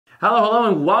Hello, hello,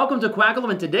 and welcome to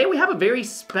Quackalope, and today we have a very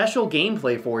special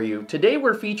gameplay for you. Today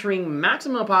we're featuring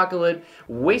Maximum Apocalypse,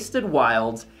 Wasted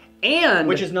Wilds, and...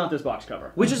 Which is not this box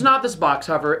cover. Which is not this box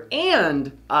cover,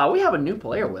 and we have a new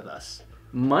player with us.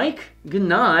 Mike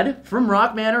Gnade from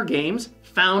Rock Manor Games,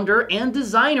 founder and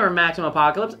designer of Maximum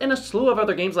Apocalypse, and a slew of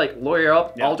other games like Lawyer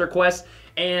Up, Alter Quest,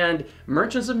 and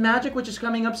Merchants of Magic, which is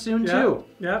coming up soon too.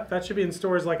 Yeah, that should be in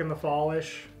stores like in the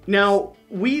fall-ish. Now,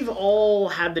 we've all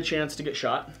had the chance to get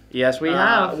shot. Yes, we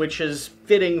have. Which is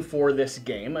fitting for this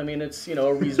game. I mean, it's, you know,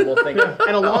 a reasonable thing.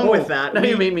 And along with that... Now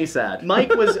you made me sad. Mike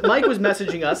was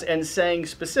messaging us and saying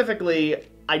specifically,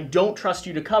 I don't trust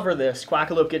you to cover this.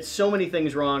 Quackalope gets so many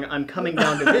things wrong. I'm coming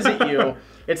down to visit you.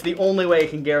 It's the only way I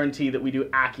can guarantee that we do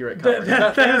accurate coverage.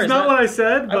 That is not what I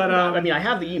said, but... I mean, I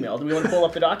have the email. Do we want to pull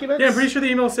up the documents? Yeah, I'm pretty sure the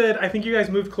email said, I think you guys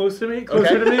moved closer to me.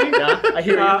 Yeah, I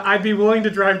hear you. I'd be willing to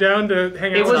drive down to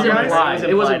hang out with you guys.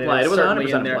 It was implied. It was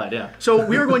 100% implied, yeah. So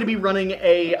we were going to be running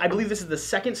I believe this is the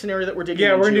second scenario that we're digging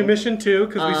into. Yeah, we're going to do mission 2,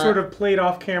 because we sort of played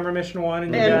off camera mission 1,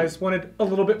 and you guys wanted a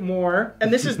little bit more.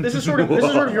 And this is sort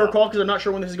of your call, because I'm not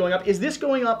sure when this is going up. Is this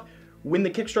going up when the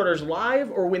Kickstarter's live,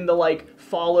 or when the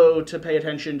follow to pay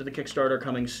attention to the Kickstarter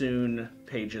coming soon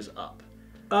page is up?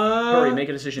 Hurry, make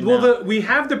a decision now. Well, we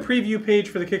have the preview page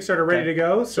for the Kickstarter ready to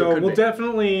go, so we'll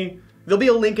definitely... There'll be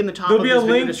a link in the top of this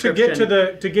video description. There'll be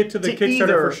a link to get to the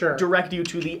Kickstarter for sure. Direct you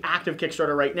to the active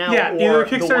Kickstarter right now, yeah, or either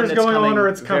Kickstarter's going on or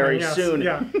it's coming very soon.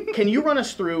 Yeah. Can you run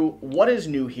us through what is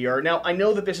new here? Now, I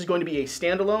know that this is going to be a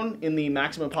standalone in the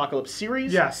Maximum Apocalypse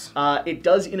series. Yes. It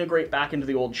does integrate back into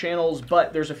the old channels,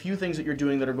 but there's a few things that you're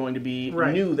doing that are going to be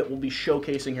new that we'll be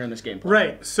showcasing here in this gameplay.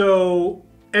 Right. So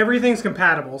everything's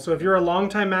compatible. So if you're a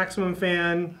longtime Maximum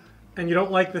fan and you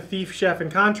don't like the thief, chef, and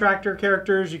contractor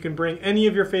characters, you can bring any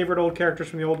of your favorite old characters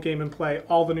from the old game and play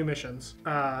all the new missions.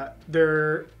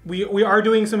 We are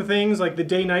doing some things like the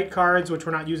day-night cards, which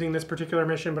we're not using in this particular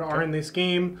mission, but are in this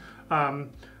game.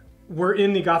 We're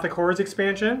in the Gothic Horrors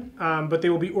expansion, but they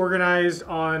will be organized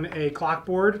on a clock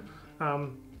board.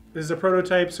 This is a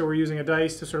prototype, so we're using a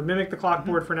dice to sort of mimic the clock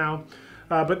board for now.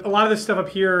 But a lot of this stuff up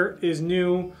here is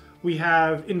new. We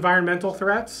have environmental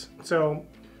threats. So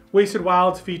Wasted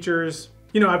Wilds features,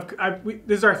 you know,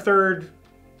 this is our third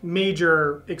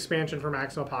major expansion for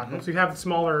Maximum Apocalypse. We have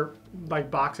smaller,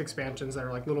 box expansions that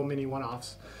are like little mini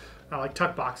one-offs, like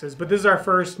tuck boxes. But this is our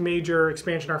first major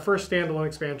expansion, our first standalone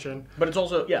expansion. But it's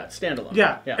also, it's standalone.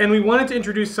 Yeah, and we wanted to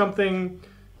introduce something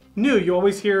new. You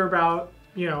always hear about,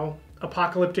 you know,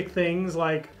 apocalyptic things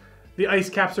like the ice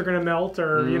caps are going to melt,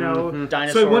 or you know,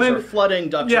 dinosaurs are flooding,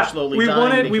 ducks are slowly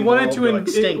dying. We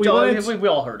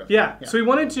all heard of it. Yeah. So we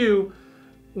wanted to.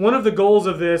 One of the goals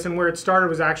of this and where it started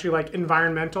was actually like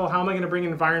environmental. How am I going to bring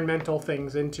environmental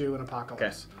things into an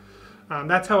apocalypse? Okay.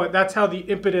 That's how the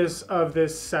impetus of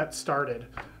this set started.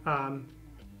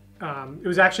 It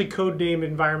was actually codenamed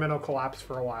Environmental Collapse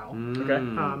for a while. Okay.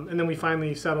 And then we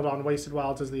finally settled on Wasted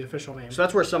Wilds as the official name. So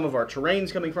that's where some of our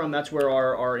terrain's coming from. That's where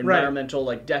our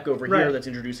environmental deck over here that's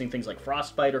introducing things like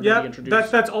frostbite are going to be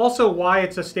introduced. That's also why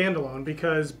it's a standalone,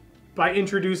 because by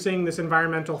introducing this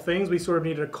environmental things, we sort of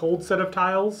needed a cold set of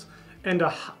tiles and a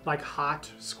hot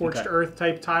scorched earth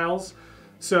type tiles.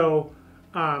 So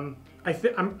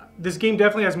this game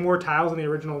definitely has more tiles than the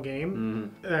original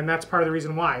game, and that's part of the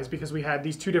reason why, is because we had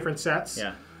these two different sets.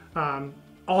 Yeah.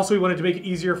 Also, we wanted to make it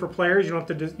easier for players. You don't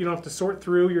have to sort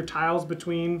through your tiles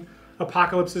between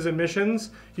apocalypses and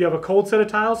missions. You have a cold set of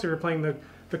tiles. So if you're playing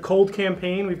the cold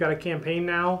campaign, we've got a campaign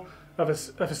now of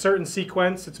a certain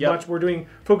sequence. It's we're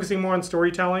focusing more on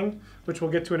storytelling, which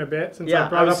we'll get to in a bit, since I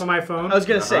brought it up on my phone. I was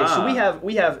going to say, so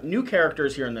we have new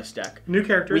characters here in this deck. New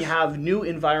characters. We have new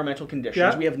environmental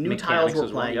conditions. We have new tiles we're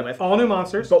playing with. All new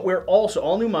monsters. But we're also,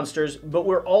 all new monsters, but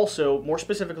we're also, more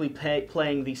specifically,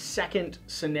 playing the second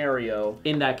scenario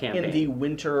in that campaign. In the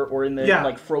winter, or in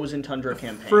the frozen tundra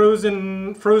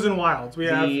campaign. Frozen Wilds. We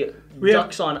have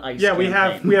Ducks on Ice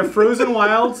campaign. we have Frozen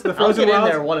Wilds. The Frozen I'll get Wilds,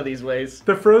 in there one of these ways.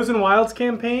 The Frozen Wilds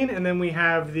campaign, and then we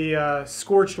have the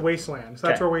Scorched Wasteland. So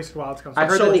that's where Wasted Wilds comes from. I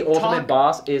heard that the ultimate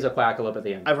boss is a Quackalope at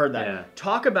the end. I've heard that. Yeah.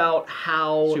 Talk about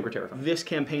how this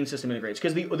campaign system integrates.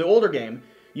 Because the older game,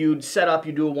 you'd set up,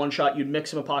 you'd do a one-shot, you'd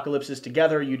mix some apocalypses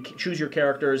together, you'd choose your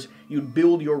characters, you'd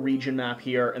build your region map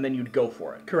here, and then you'd go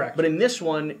for it. Correct. But in this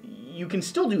one, you can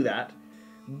still do that,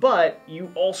 but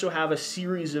you also have a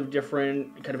series of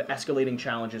different kind of escalating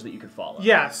challenges that you could follow.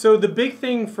 Yeah, so the big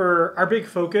thing for our big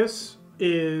focus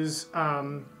is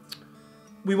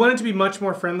we wanted to be much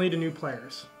more friendly to new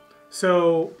players.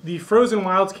 So the Frozen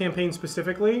Wilds campaign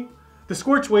specifically, The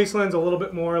Scorched Wasteland's a little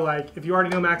bit more like, if you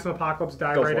already know Maximum Apocalypse,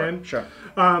 dive right in. Sure.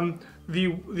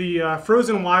 The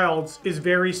Frozen Wilds is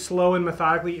very slow and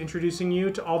methodically introducing you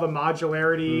to all the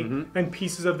modularity and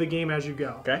pieces of the game as you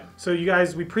go. Okay. So you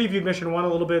guys, we previewed mission 1 a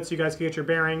little bit so you guys could get your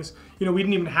bearings. You know, we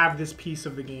didn't even have this piece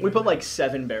of the game. We put like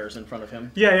 7 bears in front of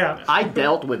him. Yeah, yeah. I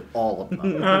dealt with all of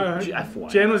them.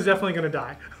 Jan was definitely going to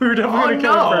die. We were definitely going to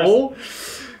kill him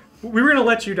first. We were going to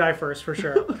let you die first, for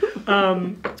sure.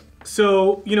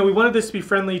 So, you know, we wanted this to be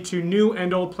friendly to new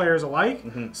and old players alike.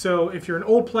 So if you're an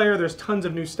old player, there's tons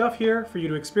of new stuff here for you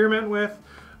to experiment with.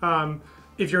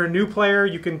 If you're a new player,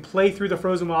 you can play through the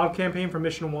Frozen Wild campaign from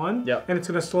Mission 1. Yep. And it's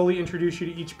going to slowly introduce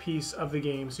you to each piece of the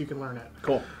game so you can learn it.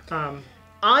 Cool.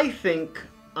 I think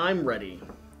I'm ready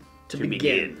to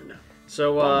begin.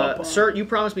 So, sir, you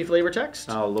promised me flavor text.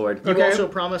 Oh, Lord. You also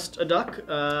promised a duck.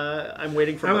 I'm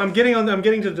waiting for I'm getting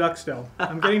to the duck still.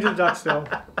 I'm getting to the duck still.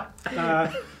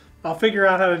 I'll figure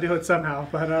out how to do it somehow.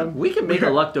 But we can make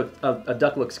a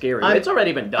duck look scary. It's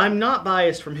already been done. I'm not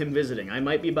biased from him visiting. I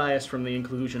might be biased from the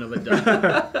inclusion of a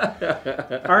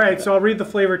duck. All right, so I'll read the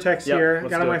flavor text here.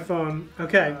 Got on my it. phone.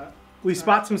 Okay. We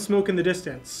spot some smoke in the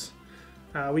distance.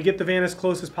 We get the van as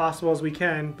close as possible as we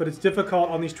can, but it's difficult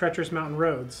on these treacherous mountain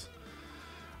roads.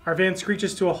 Our van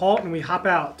screeches to a halt and we hop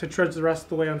out to trudge the rest of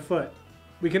the way on foot.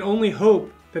 We can only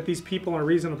hope that these people are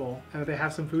reasonable and that they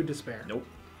have some food to spare. Nope.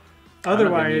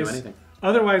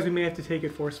 Otherwise, we may have to take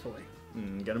it forcefully.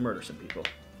 Gotta murder some people.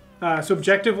 So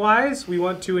objective-wise, we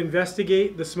want to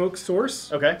investigate the smoke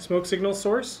source. Okay. Smoke signal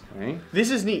source. Okay.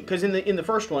 This is neat because in the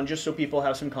first one, just so people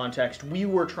have some context, we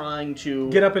were trying to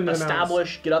get up into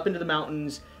the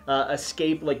mountains,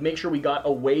 escape, like make sure we got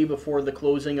away before the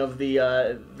closing of the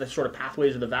sort of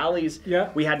pathways of the valleys.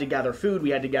 Yeah. We had to gather food, we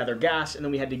had to gather gas, and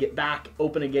then we had to get back,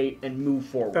 open a gate, and move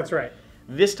forward. That's right.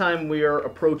 This time we are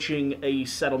approaching a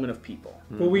settlement of people.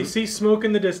 Well, we see smoke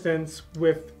in the distance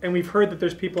and we've heard that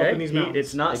there's people up in these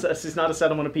mountains. It's not a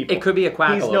settlement of people. It could be a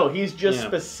Quackalope. He's just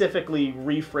specifically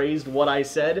rephrased what I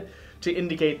said to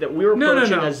indicate that we're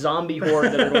approaching a zombie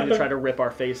horde that are going to try to rip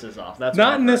our faces off. That's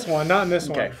not in this one. Not in this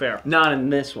one. Okay, fair. Not in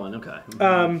this one. Okay.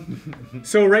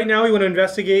 So right now we want to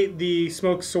investigate the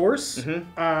smoke source.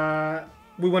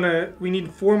 We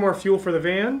need 4 more fuel for the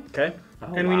van. Okay.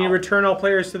 And we need to return all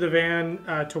players to the van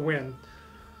to win.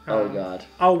 Oh, God.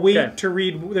 I'll wait to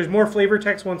read. There's more flavor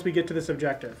text once we get to this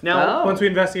objective. Now, once we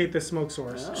investigate this smoke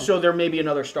source. So there may be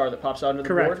another star that pops out of the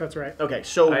board? Correct, that's right. Okay,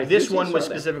 so this one was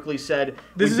specifically said...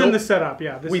 This is in the setup,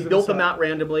 yeah. We built the map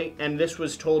randomly, and this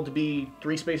was told to be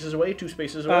 3 spaces away, 2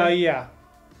 spaces away? Yeah.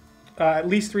 At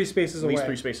least 3 spaces away. At least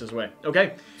 3 spaces away.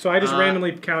 Okay. So I just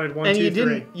randomly counted 1, 2,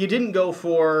 3. You didn't go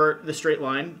for the straight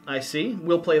line, I see.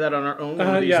 We'll play that on our own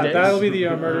one of these days. That'll be the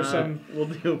murdersome. We'll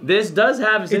do. This does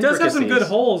have its intricacies. It does have some good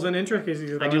holes and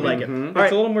intricacies. I do like it.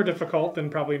 It's a little more difficult than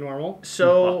probably normal.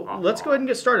 So let's go ahead and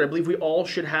get started. I believe we all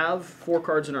should have 4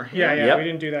 cards in our hand. Yeah, we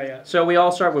didn't do that yet. So we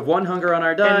all start with 1 hunger on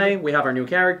our die. We have our new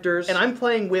characters. And I'm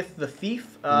playing with the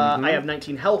Thief. I have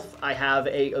 19 health. I have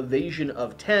a evasion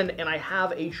of 10, and I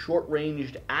have a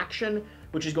short-ranged action,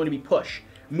 which is going to be push.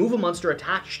 Move a monster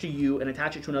attached to you and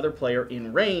attach it to another player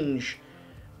in range.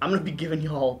 I'm going to be giving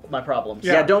y'all my problems.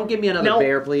 Yeah, don't give me another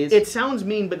bear, please. It sounds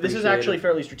mean, but this is actually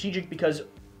fairly strategic because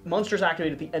monsters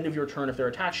activate at the end of your turn if they're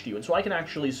attached to you, and so I can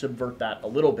actually subvert that a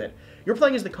little bit. You're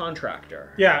playing as the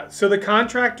Contractor. Yeah, so the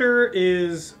Contractor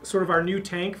is sort of our new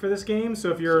tank for this game. So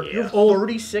if you're old,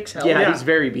 36 health. Yeah, he's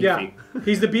very beefy. Yeah.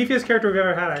 He's the beefiest character we've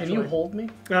ever had, actually. Can you hold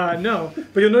me? No,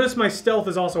 but you'll notice my stealth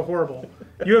is also horrible.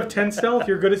 You have 10 stealth,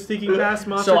 you're good at sneaking past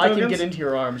monster tokens. So I can get into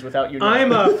your arms without you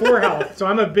knowing. I'm 4 health, so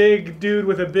I'm a big dude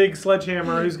with a big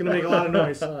sledgehammer who's going to make a lot of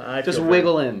noise. Just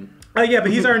wiggle in. Yeah, but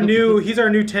he's our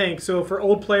new tank. So for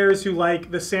old players who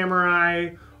like the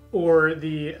Samurai or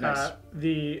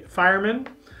the Fireman,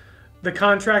 the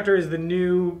Contractor is the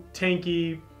new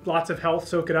tanky, lots of health,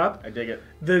 soak it up. I dig it.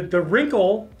 The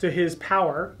wrinkle to his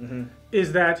power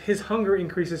is that his hunger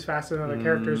increases faster than other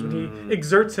characters when he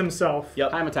exerts himself.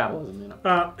 Yep. High metabolism, you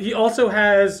know. He also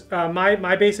has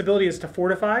my base ability is to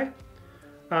fortify.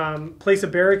 Place a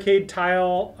barricade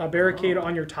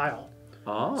on your tile.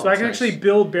 Oh, so I can actually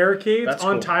build barricades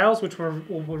on cool. tiles, which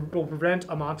will prevent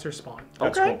a monster spawn.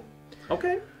 That's cool.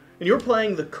 Okay. And you're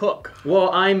playing the cook. Well,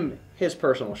 I'm his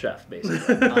personal chef,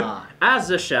 basically. As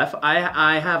the chef,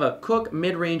 I have a cook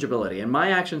mid-range ability, and my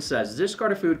action says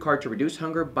discard a food card to reduce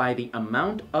hunger by the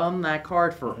amount on that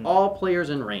card for all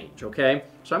players in range. Okay,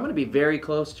 so I'm going to be very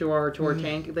close to our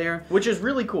tank there, which is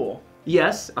really cool.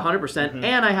 Yes, 100%,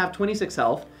 and I have 26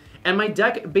 health. And my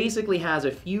deck basically has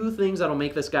a few things that'll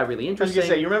make this guy really interesting. I was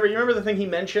gonna say, you remember the thing he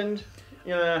mentioned?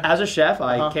 As a chef,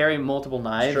 I carry multiple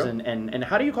knives, and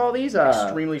how do you call these?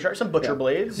 Extremely sharp. Some butcher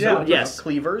blades. Yeah. So, Yes.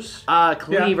 Cleavers.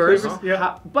 Cleavers.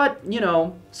 Yeah. But, you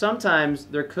know, sometimes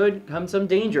there could come some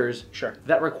dangers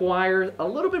that require a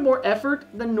little bit more effort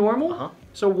than normal.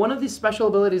 So one of these special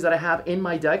abilities that I have in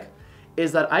my deck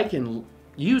is that I can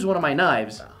use one of my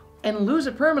knives and lose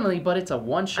it permanently, but it's a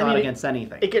one-shot against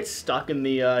anything. It gets stuck in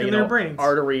the their brains.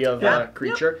 artery of a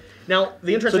creature. Now,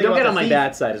 the interesting So don't thing get about on my Thief,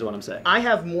 bad side is what I'm saying. I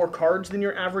have more cards than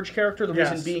your average character. The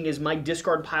reason Yes. being is my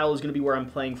discard pile is going to be where I'm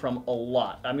playing from a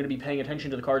lot. I'm going to be paying attention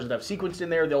to the cards that I've sequenced in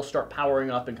there. They'll start powering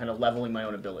up and kind of leveling my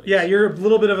own abilities. Yeah, you're a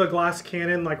little bit of a glass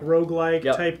cannon, like roguelike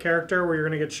type character, where you're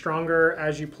going to get stronger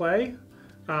as you play,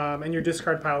 and your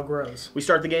discard pile grows. We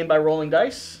start the game by rolling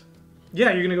dice.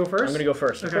 Yeah, you're going to go first? I'm going to go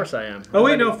first. Of course I am. Oh,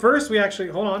 wait, no. First, we actually...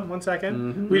 Hold on 1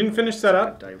 second. We didn't finish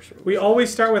setup. We always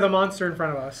start with a monster in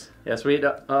front of us. Yes, we...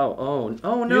 Oh,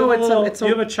 no, it's a...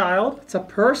 You have a child. It's a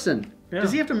person. Yeah.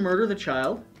 Does he have to murder the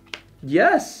child?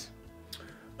 Yes.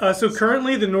 So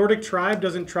currently, the Nordic tribe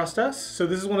doesn't trust us. So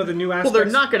this is one of the new aspects. Well,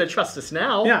 they're not going to trust us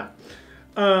now. Yeah.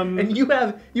 And you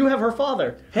have her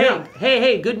father.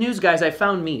 Hey, good news, guys. I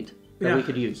found meat that we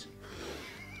could use.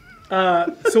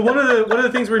 So one of the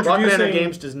things we're introducing... Rockman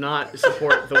Games does not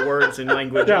support the words and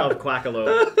language of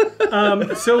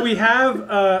Quackalope. So we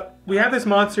have this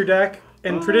monster deck,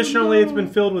 and traditionally it's been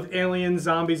filled with aliens,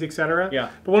 zombies, etc. Yeah.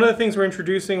 But one of the things we're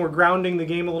introducing, we're grounding the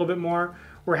game a little bit more.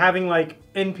 We're having like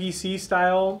NPC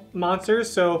style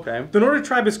monsters. So the Nordic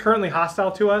tribe is currently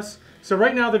hostile to us. So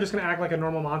right now they're just going to act like a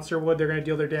normal monster would. They're going to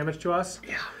deal their damage to us.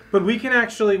 Yeah. But we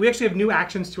actually have new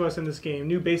actions to us in this game,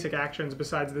 new basic actions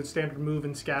besides the standard move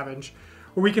and scavenge,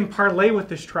 where we can parlay with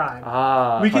this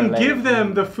tribe. We can give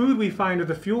them the food we find or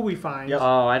the fuel we find. Yep.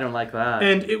 Oh, I don't like that.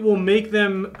 And it will make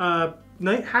them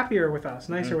happier with us,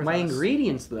 nicer with us. My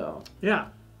ingredients, though. Yeah.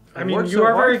 I mean, you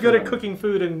are very good at cooking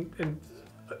food and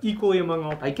equally among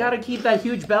all people. I gotta keep that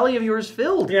huge belly of yours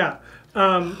filled. Yeah.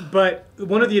 But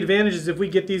one of the advantages, if we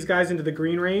get these guys into the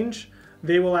green range,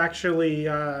 they will actually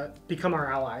become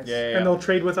our allies. And they'll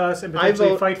trade with us and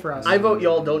potentially fight for us. I vote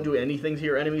y'all don't do anything to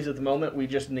your enemies at the moment. We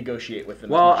just negotiate with them.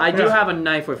 Well, I do have a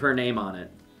knife with her name on it.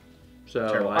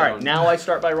 So all right, now I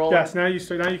start by rolling? Yes, now you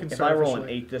can start. If I roll an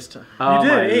 8 this time. Oh, you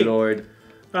did, my 8. Lord.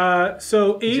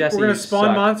 So 8, Jesse, we're going to spawn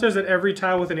suck. monsters at every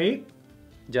tile with an 8.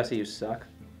 Jesse, you suck.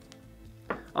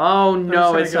 Oh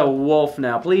no, it's a wolf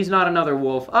now. Please, not another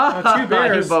wolf. 2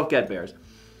 bears. You both get bears.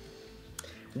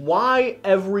 Why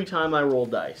every time I roll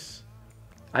dice?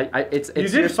 It's you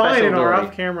your did fine in our ability.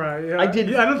 off-camera. Yeah. I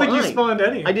did. I don't think you spawned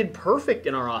any. I did perfect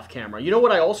in our off-camera. You know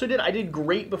what I also did? I did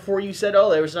great before you said, "Oh,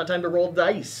 there was not time to roll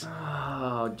dice."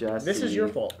 Oh, Jesse. This is your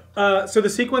fault. So the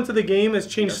sequence of the game has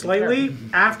changed slightly.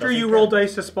 After you roll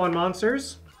dice to spawn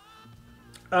monsters,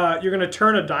 you're going to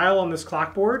turn a dial on this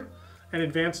clock board and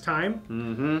advance time.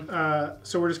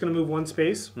 So we're just going to move 1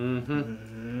 space.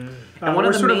 And one we're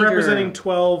of the sort of major... representing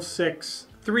 12, 6.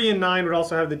 3 and 9 would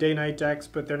also have the day-night decks,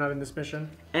 but they're not in this mission.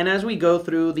 And as we go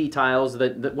through the tiles,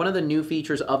 one of the new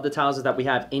features of the tiles is that we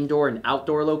have indoor and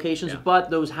outdoor locations, but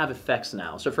those have effects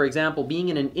now. So for example, being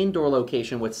in an indoor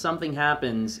location when something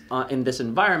happens in this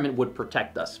environment would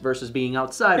protect us versus being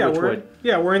outside, which would...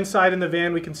 Yeah, we're inside in the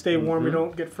van. We can stay warm. We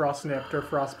don't get frost-nipped or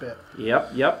frostbit.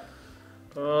 Yep.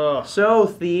 So,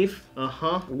 Thief,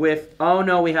 with... Oh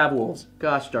no, we have wolves.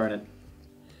 Gosh darn it.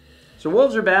 So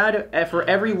wolves are bad. For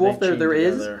every wolf there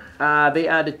is, they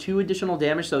add 2 additional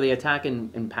damage, so they attack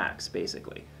in packs,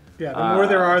 basically. Yeah, the more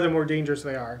there are, the more dangerous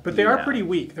they are. But they are pretty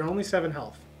weak. They're only 7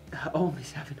 health. Only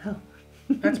 7 health.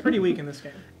 That's pretty weak in this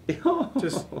game.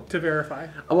 Just to verify.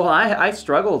 Well, I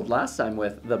struggled last time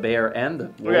with the bear and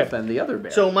the wolf and the other bear.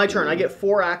 So my turn. I get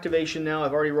 4 activation now.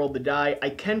 I've already rolled the die.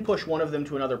 I can push one of them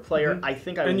to another player. I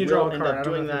think I will end up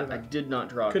doing that. I did not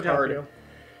draw a card. Help you.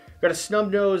 Got a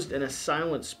snub-nosed and a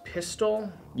silenced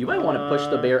pistol. You might want to push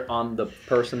the bear on the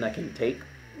person that can take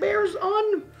bears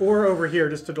on. Or over here,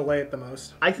 just to delay it the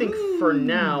most. I think for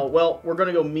now, well, we're going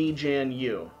to go me, Jan,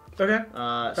 you. Okay,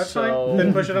 that's fine.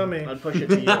 Then push it on me. I'd push it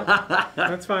to you.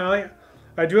 That's fine.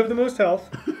 I do have the most health.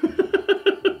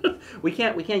 We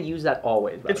can't use that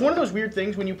always. It's one of those weird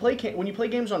things when you play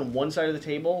games on one side of the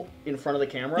table in front of the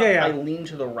camera. I lean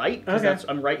to the right because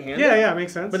I'm right-handed. Yeah,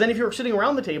 makes sense. But then if you're sitting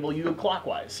around the table, you go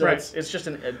clockwise. So it's just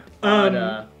an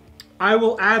odd. I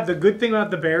will add the good thing about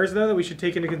the bears though that we should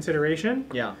take into consideration.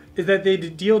 Is that they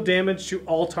deal damage to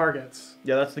all targets.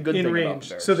 Yeah, that's the good thing range. about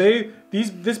bears. So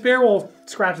this bear will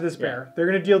scratch this bear. They're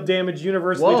going to deal damage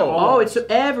universally to all. Oh, it's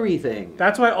everything.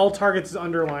 That's why all targets is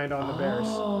underlined on the bears.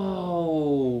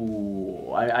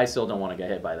 Oh, I still don't want to get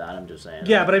hit by that. I'm just saying.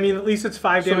 Yeah, but I mean, at least it's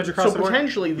 5 damage across the board. So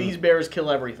potentially, these bears kill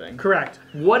everything. Correct.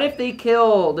 What if they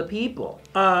kill the people?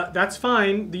 That's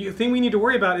fine. The thing we need to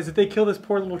worry about is if they kill this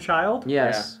poor little child.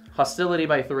 Yes. Yeah. Hostility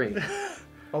by 3.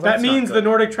 Well, that means the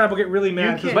Nordic tribe will get really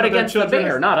mad. But against the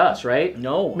bear, not us, right?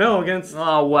 No. No, against...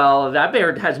 Oh, well, that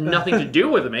bear has nothing to do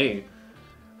with me.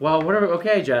 Well, whatever.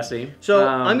 Okay, Jesse. So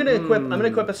I'm gonna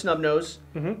equip a snub nose.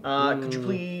 Could you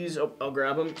please? Oh, I'll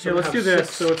grab him. So let's do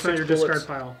this. So it's not your discard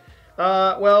pile.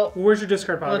 Well, where's your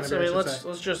discard pile? Let's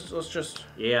just.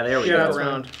 Yeah, there we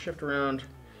go. Shift around.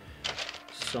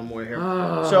 Somewhere here.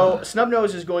 So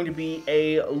Snubnose is going to be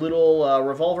a little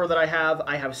revolver that I have.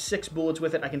 I have 6 bullets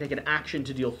with it. I can take an action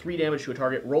to deal 3 damage to a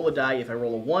target. Roll a die. If I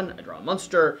roll a 1, I draw a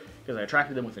monster because I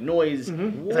attracted them with a noise.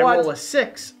 If I roll a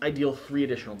 6, I deal 3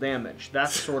 additional damage.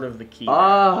 That's sort of the key.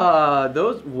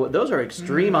 Those are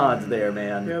extreme odds there,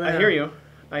 man. Yeah, I hear you.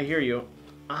 I hear you.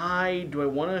 Do I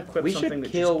want to equip something that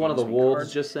just kill one of the wolves,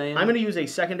 cards? just saying. I'm going to use a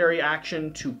secondary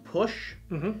action to push.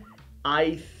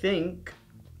 I think...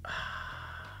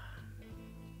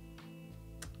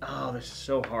 Oh, this is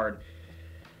so hard.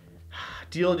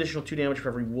 Deal additional 2 damage for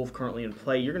every wolf currently in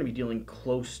play. You're going to be dealing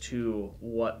close to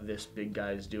what this big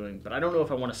guy is doing, but I don't know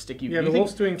if I want to stick you. Yeah, the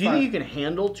wolf's doing 5. Do you think you can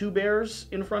handle 2 bears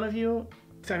in front of you?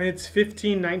 I mean, it's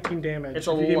 15, 19 damage. It's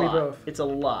a lot. Give me both. It's a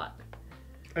lot.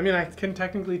 I mean, I can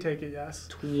technically take it, yes.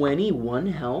 21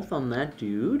 health on that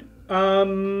dude?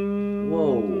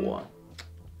 Whoa.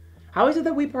 How is it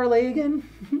that we parlay again?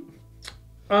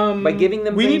 By giving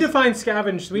them we things? need to find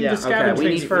scavenge. We need to scavenge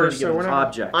things first. So we're not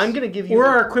objects. I'm gonna give you or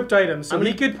our equipped items. So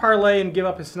we could parlay and give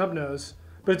up his snub nose,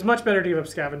 but it's much better to give up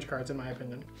scavenge cards, in my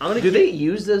opinion. Do they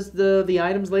use the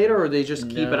items later, or they just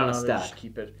keep it on a stack? Just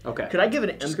keep it. Okay. Could I give an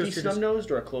empty snub nosed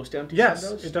or a close to empty snub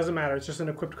nose? Yes, it doesn't matter. It's just an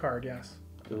equipped card. Yes.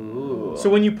 Ooh. So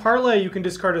when you parlay, you can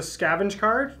discard a scavenge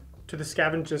card to the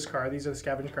scavenge discard. These are the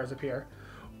scavenge cards up here.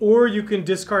 Or you can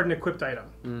discard an equipped item.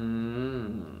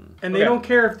 And they don't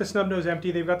care if the snub nose is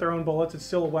empty. They've got their own bullets. It's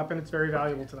still a weapon. It's very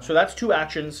valuable to them. So that's 2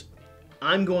 actions.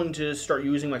 I'm going to start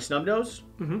using my snub nose.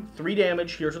 3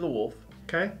 damage here to the wolf.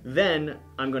 Okay. Then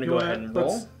I'm going to go ahead and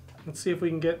roll. Let's see if we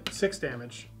can get 6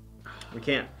 damage. We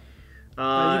can't.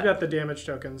 You've got the damage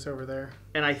tokens over there.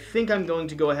 And I think I'm going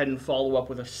to go ahead and follow up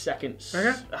with a second.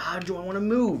 Okay. Do I want to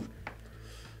move?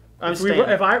 I'm If we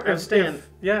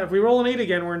roll an 8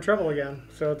 again, we're in trouble again.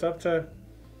 So it's up to...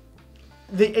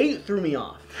 The 8 threw me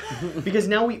off. Because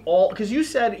now because you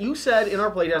said in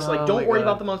our playtest, like, don't worry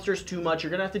about the monsters too much.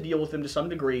 You're going to have to deal with them to some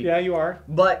degree. Yeah, you are.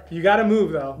 But... You got to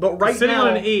move, though. But right sitting now...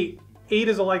 on an 8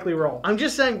 is a likely roll. I'm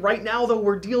just saying, right now, though,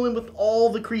 we're dealing with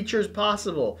all the creatures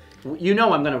possible. You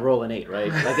know I'm going to roll an 8,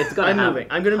 right? Like, it's going to I'm moving.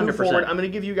 I'm going to move 100%. forward. I'm going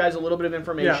to give you guys a little bit of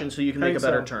information so you can make a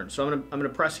better turn. So I'm going to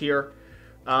press here.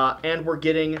 And we're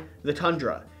getting the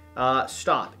Tundra.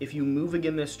 Stop. If you move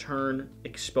again this turn,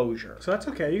 exposure. So that's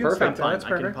okay. You can stop that. That's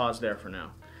perfect. I can pause there for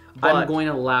now. I'm going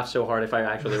to laugh so hard if I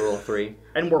actually roll a 3.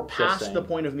 And we're past the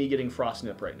point of me getting frost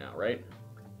nip right now, right?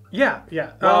 Yeah,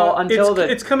 yeah. Well, until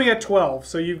it's coming at 12,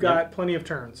 so you've got plenty of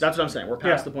turns. That's what I'm saying. We're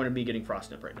past the point of me getting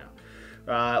frost nip right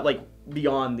now. Like,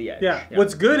 beyond the edge. Yeah.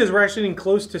 What's good is we're actually getting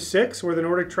close to 6, where the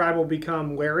Nordic tribe will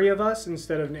become wary of us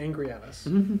instead of angry at us.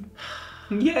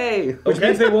 Yay! Which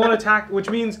means they won't attack. Which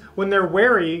means when they're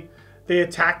wary, they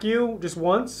attack you just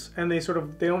once, and they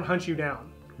don't hunt you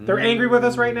down. They're angry with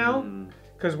us right now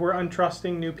because we're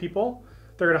untrusting new people.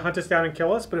 They're gonna hunt us down and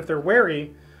kill us. But if they're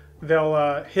wary,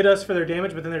 they'll hit us for their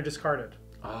damage, but then they're discarded.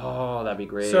 Oh, that'd be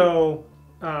great. So,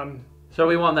 so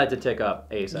we want that to tick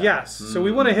up ASAP. Yes. So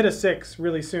we want to hit a 6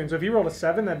 really soon. So if you rolled a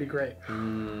 7, that'd be great.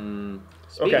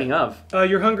 Speaking of,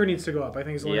 your hunger needs to go up. I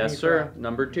think it's the only yes, sir.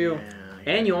 Number 2. Yeah.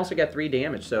 And you also get 3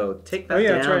 damage, so take that down,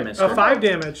 that's right. mister. 5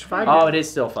 damage. 5 Oh, damage. it is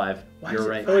still 5. You're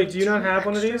right. Oh, wait, do you not have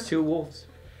one of these? 2 wolves.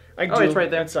 I do. it's right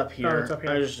there. It's up here. Oh, it's up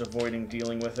here. I was just avoiding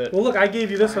dealing with it. Well, look, I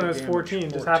gave you this one as 14. 14.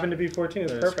 Just happened to be 14.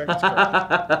 It's perfect. That's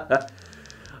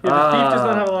Yeah, the thief does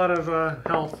not have a lot of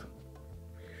health.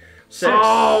 6.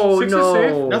 Oh, 6 no.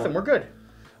 is safe. Nothing. We're good.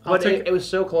 But it was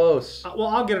so close. Well,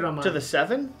 I'll get it on mine. To the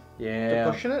 7? Yeah.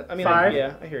 To pushing it? I mean, 5.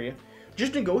 I hear you.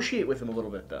 Just negotiate with him a little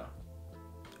bit, though.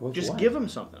 With Just what? give him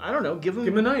something. I don't know. Give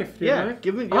him a knife. Yeah,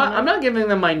 give him. I'm not giving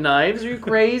them my knives. Are you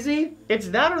crazy? It's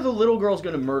that or the little girl's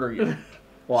gonna murder you.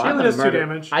 Well, She I'm only gonna does 2 murder.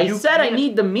 damage. I said I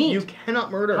need the meat. You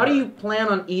cannot murder her. How do you plan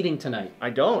on eating tonight?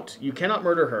 I don't. You cannot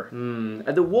murder her.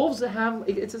 The wolves that have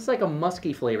it's just like a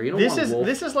musky flavor. You don't want wolf.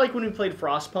 This is like when we played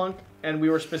Frostpunk and we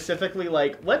were specifically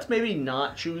like, let's maybe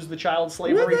not choose the child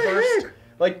slavery first. heck?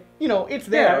 Like, you know, it's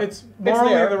there. Yeah, it's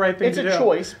morally the right thing to do. It's a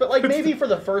choice, but like maybe for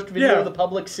the first video the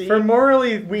public see, for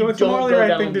morally, we it's don't morally go right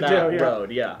down thing to that do.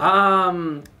 road. Yeah.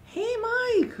 Hey,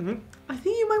 Mike. I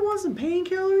think you might want some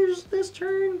painkillers this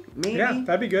turn. Maybe. Yeah,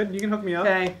 that'd be good. You can hook me up.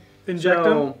 Okay. Inject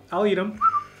them. I'll eat them.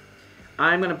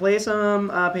 I'm going to play some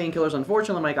painkillers.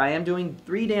 Unfortunately, Mike, I am doing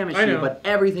 3 damage to you, but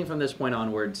everything from this point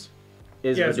onwards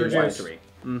is reduced by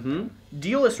 3.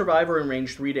 Deal a survivor in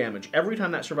range 3 damage. Every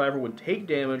time that survivor would take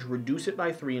damage, reduce it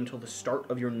by 3 until the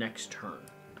start of your next turn.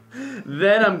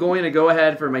 Then I'm going to go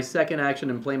ahead for my second action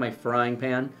and play my frying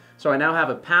pan. So I now have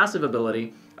a passive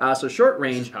ability. So short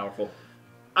range. This is powerful.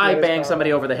 I bang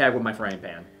somebody over the head with my frying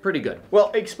pan. Pretty good.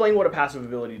 Well, explain what a passive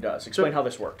ability does. Explain how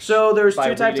this works. So there's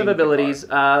 2 types of abilities.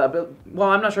 Well,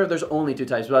 I'm not sure if there's only 2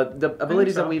 types, but the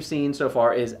abilities that we've seen so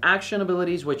far is action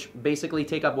abilities, which basically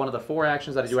take up one of the 4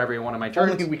 actions that I do every one of my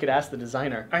turns. Only we could ask the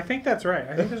designer. I think that's right.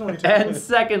 I think there's only 2. And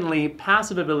secondly,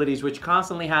 passive abilities, which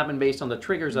constantly happen based on the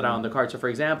triggers that are on the card. So for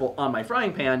example, on my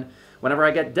frying pan, whenever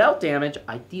I get dealt damage,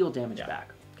 I deal damage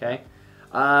back. Okay?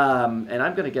 And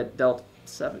I'm going to get dealt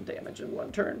 7 damage in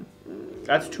 1 turn.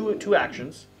 That's two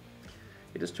actions.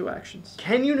 It is 2 actions.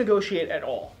 Can you negotiate at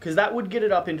all? Because that would get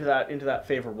it up into that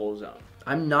favorable zone.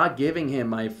 I'm not giving him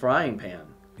my frying pan.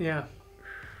 Yeah.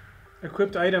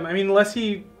 Equipped item. I mean, unless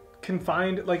he can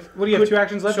find, like, what do you have, 2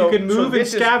 actions left? You can move and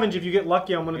scavenge if you get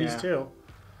lucky on one of these 2.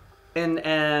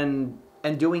 And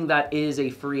doing that is a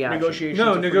free action.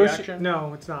 Negotiation.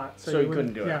 No, it's not. So you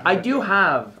couldn't do it. Yeah. I do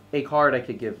have a card I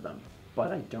could give them,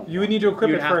 but I don't. You would need to equip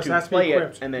it first. It has to be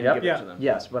equipped. And then give it to them.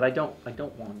 Yes, but I don't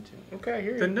want to. Okay, I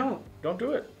hear you. Then don't. Don't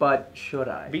do it. But should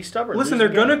I? Be stubborn. Listen, they're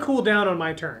gonna cool down on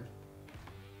my turn.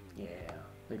 Yeah,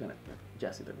 they're gonna.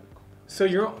 Jesse, they're gonna cool down.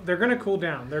 So they're gonna cool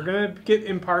down. They're gonna get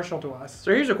impartial to us.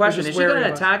 So here's your question: is she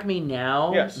gonna attack me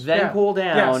now, then cool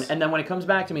down, and then when it comes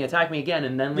back to me, attack me again,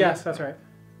 and then leave? Yes, that's right.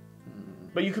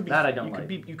 But you could be that I don't like.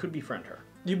 You could befriend her.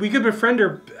 We could befriend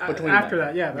her after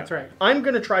that. Yeah, that's right. I'm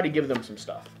gonna try to give them some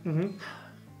stuff.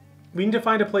 We need to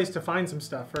find a place to find some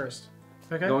stuff first.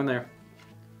 Okay. Go in there.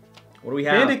 What do we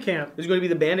have? Bandit camp. This is going to be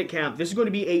the bandit camp. This is going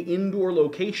to be a indoor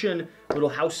location. Little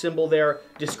house symbol there.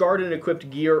 Discard an equipped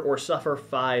gear or suffer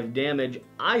 5 damage.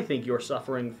 I think you're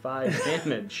suffering 5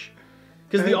 damage.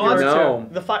 Because the odds,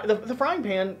 the frying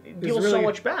pan deals so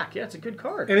much back. Yeah, it's a good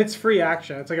card. And it's free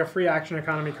action. It's like a free action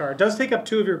economy card. It does take up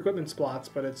 2 of your equipment slots,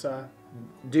 but it's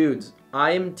Dudes,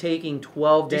 I am taking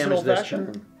 12 damage this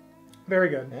turn. Very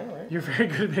good. Yeah, right. You're very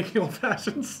good at making old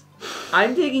fashions.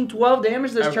 I'm taking 12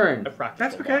 damage this turn.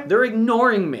 That's okay. They're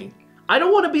ignoring me. I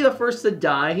don't want to be the first to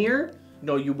die here.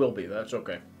 No, you will be. That's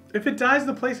okay. If it dies,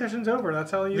 the play session's over.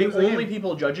 That's how you lose the only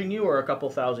people judging you are a couple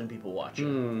thousand people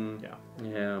watching.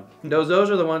 Yeah. Those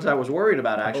are the ones I was worried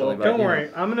about, actually. Don't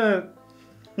worry. I'm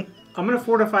gonna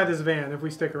fortify this van if we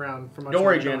stick around for much Don't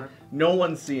worry, Jen. No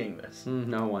one's seeing this.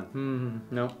 No one.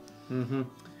 No.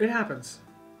 It happens.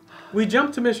 We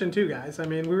jumped to mission 2, guys. I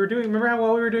mean, remember how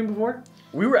well we were doing before?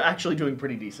 We were actually doing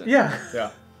pretty decent. Yeah.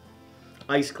 Yeah.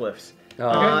 Ice cliffs.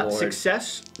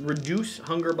 Success, reduce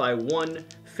hunger by 1,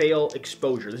 fail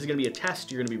exposure. This is going to be a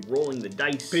test. You're going to be rolling the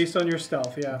dice. Based on your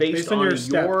stealth, yeah. Based on your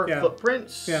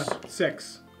footprints. Yeah,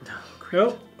 6.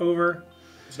 Nope, over.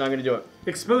 It's not going to do it.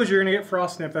 Exposure, you're going to get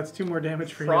Frost Snip. That's 2 more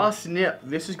damage for you. Frost Snip.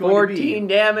 This is going to be 14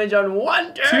 damage on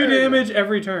 1 turn. 2 damage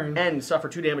every turn. And suffer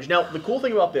 2 damage. Now, the cool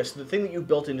thing about this, the thing that you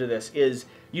built into this is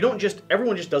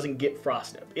everyone just doesn't get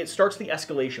Frost Snip. It starts the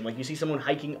escalation. Like you see someone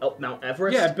hiking up Mount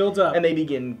Everest. Yeah, it builds up. And they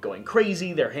begin going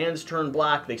crazy. Their hands turn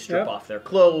black. They strip off their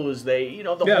clothes. They,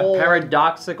 the whole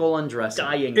paradoxical undressing.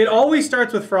 Dying. It always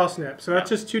starts with Frost Snip, so that's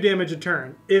just 2 damage a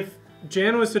turn. If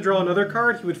Jan was to draw another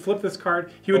card, he would flip this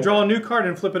card. He would draw a new card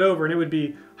and flip it over, and it would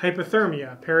be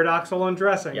hypothermia, paradoxical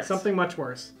undressing, something much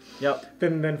worse.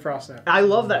 Than Frost Snip. I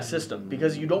love that system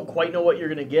because you don't quite know what you're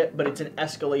going to get, but it's an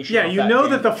escalation. Yeah, you know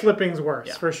that the flipping's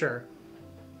worse for sure.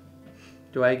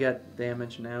 Do I get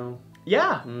damage now?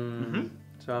 Yeah.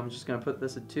 So I'm just going to put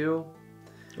this at 2.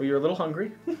 Well, you're a little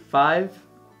hungry. 5,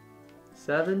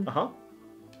 7,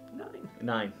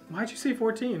 9. Why'd you say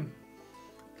 14?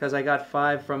 Because I got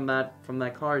 5 from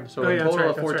that card, so a yeah,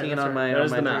 total of 14 on my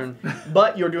turn.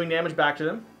 But you're doing damage back to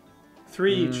them.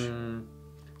 3 each.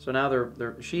 So now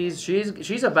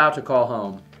she's about to call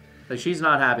home. Like she's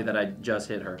not happy that I just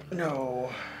hit her.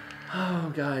 No.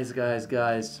 Oh, guys.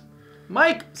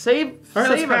 Mike, save All right,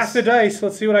 let's pass the dice.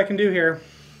 Let's see what I can do here.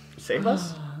 Save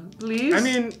us? Please? I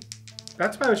mean,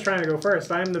 that's why I was trying to go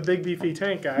first. I'm the big beefy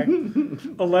tank guy.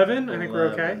 11, I think we're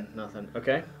okay. Nothing.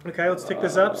 Okay. Okay, let's tick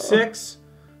this up. 6.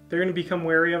 They're going to become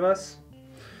wary of us.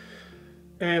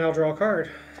 And I'll draw a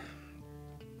card.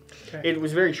 Okay. It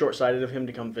was very short-sighted of him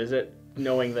to come visit,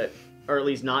 knowing that, or at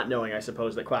least not knowing, I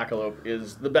suppose, that Quackalope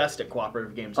is the best at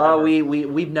cooperative games ever.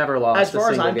 We've never lost As far a as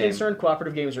single I'm game. concerned,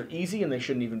 cooperative games are easy and they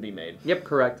shouldn't even be made. Yep,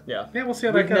 correct. Yeah. Yeah, we'll see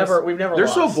how that goes. We've never They're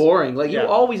lost. so boring. Like, you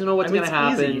always know what's I mean, going to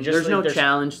it's easy. happen. Just There's no like,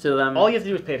 challenge to them. All you have to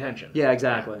do is pay attention. Yeah,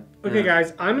 exactly. Okay,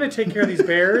 guys, I'm going to take care of these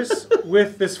bears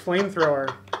with this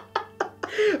flamethrower.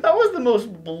 That was the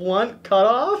most blunt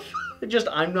cutoff. Just,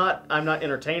 I'm not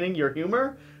entertaining your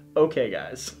humor. Okay,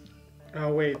 guys.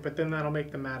 Oh, wait, but then that'll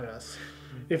make them mad at us.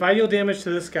 If I deal damage to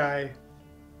this guy...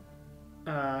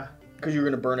 Because you're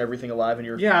going to burn everything alive in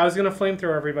your... Yeah, I was going to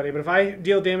flamethrower everybody, but if I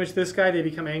deal damage to this guy, they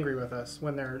become angry with us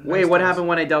when they're... Wait, what happened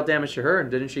when I dealt damage to her?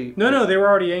 Didn't she... No, they were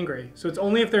already angry. So it's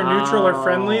only if they're neutral or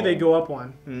friendly, they go up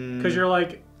one. Because you're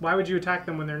like, why would you attack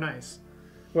them when they're nice?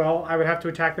 Well, I would have to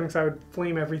attack them because I would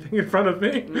flame everything in front of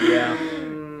me. Yeah.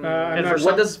 And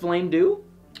what does flame do?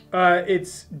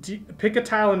 It's pick a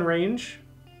tile in range,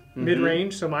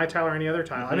 mid-range, so my tile or any other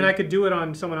tile. I mean, I could do it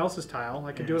on someone else's tile.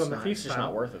 I could do it on the thief's tile. It's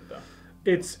not worth it, though.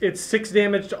 It's 6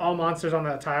 damage to all monsters on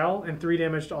that tile and 3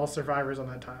 damage to all survivors on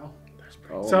that tile.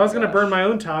 Oh, so I was going to burn my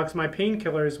own tile because my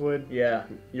painkillers would... Yeah,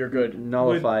 you're good.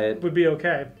 Nullify it. Would be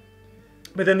okay.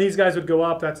 But then these guys would go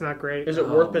up. That's not great. Is it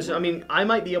worth pissing? I mean, I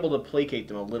might be able to placate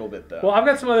them a little bit, though. Well, I've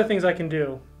got some other things I can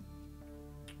do.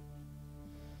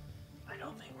 I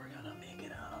don't think we're going to make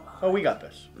it out alive. Oh, we got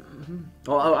this.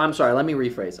 Oh, I'm sorry. Let me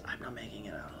rephrase. I'm not making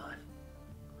it out alive.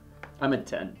 I'm at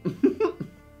 10.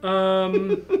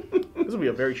 This will be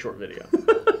a very short video.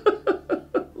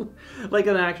 Like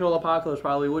an actual apocalypse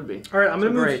probably would be. All right, I'm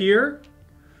going to move here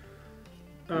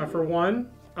for 1.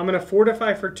 I'm going to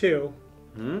fortify for 2.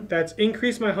 That's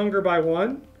increase my hunger by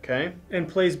 1. Okay. And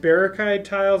place barricade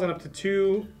tiles on up to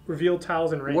 2 revealed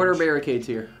tiles in range. What are barricades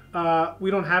here?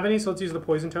 We don't have any, so let's use the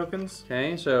poison tokens.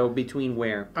 Okay, so between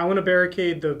where? I want to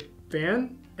barricade the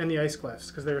van and the ice cliffs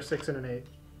because they're a 6 and an 8.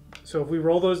 So if we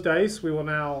roll those dice, we will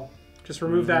now just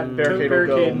remove that barricade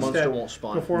instead. Monster won't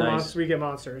spawn. Before Nice. we get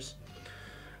monsters.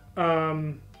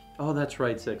 Oh, that's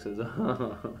right, 6s.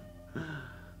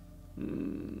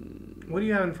 What do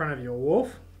you have in front of you? A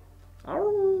wolf?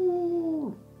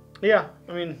 Oh. Yeah,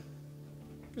 I mean,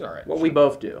 he's all right. What we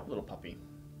both do. Little puppy.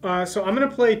 So I'm going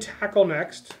to play tackle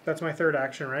next. That's my 3rd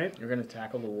action, right? You're going to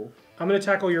tackle the wolf? I'm going to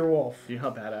tackle your wolf. Do you know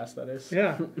how badass that is?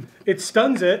 Yeah. It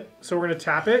stuns it, so we're going to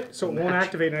tap it, so it won't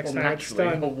activate next time it's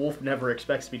stunned. A wolf never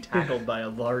expects to be tackled by a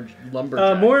large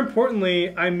lumberjack. More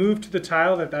importantly, I move to the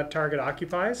tile that target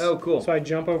occupies. Oh, cool. So I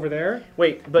jump over there.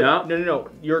 Wait, but no.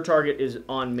 Your target is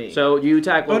on me. So you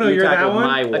tackle, you're that one?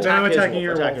 my wolf. Then I'm Attack his attacking wolf,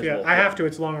 your attack wolf. his Yeah, wolf, I yeah. have to.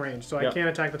 It's long range, so I can't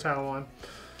attack the tile one.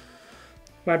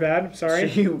 My bad. Sorry.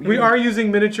 So we are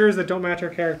using miniatures that don't match our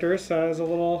charactors, so it's a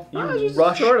little. You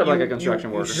rush, sort of like a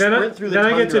construction worker. Then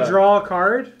I get to draw a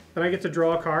card.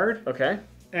 Okay.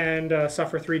 And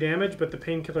suffer 3 damage, but the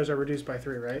painkillers are reduced by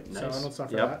 3, right? Nice. So I don't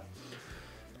suffer Yep. that.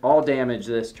 All damage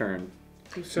this turn.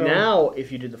 So now,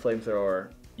 if you did the flamethrower,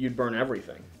 you'd burn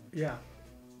everything. Yeah.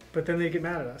 But then they get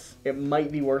mad at us. It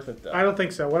might be worth it, though. I don't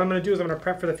think so. What I'm going to do is I'm going to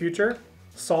prep for the future.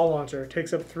 Saw launcher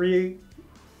takes up 3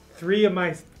 of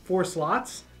my 4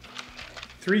 slots.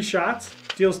 3 shots.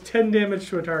 Deals 10 damage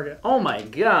to a target. Oh my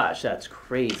gosh, that's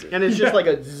crazy. And it's just like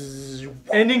a zzz.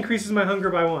 And increases my hunger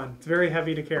by 1. It's very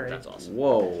heavy to carry. That's awesome.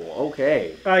 Whoa,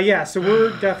 okay. Yeah, so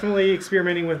we're definitely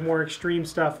experimenting with more extreme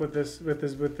stuff with this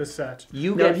set.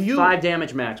 You Now, get 5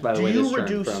 damage max, by the Do way, you this turn.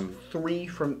 reduce 3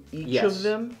 from each Yes. of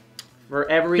them? For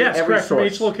every Correct, from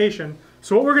source. each location.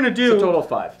 So what we're going to do... It's a total of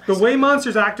 5. The way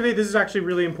monsters activate, this is actually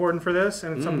really important for this,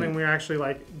 and it's something we actually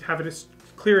have a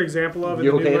clear example of.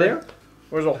 You okay there?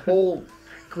 There's a whole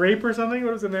grape or something.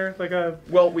 What was in there? Like a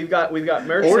we've got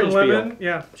maraschino orange lemon.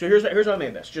 Yeah. So here's how I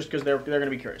made this, just because they're going to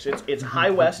be curious. It's High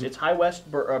West. It's High West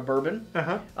bourbon,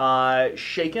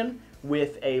 shaken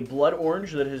with a blood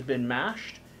orange that has been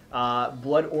mashed,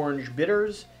 blood orange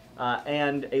bitters,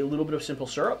 and a little bit of simple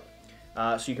syrup.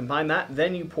 So you combine that,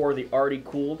 then you pour the already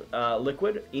cooled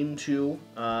liquid into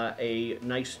a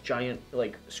nice giant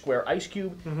square ice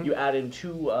cube. You add in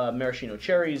 2 maraschino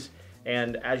cherries.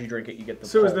 And as you drink it, you get the.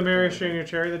 So was the maraschino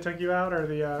cherry that took you out, or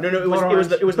the? No, it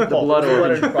was the blood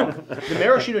orange. The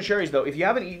maraschino cherries, though, if you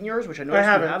haven't eaten yours, which I know you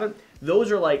haven't,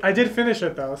 those are like. I did finish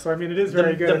it though, so I mean it is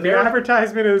very good. The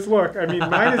advertisement is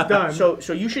mine is done.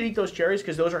 So you should eat those cherries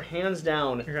because those are hands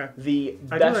down the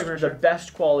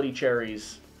best quality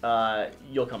cherries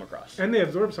you'll come across. And they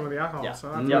absorb some of the alcohol. Yeah.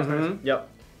 So that's nice. Yep.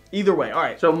 Either way, all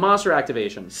right. So monster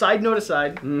activation. Side note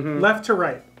aside. Left to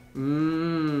right.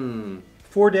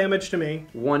 4 damage to me.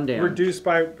 1 damage. Reduced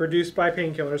by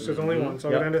painkillers, so it's only 1, so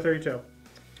I'll go down to 32.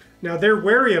 Now they're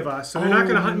wary of us, so they're not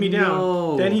going to hunt me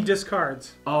down. Then he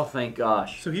discards. Oh, thank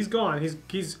gosh. So he's gone.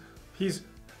 He's.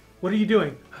 What are you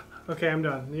doing? Okay, I'm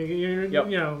done. You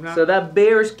know, not... So that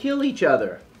bears kill each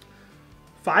other.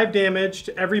 5 damage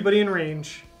to everybody in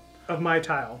range of my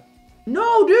tile.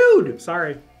 No, dude.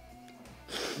 Sorry.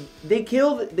 They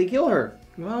kill her.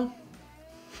 Well,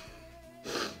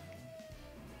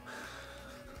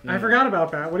 I forgot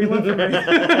about that. What do you want from me?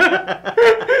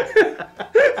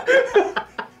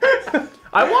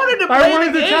 I wanted to play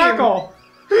the game. Tackle.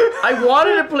 I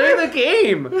wanted to play the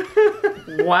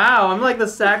game. Wow, I'm like the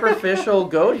sacrificial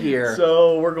goat here.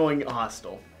 So we're going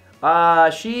hostile.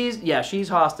 She's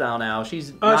hostile now.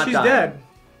 She's not she's dying. dead.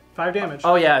 5 damage.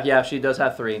 Oh yeah, she does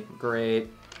have 3. Great.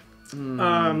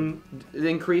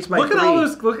 Increase by 3. Look at all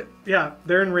those. Yeah,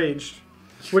 they're enraged.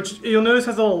 Which you'll notice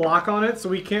has a little lock on it, so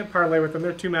we can't parlay with them.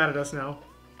 They're too mad at us now.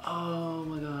 Oh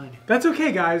my god. That's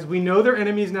okay, guys. We know they're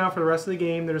enemies now for the rest of the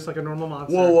game. They're just like a normal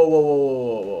monster.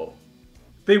 Whoa.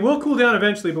 They will cool down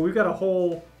eventually, but we've got a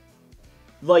whole...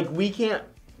 Like, we can't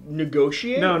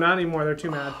negotiate? No, not anymore. They're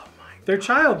too mad. Their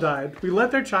child died. We let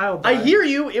their child die. I hear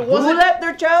you. It wasn't... Who let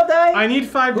their child die? I need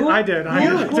 5... I did.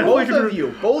 Both of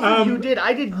you. Both of you did.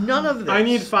 I did none of this. I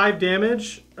need 5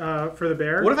 damage for the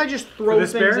bear. What if I just throw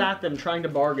things at them trying to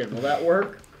bargain? Will that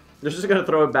work? They're just gonna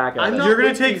throw it back at us. You're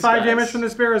gonna take 5 damage from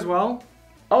this bear as well?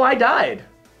 Oh, I died.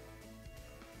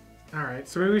 Alright,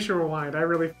 so maybe we should rewind. I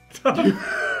really...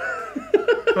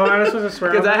 Oh, I'm supposed to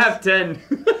swear. Because I have 10.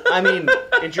 I mean,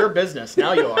 it's your business.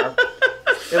 Now you are.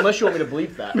 Unless you want me to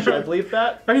bleep that. Should I bleep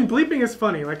that? I mean, bleeping is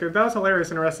funny. Like, that was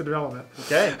hilarious in Arrested Development.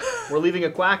 Okay. We're leaving a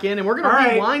quack in, and we're going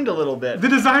to rewind a little bit. The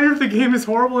designer of the game is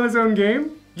horrible in his own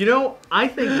game? You know, I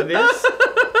think this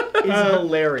is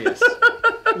hilarious.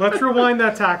 Let's rewind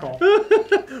that tackle.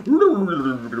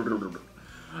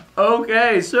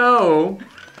 Okay, so...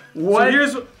 What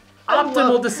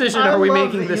optimal decision are we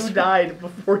making this? You died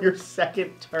before your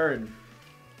second turn.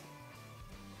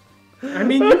 I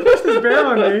mean, you pushed this bear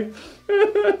on me.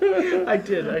 I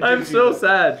did. I'm so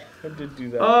sad. I did do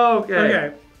that.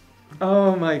 Okay.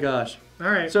 Oh my gosh. All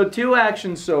right. So 2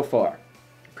 actions so far.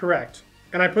 Correct.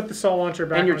 And I put the saw launcher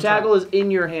back. And your on tackle top. is in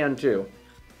your hand too.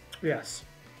 Yes.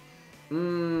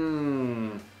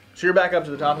 So you're back up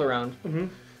to the top of the round.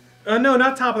 No,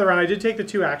 not top of the round. I did take the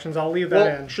 2 actions. I'll leave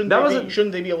that in.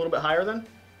 Shouldn't they be a little bit higher then?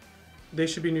 They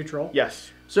should be neutral.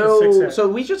 Yes. So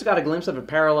we just got a glimpse of a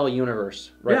parallel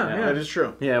universe now. Yeah, that is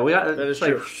true. Yeah, we got. That is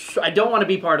true. I don't want to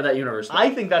be part of that universe. I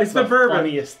think that's the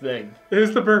funniest thing. It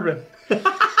is the bourbon.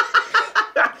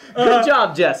 Good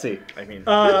job, Jesse. I mean,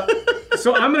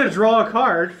 so I'm gonna draw a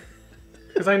card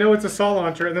because I know it's a saw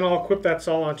launcher, and then I'll equip that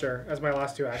saw launcher as my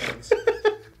last 2 actions.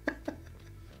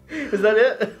 Is that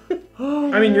it?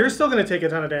 I mean, you're still gonna take a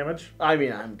ton of damage. I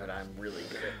mean, I'm really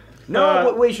good. No,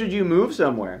 what way should you move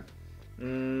somewhere?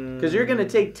 Because you're gonna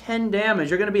take 10 damage.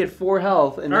 You're gonna be at 4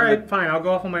 health. And all right, fine. I'll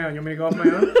go off on my own. You want me to go off on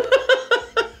my own?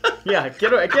 Yeah,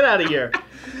 get out of here.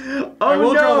 I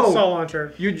will draw the saw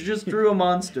launcher. You just drew a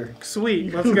monster.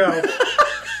 Sweet. Let's go.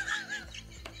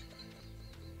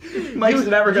 Mike's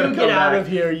never gonna get out of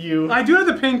here. I do have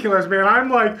the painkillers, man.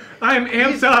 I'm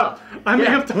amped up. I'm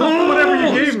amped up for whatever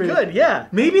you gave me. Good, yeah.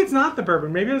 Maybe it's not the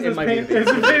bourbon. Maybe it's the pain.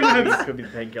 It's the pain meds. It could be the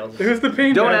painkillers. It was the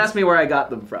pain. Don't meds. ask me where I got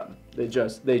them from. They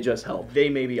just help. They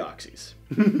may be oxys.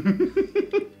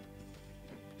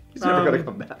 He's never gonna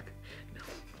come back.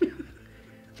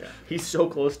 Yeah. He's so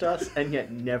close to us and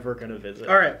yet never gonna visit.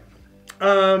 All right.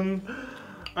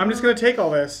 I'm just gonna take all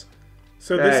this.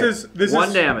 So this is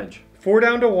 1 damage. 4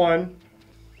 down to 1.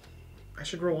 I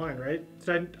should rewind, right?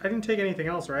 I didn't take anything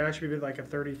else, right? I should be like a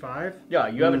 35. Yeah,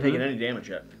 you haven't taken any damage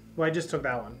yet. Well, I just took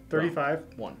that one. 35.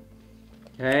 1.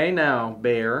 Okay, now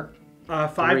bear.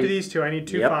 5 to these 2. I need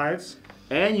 2 5s.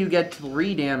 And you get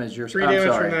 3 damage yourself. 3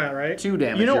 damage from that, right? 2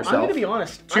 damage. You know, yourself. I'm gonna be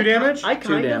honest. 2 damage. I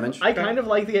kind of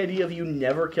like the idea of you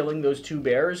never killing those 2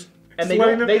 bears. And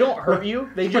they don't hurt you.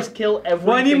 They just kill everything.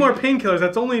 Well, I need more painkillers.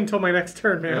 That's only until my next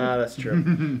turn, man. That's true.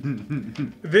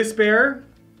 This bear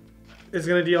is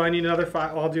going to deal... I need another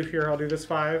 5. I'll do this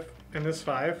 5 and this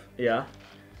 5. Yeah.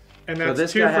 And that's so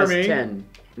this 2 guy for has me. 10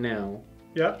 now.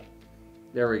 Yep.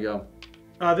 There we go.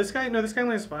 This guy only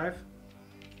has 5.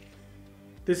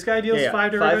 This guy deals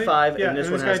 5 to 5, everybody. 5, yeah, and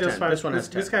this one guy has deals 10. 5. This one has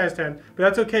 10. This guy has 10. But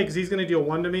that's okay, because he's going to deal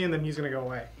 1 to me, and then he's going to go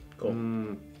away.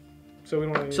 Cool. So we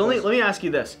don't want to So let me ask you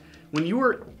this. When you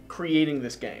were creating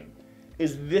this game,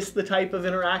 is this the type of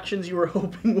interactions you were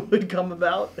hoping would come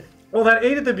about? Well, that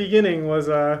 8 at the beginning was,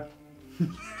 it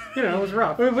was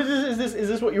rough. But is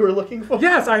this what you were looking for?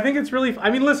 Yes, I think it's really... I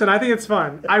mean, listen, I think it's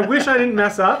fun. I wish I didn't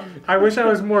mess up. I wish I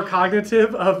was more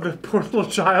cognitive of the poor little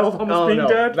child almost being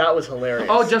dead. That was hilarious.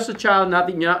 Oh, just a child, not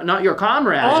your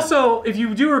comrade. Also, if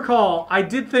you do recall, I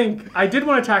did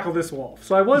want to tackle this wolf,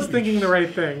 so I was thinking the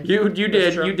right thing. You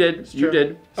did. It's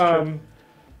true.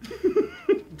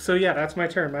 So yeah, that's my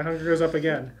turn. My hunger goes up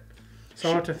again. So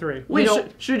I'm up to 3. Wait,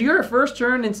 should your first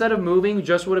turn, instead of moving,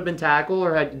 just would have been tackle,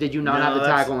 or did you not have the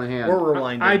tackle in hand? We're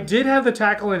rewinding. I did have the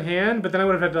tackle in hand, but then I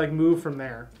would have had to like move from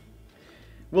there.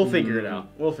 We'll figure it out.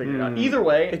 We'll figure it out. Either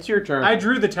way, it's your turn. I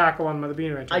drew the tackle on the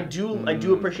beginning of my turn. I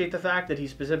do appreciate the fact that he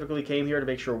specifically came here to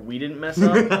make sure we didn't mess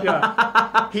up.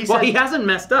 Yeah. He hasn't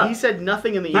messed up. He said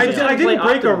nothing in the email. I didn't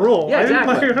break a rule. Yeah,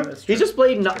 exactly. He just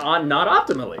played not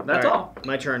optimally. That's all.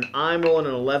 My turn. I'm rolling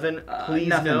an 11. Please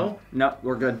no. No,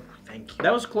 we're good. Thank you.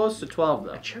 That was close to 12,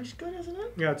 though. Cherry's good, isn't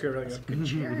it? Yeah, it's good, really good. Good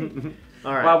cherry.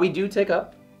 All right. Well, we do take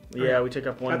up. Yeah, we took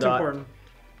up 1 That's dot. important.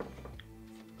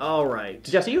 All right.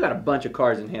 Jesse, you got a bunch of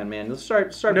cards in hand, man. Let's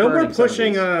start. No more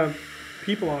pushing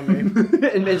people on me.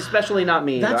 And especially not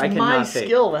me. That's I cannot my take.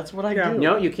 skill. That's what I do.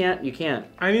 No, you can't. You can't.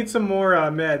 I need some more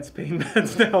meds, pain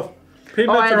meds now. Pain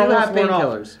Oh, meds I are do almost have worn off.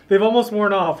 painkillers. They've almost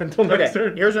worn off until next Okay,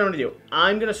 turn. here's what I'm going to do.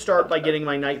 I'm going to start by getting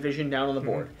my night vision down on the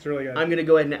board. It's really good. I'm going to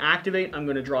go ahead and activate. I'm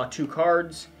going to draw 2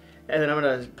 cards. And then I'm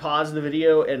going to pause the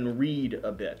video and read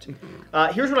a bit.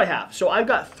 Here's what I have. So I've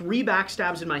got 3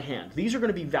 backstabs in my hand. These are going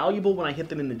to be valuable when I hit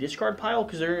them in the discard pile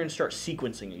because they're going to start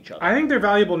sequencing each other. I think they're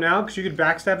valuable now because you could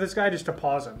backstab this guy just to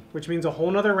pause him, which means a whole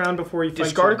nother round before he fights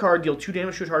Discard you. a card, deal 2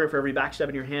 damage to a target for every backstab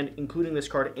in your hand, including this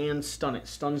card, and stun it.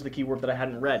 Stun's the keyword that I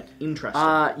hadn't read. Interesting.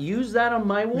 Use that on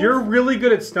my wolf. You're really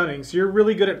good at stunning, so you're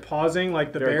really good at pausing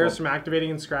like the Very bears cool. from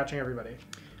activating and scratching everybody.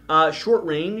 Short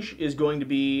range is going to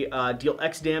be deal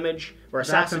X damage or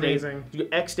assassinate. amazing. Do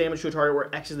X damage to a target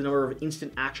where X is the number of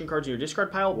instant action cards in your discard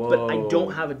pile. But I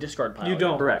don't have a discard pile. You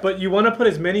don't. Correct. But you want to put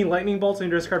as many lightning bolts in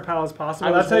your discard pile as possible.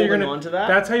 I was That's how you're holding gonna. on to that.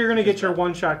 That's how you're gonna get your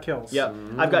one-shot kills. Yep.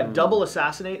 I've got double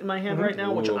assassinate in my hand right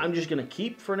now, which I'm just going to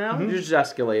keep for now. You just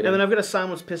escalated. And then I've got a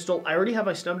silenced pistol. I already have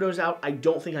my snub nose out. I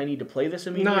don't think I need to play this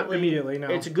immediately. Not immediately, no.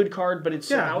 It's a good card, but it's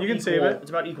about you can equal. save it. It's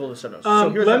about equal to snub nose. So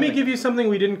here's Let me give you something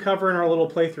we didn't cover in our little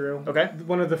playthrough. Okay.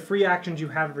 One of the free actions you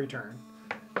have every turn.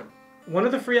 One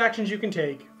of the free actions you can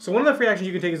take. So one of the free actions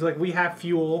you can take is like we have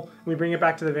fuel. We bring it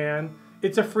back to the van.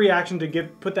 It's a free action to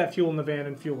put that fuel in the van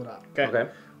and fuel it up. Okay.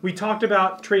 We talked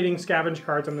about trading scavenge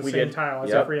cards on the same did. tile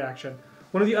as a free action.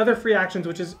 One of the other free actions,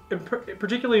 which is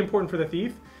particularly important for the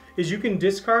thief, is you can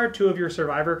discard 2 of your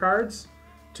survivor cards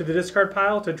to the discard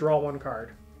pile to draw 1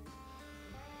 card.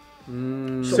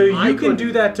 So you can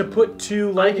do that to put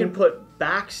 2 I can put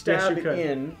backstab Yes, you could.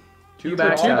 in. 2 put 2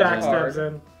 backstabs. backstabs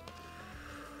in.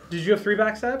 Did you have 3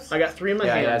 backstabs? I got 3 in my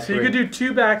hand. yeah. So you could do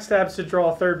 2 backstabs to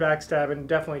draw a 3rd backstab and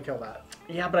definitely kill that.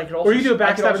 Yeah, but I could also. Or you do a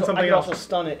I could backstab also- and something I could else. also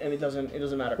stun it, and it doesn't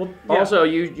matter. Well, yeah. Also,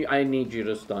 I need you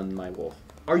to stun my wolf.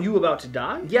 Are you about to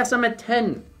die? Yes, I'm at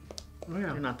 10. Oh, yeah.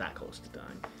 You're not that close to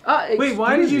dying. Wait,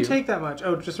 why did you excuse take that much?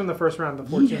 Oh, just from the first round, the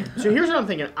 14. So here's what I'm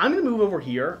thinking. I'm gonna move over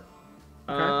here.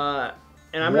 Okay.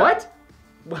 And I'm What?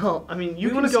 Well, I mean, you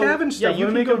We can wanna go. scavenge Yeah, stuff. you Wanna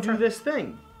can make go them do try- this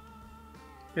thing.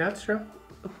 Yeah, that's true.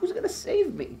 Who's gonna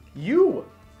save me? You.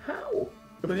 How?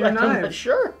 With your I'm not knife.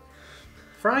 sure.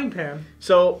 Frying pan.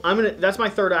 So that's my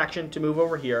 3rd action to move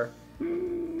over here,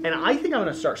 and I think I'm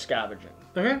gonna start scavenging.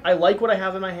 Okay. I like what I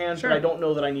have in my hand, Sure. but I don't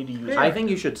know that I need to use it. I think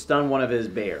you should stun one of his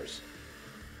bears.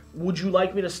 Would you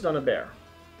like me to stun a bear?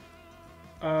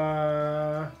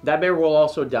 That bear will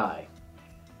also die.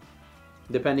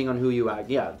 Depending on who you act.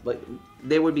 Yeah, like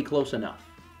they would be close enough.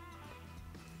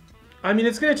 I mean,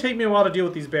 it's going to take me a while to deal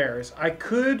with these bears. I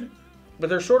could... But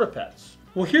they're sort of pets.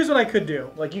 Well, here's what I could do.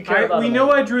 Like, you care about We them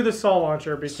know all. I drew the saw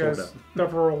launcher because Sort of. the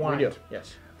rewind. We do.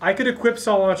 Yes. I could equip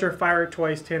saw launcher, fire it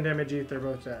twice, 10 damage each. They're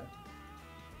both dead.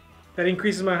 That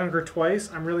increases my hunger twice.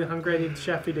 I'm really hungry. I need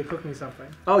Sheffy to cook me something.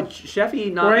 Oh,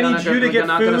 Sheffy not. Or I not need you to get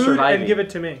not gonna food survive and me. give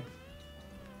it to me.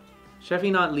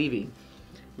 Sheffy not leaving.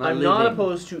 I'm not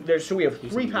opposed to... So we have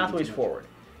 3 pathways forward.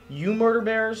 You murder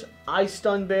bears, I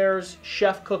stun bears,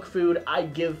 chef cook food, I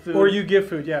give food. Or you give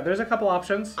food. Yeah, there's a couple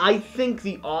options. I think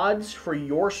the odds for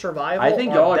your survival I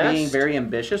think y'all are best being very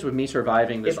ambitious with me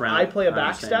surviving this if round. I play a I'm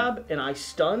just saying. backstab and I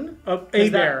stun A 'cause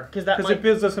bear. because that it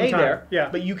builds us some a time. bear, Yeah.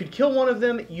 But you could kill one of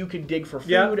them. You could dig for food.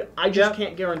 Yeah. I just Yeah.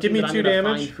 can't guarantee Give me that I'm 2 gonna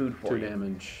damage. find food for 2 you.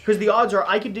 damage. Because the odds are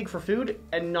I could dig for food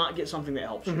and not get something that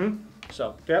helps you.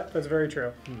 So Yep, that's very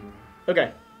true.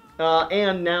 okay,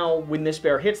 and now when this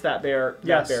bear hits that bear,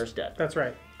 Yes. that bear's dead. That's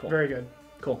right. Cool. Very good.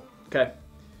 Cool. Okay.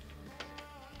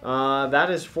 That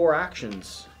is 4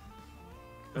 actions.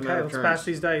 Okay, let's pass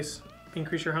these dice.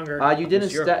 Increase your hunger. You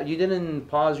didn't. It's You didn't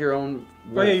pause your own.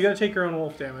 Oh yeah, you gotta take your own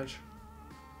wolf damage.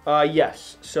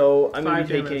 Yes. So I'm going to 5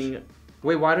 be damage. taking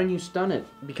Wait, why don't you stun it?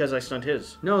 because I stunned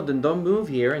his. No, then don't move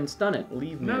here and stun it.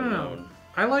 Leave me No, alone. no.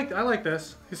 I like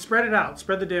this. Spread it out.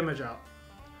 Spread the damage out.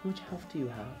 How much health do you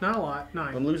have? Not a lot.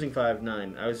 9. I'm losing 5,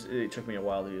 9. It took me a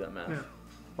while to do that math. Yeah.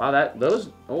 Wow, those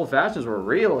old fashions were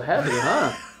real heavy,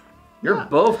 huh? You're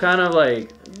both kind of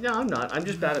like... No, I'm not. I'm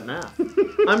just bad at math.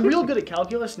 I'm real good at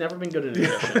calculus, never been good at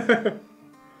addition.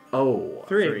 Oh.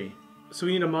 3. So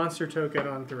we need a monster token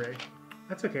on 3.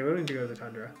 That's okay, we don't need to go to the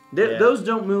tundra. Those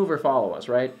don't move or follow us,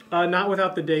 right? Not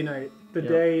without the day-night. The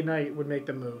day-night would make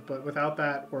them move, but without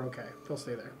that, we're okay. They'll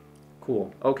stay there.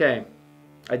 Cool. Okay.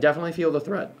 I definitely feel the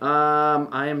threat.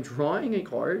 I am drawing a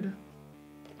card.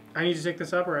 I need to take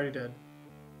this up, or I already did?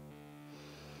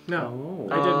 No,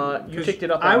 Oh. I didn't. You picked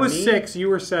it up on I was me. 6, you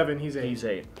were 7, he's 8. He's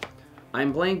 8.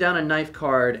 I'm laying down a knife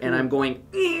card, and I'm going...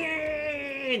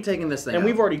 taking this thing And out.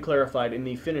 we've already clarified in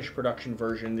the finished production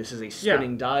version, this is a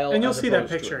spinning dial. And you'll as see that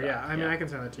opposed to a picture, dial. I mean, I can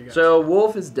send that to you guys. So,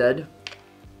 Wolf is dead.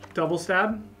 Double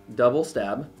stab? Double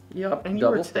stab. Yep, And you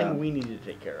double were stab. saying we needed to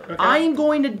take care of it. Okay. I'm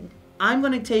going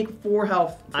to take 4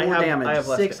 health, 4 damage, I have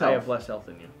 6 health. I have less health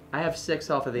than you. I have 6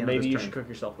 health at the end of Maybe this you turn. should cook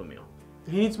yourself a meal.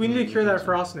 We need to cure that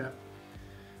frost nip.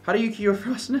 How do you cure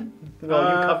frostnip? Well,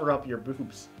 you cover up your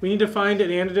boobs. We need to find an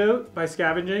antidote by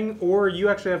scavenging, or you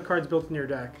actually have cards built in your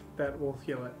deck that will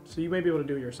heal it. So you may be able to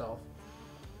do it yourself.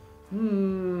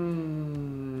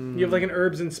 You have like an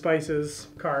herbs and spices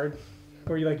card,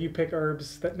 where you pick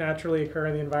herbs that naturally occur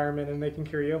in the environment and they can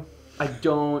cure you. I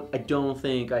don't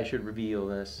think I should reveal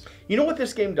this. You know what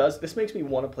this game does? This makes me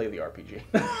want to play the RPG.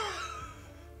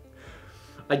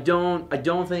 I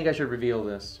don't think I should reveal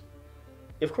this.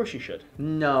 Of course you should.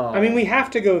 No. I mean, we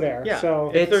have to go there. Yeah.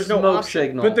 So, If there's no smoke option.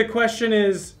 signal. but the question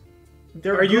is,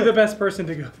 are you the best person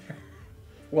to go there?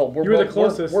 Well, You were the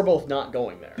closest. We're both not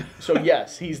going there. So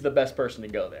yes, he's the best person to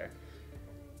go there.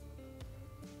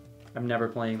 I'm never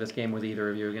playing this game with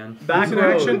either of you again. Back in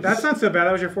action. That's not so bad.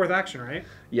 That was your 4th action, right?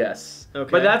 Yes. Okay.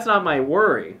 But that's not my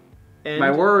worry. And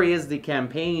My worry is the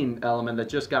campaign element that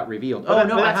just got revealed. Oh, Oh,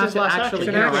 no, but I that's have his to last actually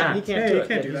action. interact. He can't Yeah, do you it.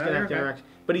 can't do He's that. gonna have to Okay. interact.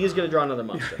 But he is going to draw another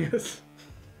monster. Yes.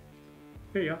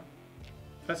 Here you go.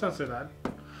 That's not so bad.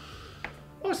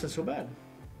 Oh, it's not so bad.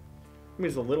 I mean,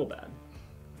 it's a little bad.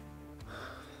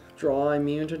 Draw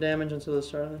immune to damage until the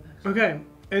start of the next. Okay.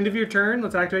 End of your turn.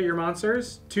 Let's activate your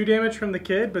monsters. 2 damage from the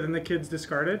kid, but then the kid's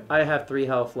discarded. I have 3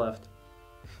 health left.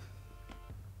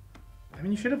 I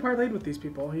mean, you should have parlayed with these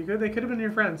people. They could have been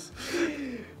your friends.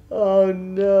 Oh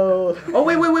no. Oh,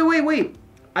 wait.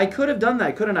 I could have done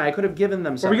that, couldn't I? I could have given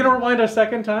them Are something. we going to rewind a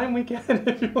second time? We can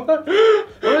if you want.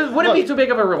 It wouldn't be too big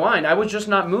of a rewind. I would just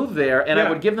not move there, and I Yeah.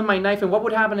 would give them my knife. And what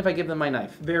would happen if I give them my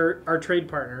knife? They're our trade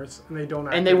partners, and they don't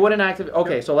activate. And they wouldn't activate.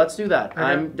 Okay, so let's do that.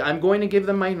 Okay. I'm going to give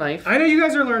them my knife. I know you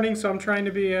guys are learning, so I'm trying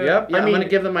to be... Yep, yeah, I'm going to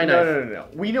give them my knife. No.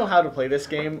 We know how to play this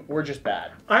game. We're just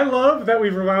bad. I love that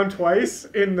we've rewound twice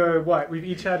in the, what? We've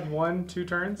each had 1-2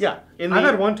 turns? Yeah. I've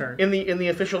had 1 turn. In the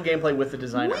official gameplay with the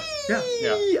designer. Yeah.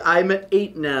 I'm at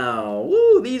 8 now.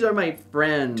 Woo, these are my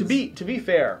friends. To be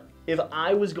fair, if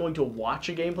I was going to watch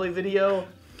a gameplay video,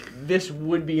 this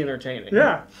would be entertaining.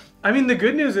 Yeah. I mean, the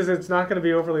good news is it's not going to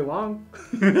be overly long.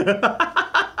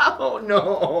 Oh,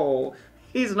 no.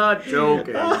 He's not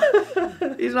joking.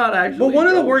 He's not actually But one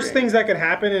of the worst joking. things that could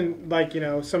happen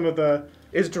in, some of the...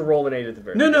 Is to roll an 8 at the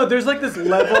very No, there's like this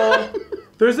level...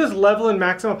 There's this level in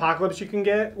Maximum Apocalypse you can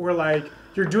get where,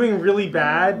 you're doing really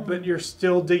bad, but you're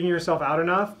still digging yourself out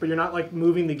enough, but you're not,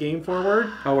 moving the game forward.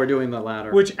 Oh, we're doing the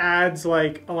latter. Which adds, a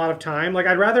lot of time.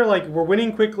 I'd rather, we're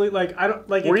winning quickly. I don't...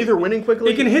 We're either winning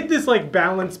quickly... It can hit this,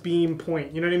 balance beam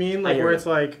point, you know what I mean? Where it's,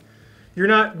 you're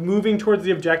not moving towards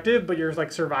the objective, but you're,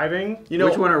 surviving.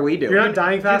 Which one are we doing? You're not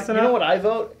dying fast enough. You know what I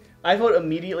vote? I vote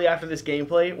immediately after this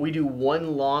gameplay, we do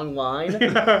one long line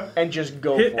and just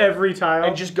go Hit for it. every tile.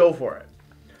 And just go for it.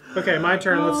 Okay, my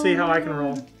turn. Let's see how I can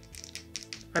roll.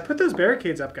 I put those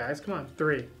barricades up, guys. Come on.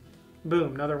 3.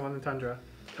 Boom. Another one in Tundra.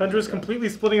 Tundra's completely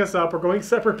splitting us up. We're going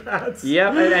separate paths.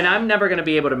 Yep, and I'm never going to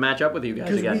be able to match up with you guys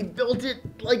Because again. we built it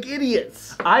like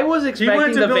idiots. I was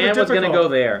expecting the build it van was going to difficult. go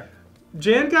there.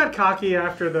 Jan got cocky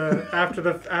after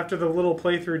the little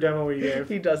playthrough demo we gave.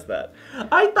 He does that.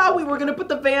 I thought we were going to put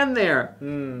the van there.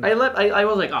 I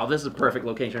was like, oh, this is a perfect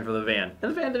location for the van.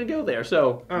 And the van didn't go there,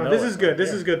 so... Oh, No, this is good.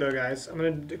 This is good, though, guys. I'm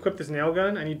going to equip this nail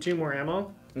gun. I need 2 more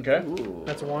ammo. Okay. Ooh.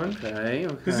 That's 1. Okay.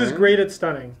 This is great at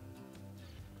stunning.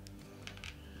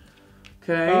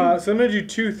 Okay. So I'm going to do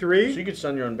 2, 3. So you could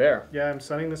stun your own bear. Yeah, I'm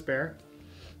stunning this bear.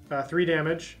 3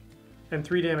 damage. And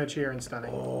 3 damage here in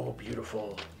stunning. Oh,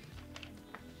 beautiful.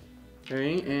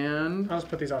 Okay, and... I'll just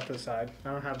put these off to the side.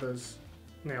 I don't have those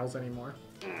nails anymore.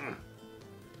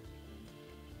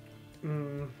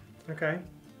 Okay.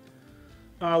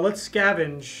 Let's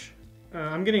scavenge.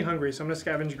 I'm getting hungry, so I'm going to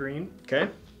scavenge green. Okay.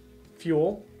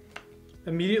 Fuel.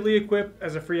 Immediately equip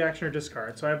as a free action or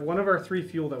discard. So I have one of our 3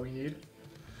 fuel that we need.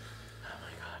 Oh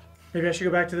my god. Maybe I should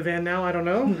go back to the van now. I don't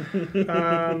know.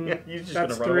 You're just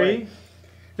That's gonna run 3. away.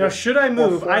 Now, should I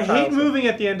move? I hate moving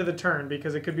at the end of the turn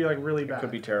because it could be like really bad. It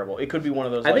could be terrible. It could be one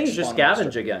of those. I think you just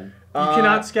scavenge again. You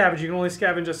cannot scavenge. You can only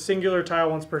scavenge a singular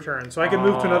tile once per turn. So I can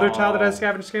move to another tile that has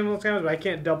scavenge, but I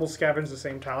can't double scavenge the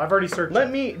same tile. I've already searched. Let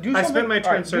me do something. I spent my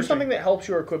turn searching. Do something that helps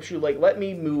you or equips you. Like let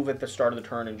me move at the start of the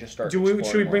turn and just start. Should we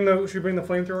bring the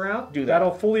flamethrower out? Do that.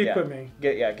 That'll fully equip me.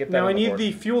 Get that. Now I need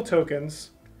the fuel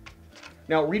tokens.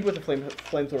 Now read what the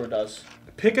flamethrower does.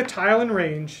 Pick a tile in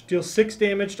range, deal 6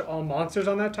 damage to all monsters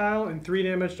on that tile, and 3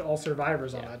 damage to all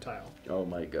survivors on that tile. Oh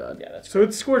my god. Yeah, that's so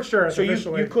it's Scorched Earth. So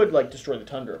you could like destroy the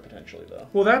Tundra potentially though.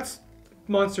 Well, that's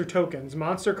monster tokens.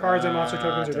 Monster cards and monster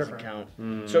tokens are different.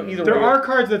 Count. So either there way, are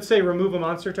cards that say remove a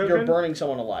monster token. You're burning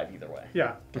someone alive either way.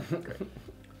 Yeah.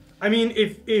 I mean,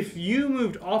 if you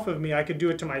moved off of me, I could do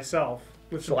it to myself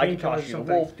with some painkillers or something.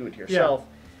 The wolf, do it to yourself.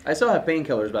 Yeah. I still have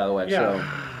painkillers, by the way. Yeah. So.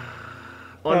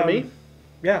 On to me.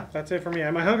 Yeah, that's it for me.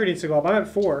 My hunger needs to go up. I'm at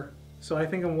 4, so I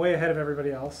think I'm way ahead of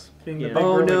everybody else. Being the big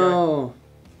no! Guy.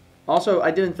 Also, I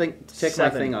didn't think to pick my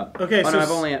thing up. Okay, so no, I've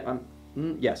only.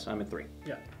 Yes, I'm at 3.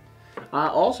 Yeah.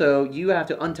 Also, you have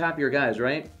to untap your guys,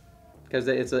 right? Because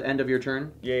it's the end of your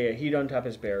turn. Yeah. He'd untap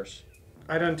his bears.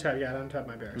 I'd untap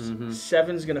my bears.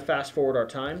 7's gonna fast forward our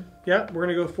time. Yeah, we're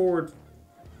gonna go forward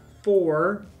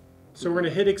 4. So we're gonna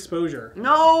hit exposure.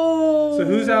 No. So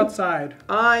who's outside?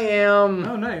 I am.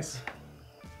 Oh, nice.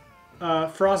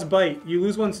 Frostbite. You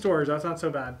lose 1 storage. That's not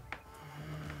so bad.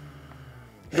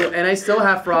 And I still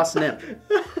have Frost Snip.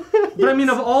 But I mean,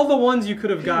 of all the ones you could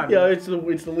have gotten. Yeah, it's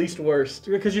the least worst.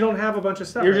 Because you don't have a bunch of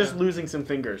stuff. You're just losing some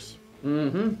fingers.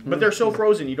 But they're so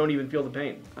frozen, you don't even feel the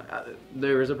pain.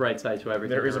 There is a bright side to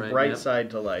everything. There is a bright side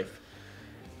to life.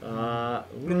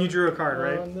 Then you drew a card,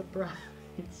 right? On the bright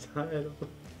side of life.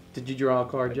 Did you draw a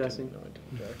card, Jesse? No, I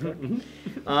didn't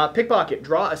draw a card. Pickpocket.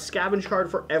 Draw a scavenge card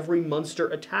for every monster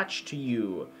attached to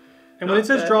you. And when it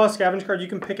says draw a scavenge card, you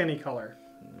can pick any color.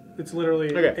 It's literally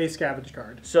a scavenge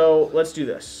card. So let's do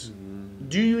this.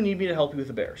 Do you need me to help you with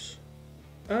the bears?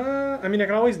 I mean, I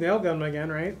can always nail gun them again,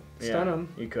 right? Stun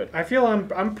them. You could. I feel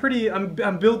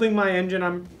I'm building my engine.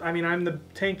 I'm the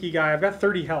tanky guy. I've got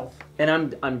 30 health. And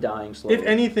I'm dying slowly. If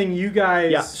anything, you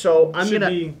guys. Yeah. So I'm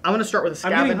gonna start with a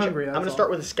scavenge. I'm getting hungry. I'm gonna start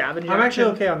with a scavenge. I'm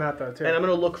actually okay on that though too. And I'm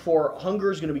gonna look for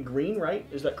hunger is gonna be green, right?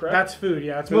 Is that correct? That's food.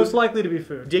 Yeah, it's most likely to be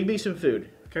food. Dig me some food.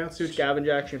 Okay, let's do scavenge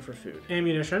action for food.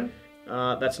 Ammunition.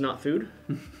 That's not food.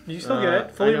 You still get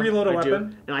it. Fully reload a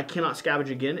weapon. And I cannot scavenge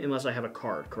again unless I have a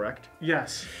card, correct?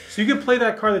 Yes. So you could play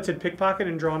that card that said pickpocket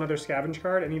and draw another scavenge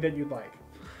card, any that you'd like.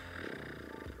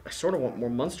 I sort of want more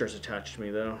monsters attached to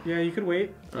me, though. Yeah, you could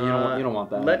wait. You don't want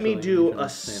that. Let me do a...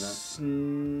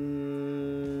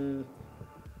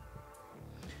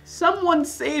 Someone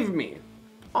save me.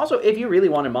 Also, if you really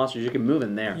wanted monsters, you can move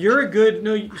in there. You're a good...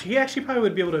 No, he actually probably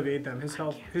would be able to evade them. His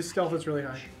stealth is really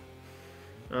high.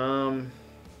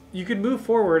 You could move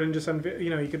forward and just,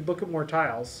 you could look at more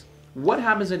tiles. What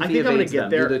happens if I he think I'm gonna evades get them?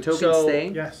 there. Do the tokens stay?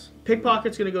 Yes.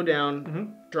 Pickpocket's gonna go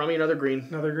down. Draw me another green.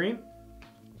 Another green.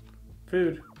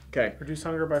 Food. Okay. Reduce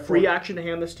hunger by 4. Free action to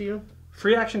hand this to you?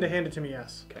 Free action to hand it to me,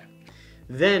 yes. Okay.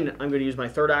 Then I'm going to use my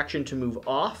third action to move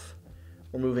off.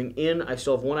 We're moving in. I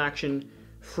still have 1 action.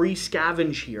 Free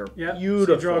scavenge here. Yep.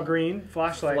 Beautiful. So draw a green.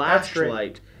 Flashlight.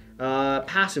 Flashlight.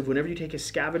 Passive. Whenever you take a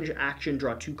scavenge action,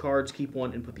 draw 2 cards, keep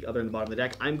 1, and put the other in the bottom of the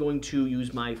deck. I'm going to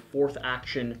use my 4th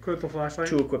action equip the flashlight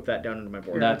to equip that down into my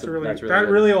board. Yeah, that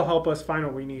really will help us find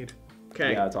what we need.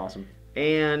 Okay. Yeah, that's awesome.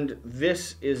 And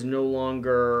this is no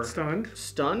longer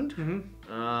stunned.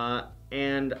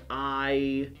 And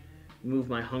I move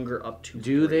my hunger up to 3.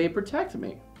 Do they protect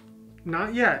me?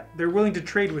 Not yet. They're willing to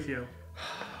trade with you.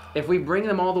 If we bring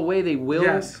them all the way, they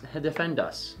will defend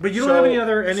us. But you don't have any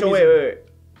other enemies. So wait.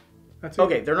 That's it.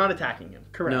 Okay, they're not attacking him.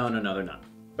 Correct. No, they're not.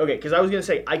 Okay, because I was gonna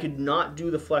say I could not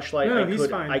do the fleshlight. No, he's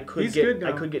fine. I could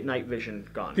get night vision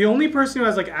gone. The only person who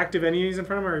has like active enemies in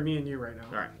front of him are me and you right now.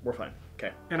 All right, we're fine.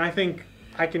 Okay. And I think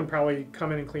I can probably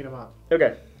come in and clean them up.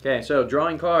 Okay. Okay, so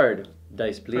drawing card.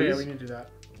 Dice, please. Oh yeah, we need to do that.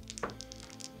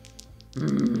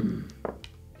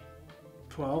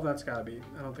 12. That's gotta be.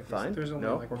 I don't think fine. There's only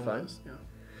like we're fine. Yeah.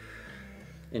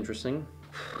 Interesting.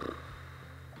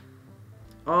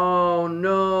 Oh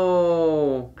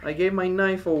no! I gave my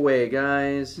knife away,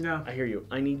 guys. No. I hear you.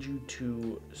 I need you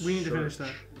to. We need to finish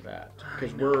that.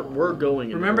 Because we're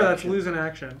going. Remember, that's losing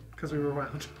action because we were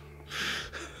wound.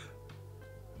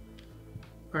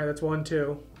 All right, that's 1,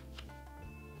 2,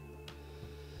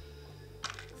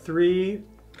 3.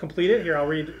 Complete it. Here, I'll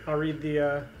read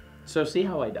the. So see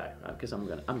how I die, because I'm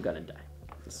gonna die.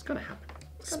 This is gonna happen.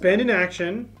 Spend an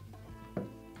action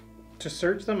to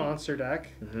search the monster deck.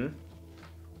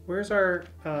 Where's our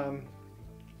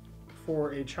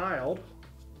for a child?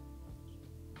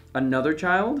 Another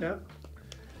child? Yep.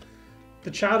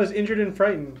 The child is injured and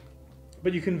frightened,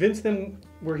 but you convince them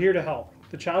we're here to help.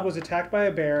 The child was attacked by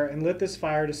a bear and lit this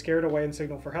fire to scare it away and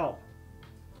signal for help.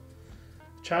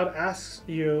 The child asks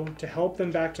you to help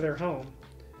them back to their home.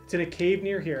 It's in a cave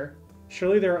near here.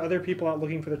 Surely there are other people out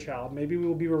looking for the child. Maybe we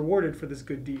will be rewarded for this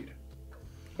good deed.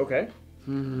 Okay.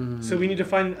 So we need to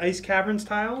find an ice caverns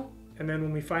tile, and then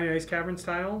when we find an ice caverns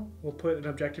tile, we'll put an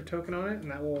objective token on it, and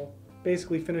that will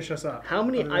basically finish us up. How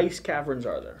many ice caverns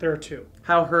are there? There are 2.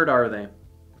 How hurt are they?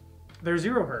 They're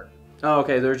 0 hurt. Oh,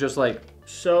 okay. They're just like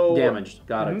damaged.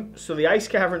 Got it. So the ice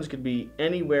caverns could be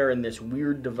anywhere in this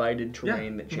weird divided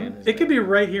terrain that Chan has. It could be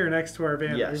right here next to our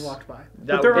van that we Yes. walked by. That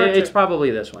But there are It's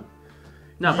probably this one.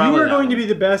 No, you probably are that going to one. be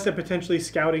the best at potentially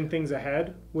scouting things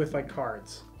ahead with like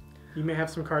cards. You may have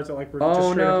some cards that like just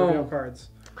straight up reveal cards.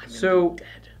 So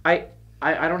I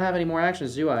don't have any more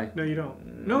actions, do I? No, you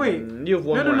don't. No, wait. You have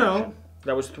one more No. action.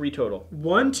 That was 3 total.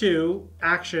 1, 2,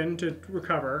 action to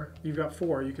recover. You've got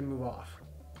 4. You can move off.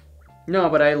 No,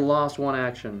 but I lost 1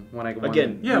 action when I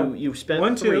Again, you've spent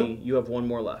 1, 3. 2. You have 1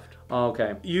 more left. Oh,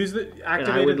 okay. Use the And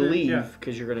activated. I would leave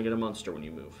because you're going to get a monster when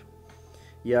you move.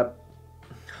 Yep.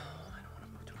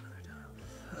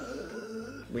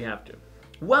 We have to.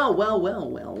 Well.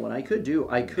 What I could do,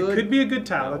 It could be a good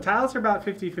tile. The tiles are about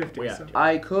 50-50. We have So. to.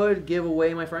 I could give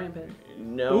away my frying pan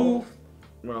No. Ooh.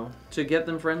 Well, to get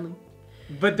them friendly.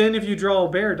 But then if you draw a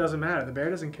bear, it doesn't matter. The bear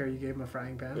doesn't care you gave him a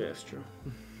frying pan. yeah, that's true.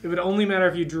 It would only matter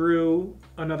if you drew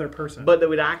another person. But they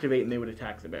would activate and they would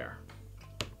attack the bear.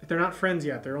 They're not friends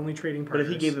yet. They're only trading partners.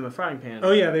 But if he gave them a frying pan...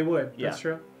 Oh, yeah, they would. Yeah. That's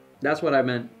true. That's what I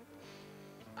meant.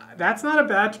 That's not a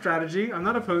bad strategy. I'm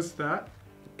not opposed to that.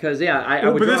 Because, yeah, I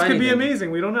Oh, would but draw this could be anything.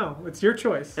 amazing. We don't know. It's your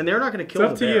choice. And they're not going to kill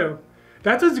It's up the to bear. you.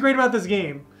 That's what's great about this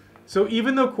game. So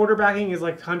even though quarterbacking is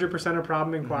like 100% a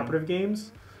problem in cooperative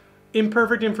games,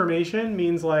 imperfect information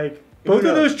means like both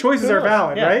of those choices are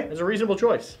valid, Yeah, right? it's a reasonable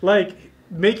choice. Like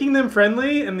making them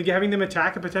friendly and having them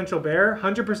attack a potential bear,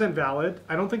 100% valid.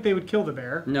 I don't think they would kill the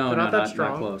bear. No, They're not that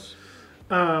strong. Not close.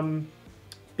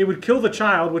 It would kill the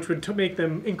child, which would make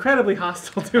them incredibly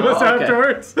hostile to us okay.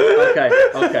 afterwards.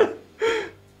 Okay.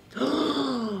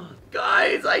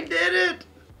 Guys, I did it!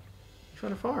 You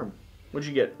found a farm. What'd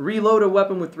you get? Reload a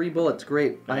weapon with 3 bullets.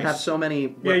 Great. I Nice. have so many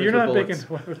weapons Yeah, you're with not bullets. making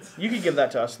weapons. You could give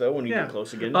that to us, though, when you Yeah. get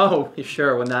close again. Oh,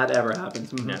 sure, when that ever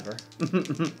happens. Never.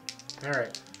 All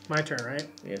right, my turn, right?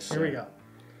 Yes. Here we go.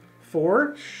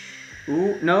 4.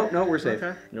 Ooh, no, we're safe.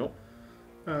 Okay. Nope.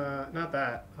 Not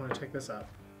that. I'm gonna take this up,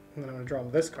 and then I'm gonna draw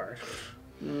this card.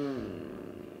 Do you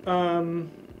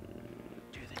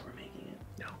think we're making it?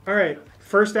 No. All right.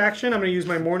 First action, I'm gonna use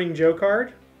my Morning Joe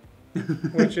card,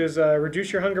 which is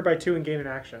reduce your hunger by 2 and gain an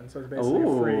action. So it's basically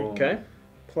a free Okay.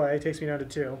 play. Takes me down to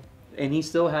 2. And he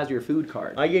still has your food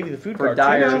card. I gave you the food For card.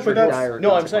 dire, No, for but that's- dire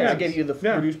No, I'm saying I consequences. gave you the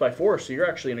Yeah. reduced by 4, so you're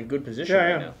actually in a good position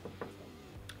Yeah, right yeah.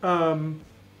 now.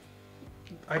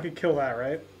 I could kill that,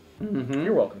 right?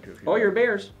 You're welcome to. If you Oh, want. your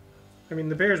bears. I mean,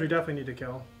 the bears we definitely need to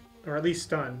kill, or at least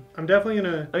stun. I'm definitely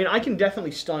gonna. I mean, I can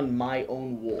definitely stun my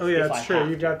own wolf. Oh yeah, if that's I true. have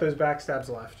You've to. got those backstabs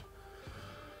left.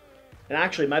 And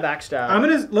actually, my backstab. I'm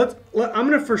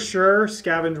gonna for sure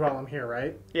scavenge while I'm here,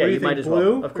 right? Yeah, What do you think, might as well,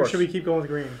 blue, of Or course. should we keep going with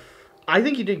green? I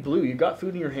think you dig blue. You got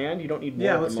food in your hand. You don't need more.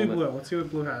 Yeah, at let's the do moment. blue. Let's see what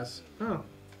blue has. Oh,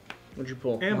 What'd you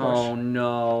pull? ambush. Oh,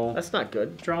 no. That's not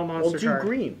good. Draw a monster Well, do card.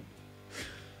 green.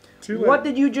 Too late. What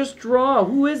did you just draw?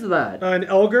 Who is that? An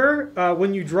Elgar.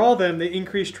 When you draw them, they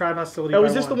increase tribe hostility. Oh, by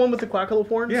is this the one with the Quackalope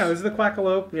horns? Yeah, this is the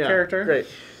Quackalope Yeah, character. Great.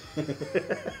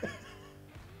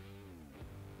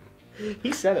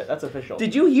 He said it. That's official.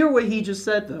 Did you hear what he just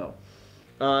said, though?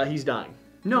 He's dying.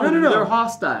 No. They're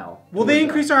hostile. Well, they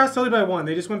increased our hostility by 1.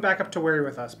 They just went back up to wary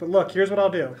with us. But look, here's what I'll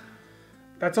do.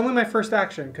 That's only my first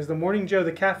action, because the Morning Joe,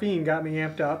 the caffeine got me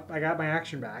amped up. I got my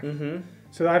action back. Mm-hmm.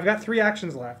 So I've got 3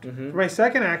 actions left. For my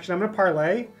second action, I'm going to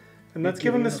parlay, and let's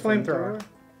give him this flamethrower.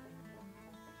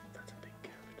 That's a big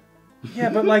gift. Yeah,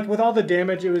 but like with all the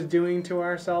damage it was doing to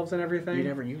ourselves and everything. You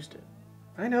never used it.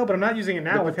 I know, but I'm not using it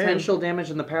now The with potential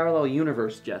damage in the parallel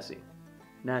universe, Jesse.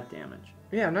 Not damage. him.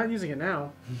 Yeah, I'm not using it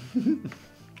now.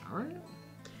 All right.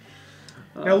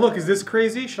 Now look, is this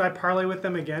crazy? Should I parlay with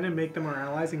them again and make them our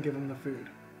allies and give them the food?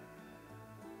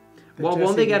 Well,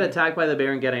 won't they get attacked by the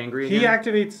bear and get angry He again?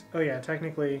 activates... Oh yeah,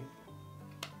 technically...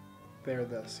 They're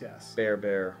this, yes. Bear.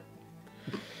 Bear,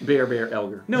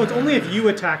 Elgar. No, it's only if you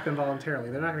attack them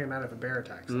voluntarily. They're not going to be mad if a bear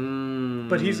attacks them.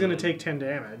 But he's going to take 10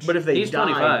 damage. But if they He's died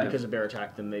 25. because a bear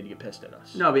attacked them, they'd get pissed at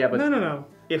us. No, but yeah, but No.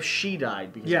 If she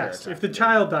died because a Yes, bear if attacked the them,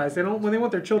 child dies, they don't. When they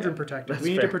want their children protected, that's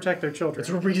we need to fair. protect their children. it's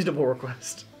a reasonable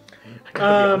request. I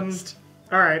gotta be honest.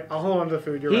 All right, I'll hold on to the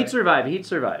food. You're he'd right. survive. He'd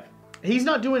survive. He's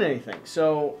not doing anything,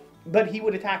 so But he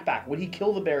would attack back. Would he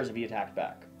kill the bears if he attacked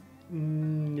back?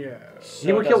 No. So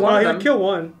He would kill one of He them. would kill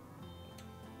one.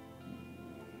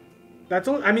 That's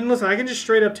only. I mean, listen. I can just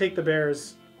straight up take the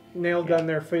bears, nail gun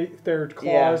their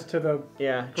claws to the.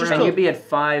 Yeah. And you'd be at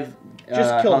 5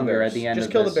 just kill hunger the bears. at the end Just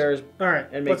of kill this. the bears. All right.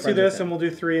 And make Let's do friends with this, them. and we'll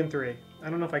do 3 and 3. I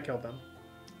don't know if I killed them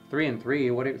 3 and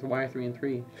 3. Why 3 and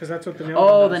 3? because that's what the nail. Oh,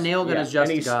 gun the does. nail gun Yeah, is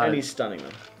just and he's stunning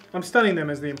them. I'm stunning them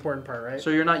is the important part, right? So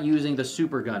you're not using the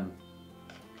super gun.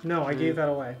 No, I gave that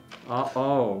away.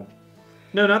 Oh.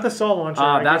 No, not the saw launcher.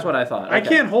 That's what I thought. I Okay.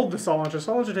 can't hold the saw launcher.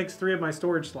 Saw launcher takes 3 of my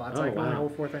storage slots. Oh, I can only wow.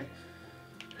 hold 4 things.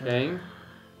 Okay.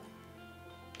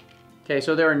 Okay,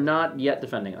 so they're not yet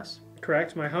defending us.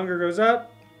 Correct. My hunger goes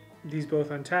up. These both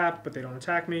untap, but they don't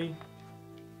attack me.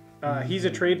 He's a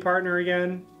trade partner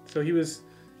again. So he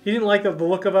didn't like the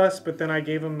look of us, but then I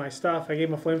gave him my stuff. I gave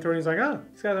him a flamethrower, and he's like, oh,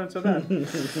 these guys aren't so bad.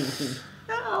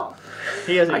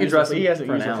 He hasn't used a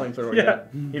for now. flamethrower Yeah. yet.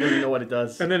 He doesn't even know what it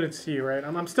does. And then it's you, right?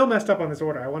 I'm still messed up on this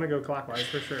order. I want to go clockwise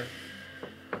for sure.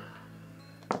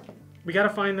 We got to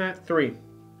find that. 3.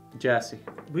 Jesse.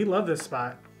 We love this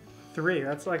spot. 3.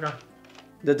 That's like a...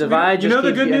 The divide You just know the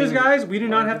keeps good news, getting- guys? We do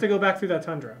not have to go back through that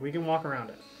tundra. We can walk around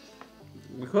it.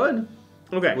 We could.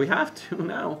 Okay. We have to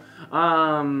now.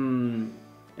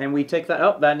 And we take that.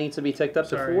 Oh, that needs to be ticked up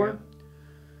Sorry, to 4. yeah.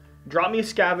 Drop me a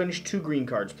scavenge 2 green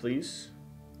cards, please.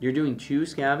 You're doing 2 You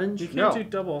scavenge? can't No. do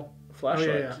double. Flashlight.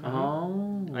 Oh, yeah.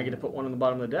 Oh. I get to put one on the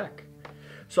bottom of the deck.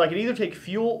 So I can either take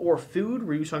fuel or food,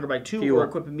 reduce hunger by 2, Fuel. or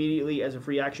equip immediately as a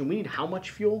free action. We need how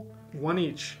much fuel? 1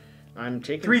 each. I'm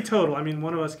taking 3 total. I mean,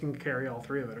 one of us can carry all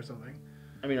 3 of it or something.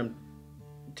 I mean, I'm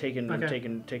taking one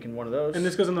of those. And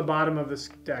this goes on the bottom of this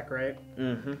deck, right?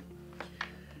 Mm-hmm.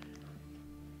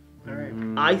 All right.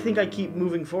 I think I keep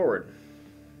moving forward.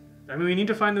 I mean, we need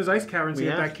to find those ice caverns to We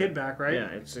get have that kid back, right? Yeah,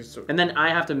 it's And then I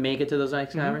have to make it to those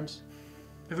ice caverns?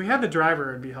 If we had the driver,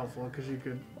 it'd be helpful because you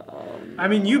could. I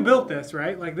mean, you built this,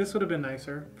 right? Like this would have been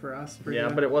nicer for us. For yeah,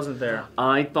 you. but it wasn't there.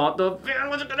 I thought the van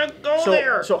was going to go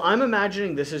there. So I'm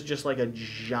imagining this is just like a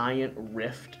giant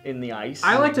rift in the ice.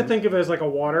 I like to think of it as like a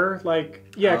water, like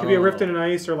it could be a rift in an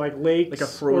ice or like lakes, like a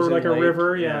frozen or like a lake.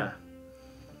 river, yeah.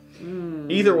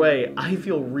 Either way, I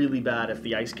feel really bad if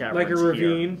the ice cavern Like a here.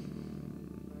 ravine.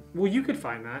 Well, you could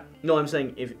find that. No, I'm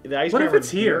saying if the ice What if cavern's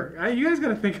it's here? You guys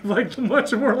gotta think of like the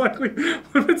much more likely.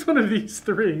 What if it's one of these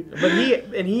 3? But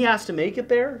he has to make it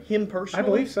there, him personally. I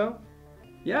believe so.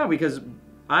 Yeah, because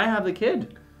I have the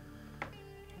kid.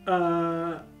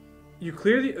 You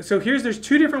clear the. So there's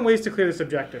 2 different ways to clear this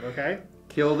objective. Okay.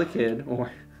 Kill the kid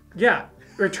or... Yeah.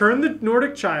 Return the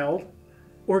Nordic child,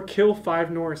 or kill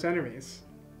 5 Norse enemies.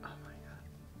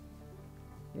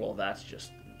 Well, that's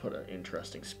just put an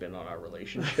interesting spin on our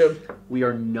relationship. We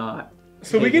are not.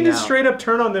 So we can just out. straight up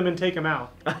turn on them and take them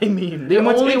out. I mean, The And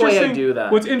what's only way I interesting- do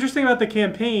that. What's interesting about the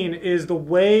campaign is the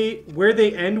way where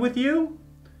they end with you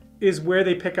is where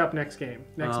they pick up next mission.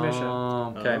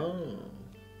 Okay. oh.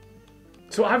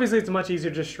 So obviously it's much easier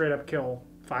to just straight up kill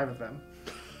 5 of them.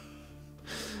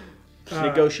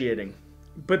 Negotiating.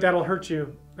 But that'll hurt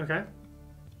you. Okay.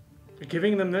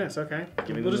 Giving them this. Okay.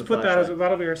 Giving We'll them just the put that as flashlight.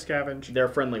 that'll be our scavenge. They're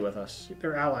friendly with us.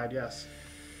 They're allied. Yes.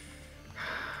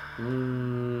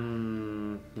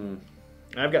 Mm-hmm.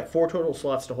 I've got 4 total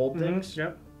slots to hold things.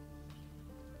 Yep.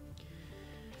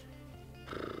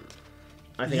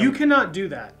 I think You I'm- cannot do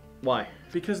that Why?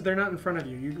 because they're not in front of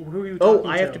you. Who are you Oh,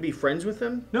 talking I have to be friends with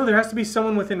them? No, there has to be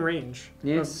someone within range.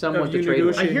 You need of- someone of to you trade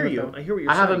with. I negotiating hear with you. them. I hear what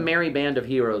you're I have a saying. merry band of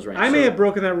heroes right I now. may have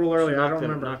broken that rule earlier. I Knock don't them,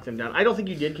 remember. knock them down. I don't think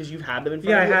you did because you've had them in front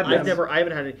Yeah, of you. I had them. I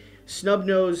haven't had it. Snub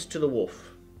nose to the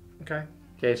wolf, Okay.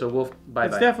 Okay, so Wolf, bye-bye.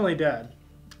 It's definitely dead.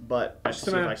 but I should Just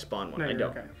see a if minute. I spawn one. No, I you're don't.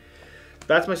 okay.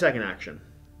 That's my second action.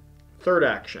 Third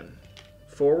action.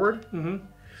 Forward. Mm-hmm.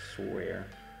 Swear.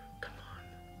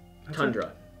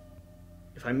 Tundra.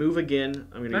 If I move again,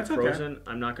 I'm going to That's get okay. frozen.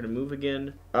 I'm not going to move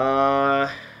again. I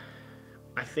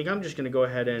think I'm just going to go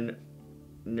ahead and...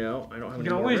 No, I don't have You any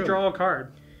can more always room. draw a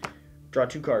card. Draw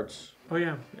 2 cards. Oh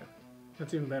yeah. Yeah.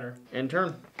 That's even better. End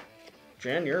turn.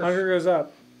 Jan, yours. Hunger goes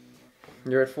up.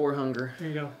 You're at 4 hunger. There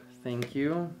you go. Thank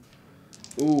you.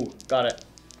 Ooh, got it.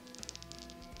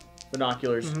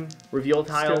 Binoculars. Reveal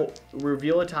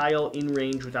a tile in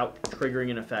range without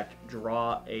triggering an effect.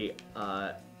 Draw a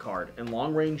card. And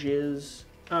long range is...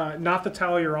 Not the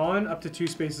tile you're on, up to 2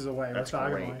 spaces away. That's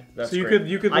diagonally. great. That's so you great.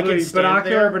 could I can literally stand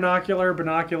there.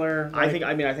 binocular. I like- think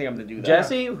I'm gonna do that.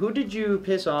 Jesse, who did you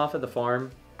piss off at the farm?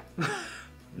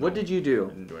 What did you I do?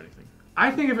 didn't do anything.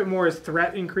 I think of it more as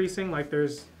threat increasing. Like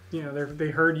there's, they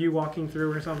heard you walking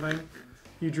through or something.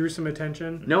 You drew some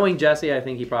attention. Knowing Jesse, I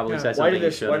think he probably Yeah. said Why something did he why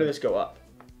did shouldn't. this go up?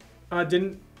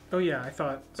 Didn't. Oh yeah, I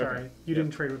thought. Sorry, Okay. you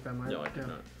didn't trade with them. No, I did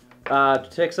not.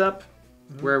 ticks up.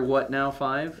 We're what now,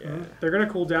 5? Yeah. They're gonna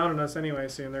cool down on us anyway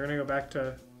soon. They're gonna go back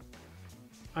to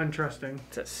untrusting.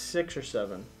 It's at 6 or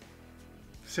 7.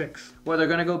 6. Well, they're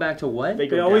gonna go back to what?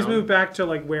 They always move back to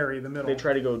like wary, the middle. They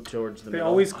try to go towards the middle. They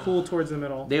always cool towards the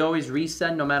middle. They always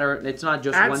reset no matter, it's not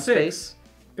just At one 6. space.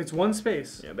 It's one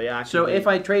space. Yeah, they actually. So if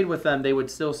I trade with them, they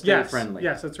would still stay friendly.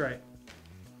 Yes, that's right.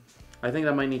 I think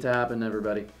that might need to happen,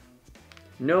 everybody.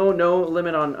 No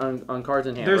limit on cards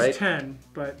in hand, There's right? 10,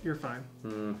 but you're fine.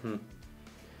 Mm-hmm.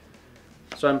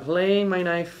 So I'm playing my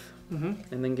knife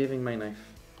Mm-hmm. and then giving my knife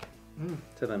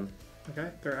to them. Okay,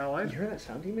 they're allied. You hear that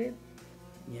sound he made?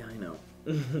 Yeah, I know.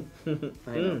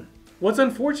 I know. What's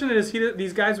unfortunate is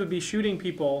these guys would be shooting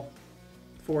people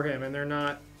for him, and they're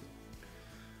not.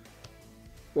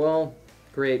 Well,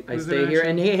 great. I Lose stay an here,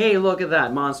 action. and hey, look at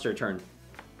that monster turn.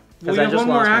 Well, you I have just one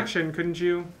more lost my- action, couldn't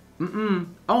you?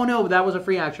 Oh no, that was a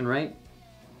free action, right?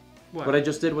 What I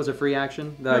just did was a free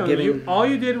action. No, Giving. all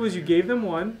you did was you gave them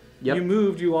one. Yep. You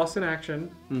moved. You lost an action.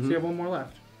 So you have one more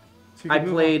left. So you I can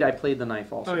move on. played the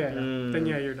knife also. Oh yeah. Then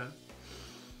yeah, you're done.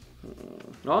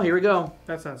 Oh, here we go.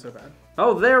 That's not so bad.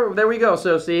 Oh, there we go.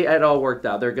 So see, it all worked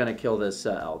out. They're gonna kill this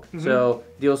elk. So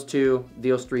deals 2,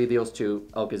 deals 3, deals 2.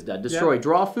 Elk is dead. Destroy. Yep.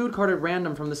 Draw food card at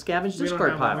random from the scavenge We don't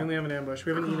discard have one. pile. We only have an ambush.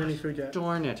 We haven't eaten any food yet.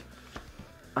 Darn it.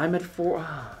 I'm at 4.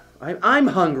 I'm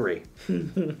hungry.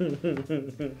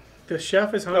 The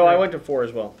chef is hungry. Oh, I went to 4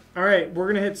 as well. All right, we're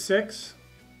gonna hit 6.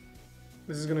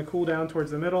 This is gonna cool down towards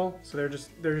the middle, so they're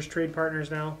just trade partners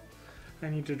now. I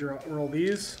need to roll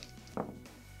these.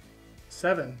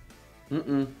 7.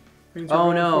 Means we're Oh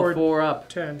going no, forward 4 up.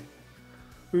 10.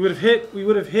 We would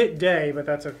have hit day, but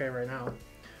that's okay right now.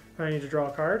 I need to draw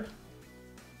a card.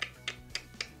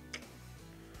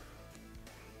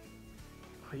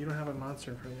 Oh, you don't have a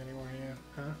monster for me anymore,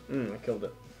 yeah? Huh? I killed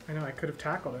it. I know, I could have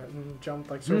tackled it and jumped,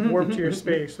 like, sort of warped to your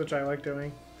space, which I like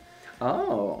doing.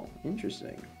 Oh,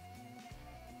 interesting.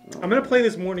 I'm going to play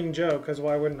this Morning Joe, because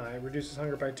why wouldn't I? It reduces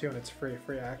hunger by 2, and it's free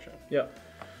action. Yep.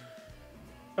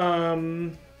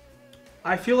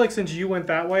 I feel like since you went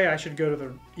that way, I should go to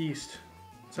the east.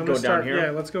 So I'm Go gonna start, down here?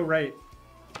 Yeah, let's go right.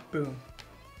 Boom.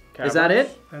 Is that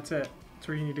it? That's it. That's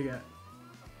where you need to get.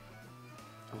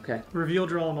 Okay. Reveal,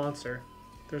 draw a monster.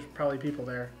 There's probably people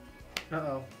there.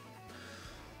 Uh-oh.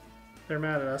 They're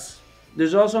mad at us.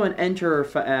 There's also an enter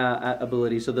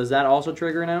ability, so does that also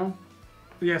trigger now?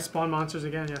 Yeah, spawn monsters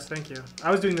again. Yes, thank you.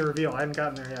 I was doing the reveal. I hadn't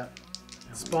gotten there yet.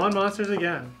 Spawn monsters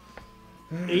again.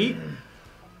 8.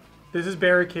 This is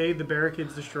barricade. The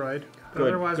barricade's destroyed. But Good.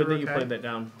 otherwise, Good we're that you okay. played that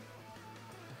down.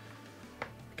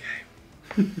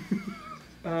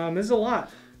 This is a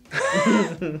lot.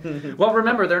 Well,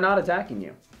 remember, they're not attacking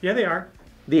you. Yeah, they are.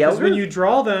 The Because elder? when you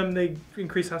draw them, they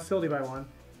increase hostility by 1.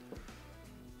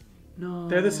 No.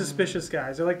 They're the suspicious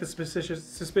guys. They're like the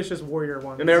suspicious warrior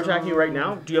ones. And they're attacking you right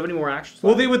now? Do you have any more actions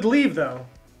Well, left? they would leave though.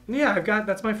 Yeah,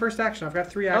 that's my first action. I've got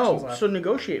 3 actions left. So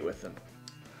negotiate with them.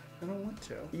 I don't want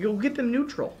to. You'll get them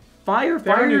neutral. Fire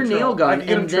They're your neutral. nail I gun can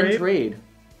get and them then trade?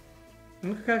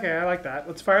 trade. Okay, I like that.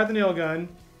 Let's fire the nail gun.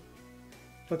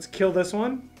 Let's kill this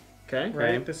one. Okay.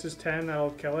 Right, Okay. this is 10.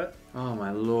 That'll kill it. Oh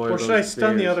my lord. Or should I those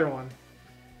stun the bears. other one?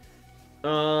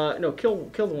 No, kill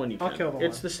the one you can. I'll kill the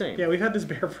It's one. the same. Yeah, we've had this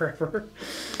bear forever.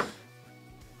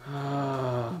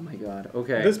 Oh my god.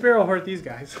 Okay. This bear will hurt these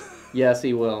guys. Yes,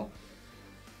 he will.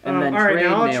 And then all right, trade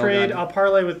now I'll nail trade. gun. I'll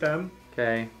parlay with them.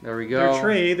 Okay, there we go. Their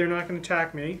trade. They're not going to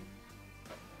attack me.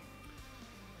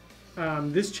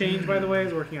 This change, by the way,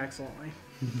 is working excellently.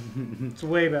 It's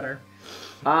way better.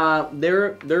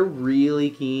 They're really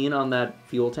keen on that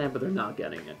fuel tank, but they're not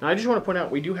getting it. Now, I just want to point out,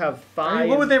 we do have 5... I mean,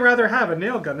 what would they rather have? A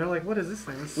nail gun? They're like, what is this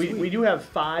thing? It's we sweet. do have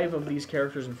 5 of these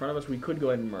characters in front of us. We could go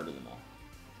ahead and murder them all.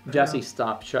 Jesse,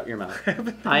 stop. Shut your mouth.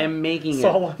 I am making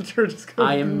Saw it. launcher just go.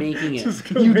 I am making it.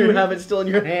 Just go You do in. have it still in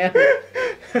your hand.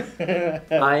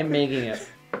 I am making it.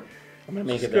 I'm gonna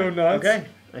make Just it go there. nuts. Okay,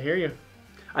 I hear you.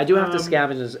 I do have to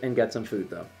scavenge and get some food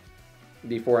though,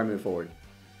 before I move forward.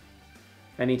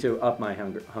 I need to up my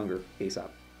hunger ASAP.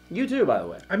 You too, by the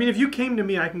way. I mean, if you came to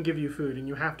me, I can give you food, and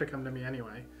you have to come to me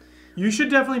anyway. You should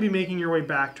definitely be making your way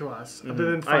back to us, other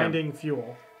than I am. finding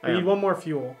fuel. I We need am. one more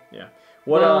fuel. Yeah.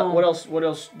 What Well- what else? What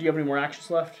else? Do you have any more actions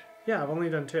left? Yeah, I've only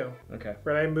done 2. Okay.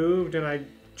 Right, I moved and I...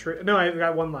 No, I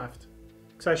got 1 left.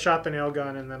 Because I shot the nail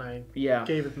gun and then I Yeah.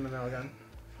 gave it the nail gun.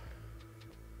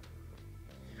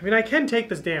 I mean, I can take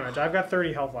this damage. I've got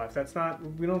 30 health left. That's not...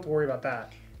 We don't have to worry about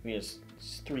that. I mean, it's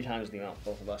 3 times the amount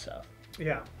both of us have.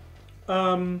 Yeah.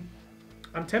 I'm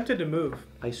tempted to move.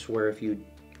 I swear, if you.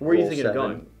 Where are you roll thinking of 7.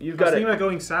 going? You've I was got thinking it. about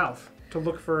going south to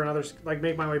look for another... Like,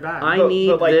 make my way back. I But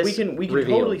need like this we can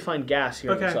reveal. totally find gas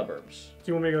here in the Okay. suburbs.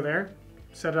 Do you want me to go there?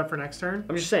 set it up for next turn.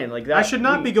 I'm just saying, like that. I should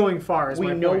not be going far.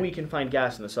 We know we can find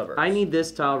gas in the suburbs. I need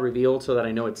this tile revealed so that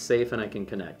I know it's safe and I can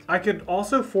connect. I could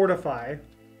also fortify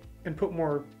and put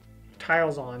more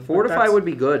tiles on. Fortify would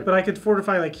be good. But I could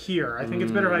fortify like here. I think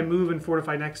it's better if I move and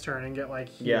fortify next turn and get like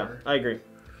here. Yeah, I agree.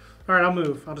 All right, I'll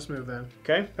move. I'll just move then.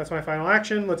 Okay. That's my final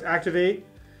action. Let's activate.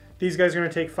 These guys are going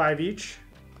to take 5 each.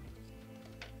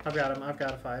 I've got them. I've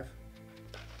got a 5.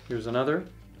 Here's another.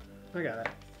 I got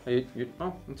Oh, it.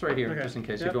 it's right here, Okay. just in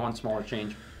case you go on smaller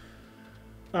change.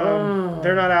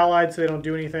 They're not allied, so they don't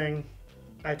do anything.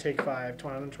 I take 5,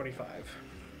 25.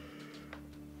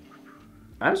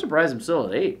 I'm surprised I'm still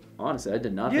at 8. Honestly, I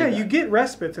did not think Yeah, that. you get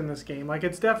respites in this game. Like,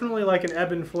 it's definitely like an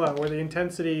ebb and flow, where the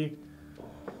intensity...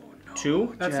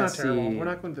 2? That's Jesse. not terrible. We're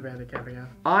not going to the bandit camping now.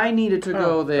 I needed to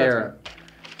go there.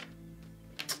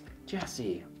 That's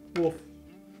Jesse. right. Wolf.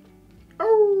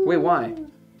 Wait, why?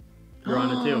 You're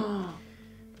on it too.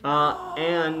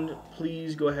 And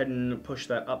please go ahead and push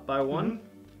that up by 1.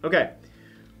 Okay.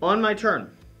 On my turn.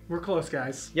 We're close,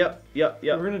 guys. Yep. We're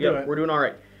gonna do it. We're doing all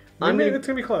right. It's going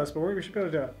to be close, but we should be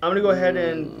able to do it. I'm going to go ahead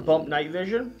and bump night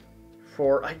vision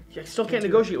for... I still can't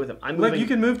negotiate with him. I'm moving. Look, you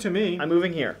can move to me. I'm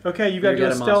moving here. Okay, you got to do a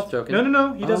get a stealth. monster token.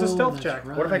 No. He does a stealth that's check.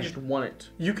 right. What if I just want it?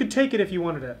 You could take it if you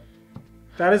wanted it.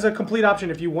 That is a complete option.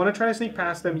 If you want to try to sneak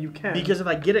past them, you can. Because if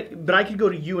I get it... But I could go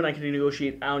to you and I could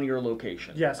negotiate on your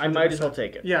location. Yes, I might 100%. as well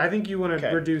take it. Yeah, I think you want to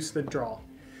reduce the draw.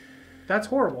 That's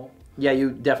horrible. Yeah,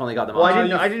 you definitely got the Well,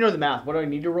 monster. I didn't know the math. What do I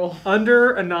need to roll?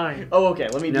 Under a 9. Oh, okay.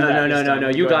 Let me do that. No.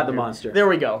 You got the monster. There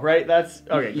we go, right? That's...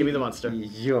 Okay, give me the monster.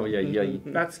 Yeah.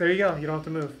 There you go. You don't have to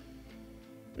move.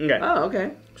 Okay. Oh,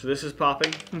 okay. So this is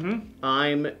popping. Mm-hmm.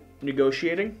 I'm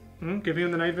negotiating. Mm-hmm. Giving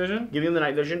him the night vision. Giving them the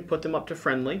night vision. Put them up to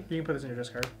friendly. You can put this in your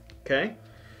discard. Okay.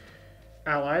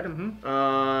 Allied.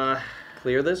 Mm-hmm.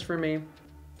 Clear this for me,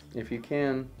 if you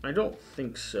can. I don't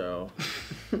think so.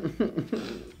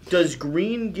 Does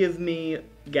green give me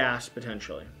gas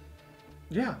potentially?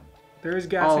 Yeah. There is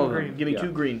gas in green. Give me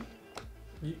 2 green.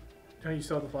 Oh, you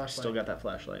still have the flashlight. Still got that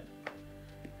flashlight.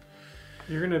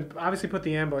 You're going to obviously put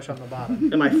the ambush on the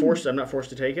bottom. Am I forced? I'm not forced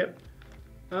to take it?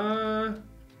 I'm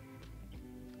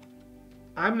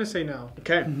going to say no.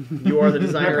 Okay. You are the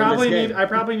designer of this game. I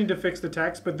probably need to fix the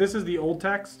text, but this is the old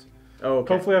text. Oh,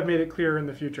 okay. Hopefully I've made it clearer in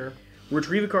the future.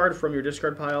 Retrieve a card from your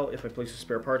discard pile if I place the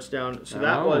spare parts down. So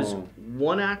that was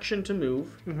 1 action to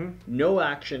move, no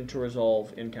action to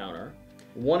resolve encounter,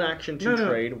 1 action to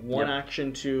trade, 1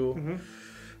 action to...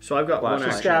 So I've got 1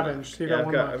 action scavenge. left. So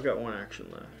I've got 1 action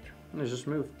left. Let's just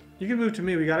move. You can move to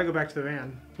me. We got to go back to the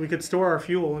van. We could store our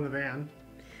fuel in the van.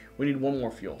 We need 1 more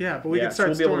fuel. Yeah, but we can start so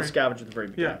we'll be able to storing. scavenge at the very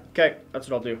beginning. Yeah. Okay, that's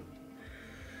what I'll do.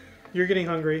 You're getting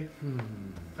hungry.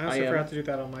 I also I am. forgot to do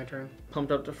that on my turn.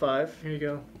 Pumped up to 5. Here you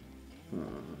go.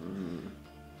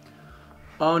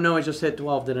 Oh no, it just hit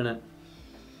 12, didn't it?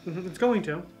 It's going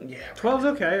to. Yeah. 12's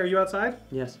okay. Are you outside?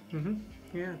 Yes.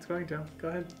 Yeah, it's going to. Go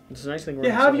ahead. It's a nice thing.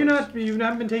 Yeah, how have you not? You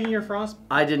haven't been taking your frost?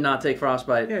 I did not take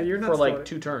frostbite. Yeah, you're not for still like at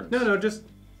 2 turns. No, just.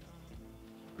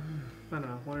 I don't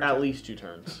know. 1 or At 2. least 2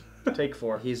 turns. Take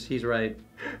 4. He's right.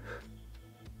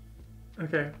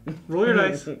 Okay. Roll your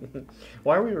dice.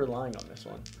 Why are we relying on this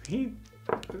one? He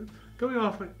going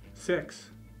off like 6.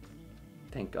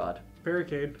 Thank God.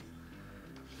 Barricade.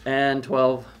 And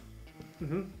 12.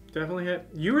 Definitely hit.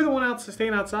 You were the one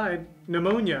staying outside.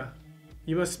 Pneumonia.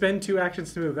 You must spend 2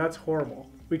 actions to move. That's horrible.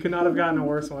 We could not have gotten a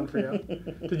worse one for you.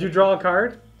 Did you draw a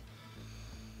card?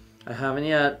 I haven't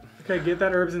yet. Okay, get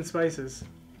that herbs and spices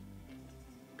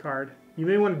card. You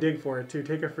may want to dig for it too.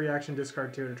 Take a free action,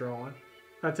 discard 2 to draw 1.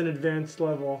 That's an advanced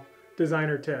level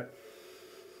designer tip.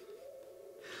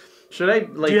 Should I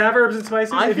like? Do you have herbs and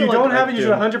spices? If you don't have it, you should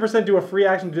do. 100% do a free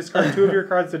action, discard 2 of your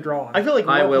cards to draw 1. I feel like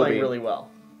I we're will playing be. really well.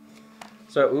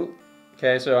 So,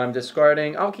 okay, so I'm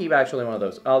discarding. I'll keep actually one of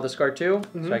those. I'll discard 2,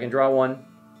 so I can draw 1.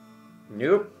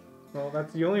 Nope. Well,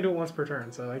 you only do it once per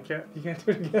turn, so you can't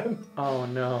do it again. Oh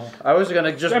no! I was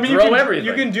gonna just I mean, throw everything.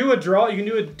 You can do a draw. You can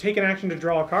do take an action to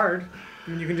draw a card.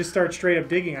 And you can just start straight up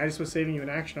digging. I just was saving you an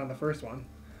action on the first one.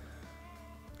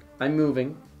 I'm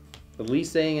moving. At least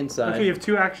staying inside. Okay, you have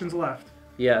 2 actions left.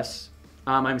 Yes.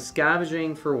 I'm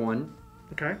scavenging for 1.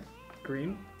 Okay.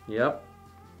 Green. Yep.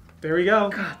 There we go.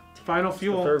 God. Final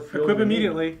fuel. third fuel Equip we need.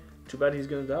 immediately. Too bad he's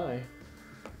gonna die.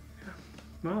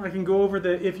 Well, I can go over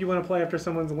the if you want to play after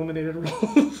someone's eliminated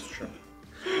rules. Sure.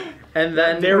 And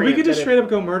then Or we could just straight up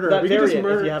go murder. That We could just variant,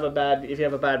 murder. if you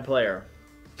have a bad player.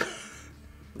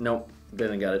 Nope,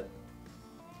 didn't get it.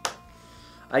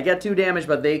 I get 2 damage,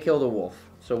 but they kill the wolf,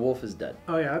 so wolf is dead.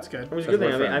 Oh yeah, that's good. It was a Because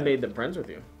good thing we're I friends. made them friends with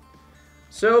you.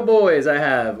 So boys, I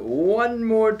have 1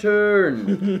 more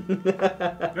turn.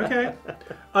 Okay.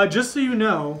 Just so you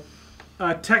know,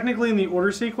 Technically, in the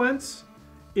order sequence,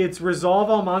 it's resolve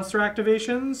all monster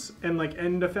activations and like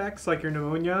end effects, like your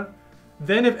pneumonia.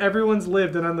 Then, if everyone's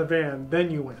lived and on the van,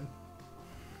 then you win.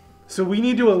 So we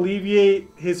need to alleviate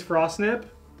his frostnip,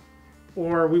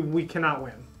 or we cannot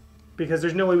win. Because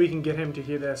there's no way we can get him to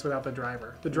hear this without the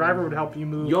driver. The driver would help you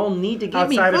move. You'll need to give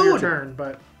me food. Outside of your turn,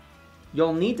 but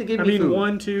you'll need to give me food.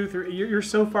 1, 2, 3. You're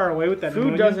so far away with that.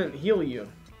 Food doesn't heal you.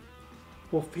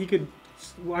 Well, he could.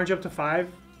 Aren't you up to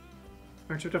 5?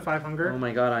 Aren't you up to 5 hunger? Oh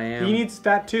my god, I am. He needs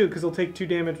that too, because he'll take 2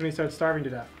 damage when he starts starving to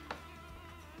death.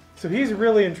 So he's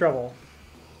really in trouble.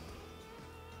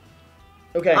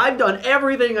 Okay. I've done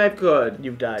everything I could.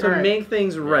 You've died. To make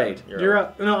things right. You're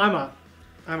up. No, I'm up.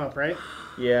 I'm up, right?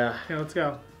 Yeah. Okay, let's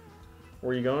go.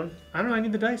 Where are you going? I don't know. I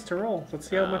need the dice to roll. Let's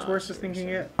see how much worse this thing can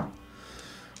get.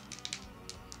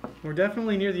 We're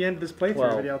definitely near the end of this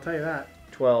playthrough video, I'll tell you that.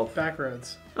 12. Back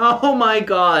roads. Oh my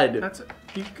god. That's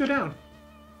you can go down.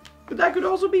 But that could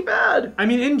also be bad. I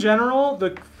mean, in general,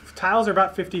 the tiles are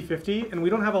about 50-50, and we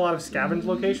don't have a lot of scavenge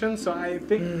locations, so I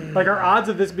think like our odds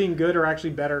of this being good are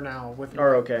actually better now with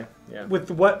okay. Yeah. With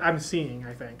what I'm seeing,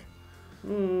 I think.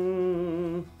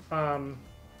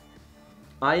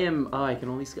 I am. Oh, I can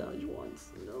only scavenge once.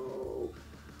 No.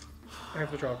 I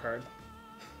have to draw a card.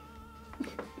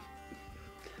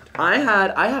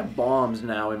 I have bombs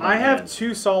now in my hand. I have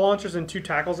 2 saw launchers and 2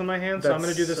 tackles in my hand, so I'm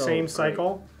going to do the same great.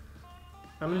 cycle.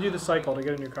 I'm going to do the cycle to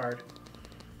get a new card.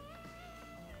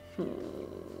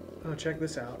 Oh, check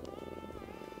this out.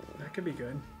 That could be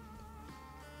good.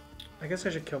 I guess I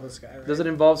should kill this guy, right? Does it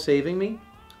involve saving me?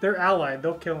 They're allied.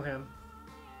 They'll kill him.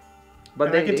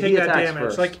 But I can take that damage.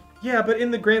 First. Like, yeah, but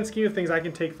in the grand scheme of things, I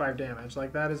can take 5 damage.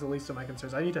 Like, that is the least of my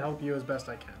concerns. I need to help you as best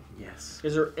I can. Yes.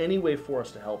 Is there any way for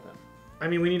us to help him? I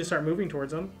mean, we need to start moving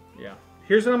towards him. Yeah.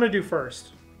 Here's what I'm going to do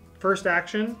first. First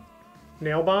action,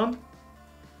 nail bomb.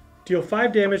 Deal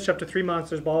 5 damage to up to 3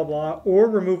 monsters, blah, blah, blah. Or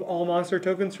remove all monster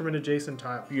tokens from an adjacent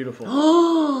tile. Beautiful.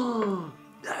 Oh,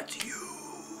 that's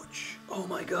huge. Oh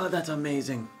my god, that's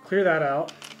amazing. Clear that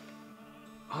out.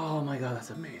 Oh my god, that's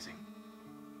amazing.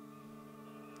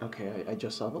 Okay, I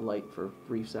just saw the light for a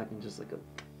brief second, just like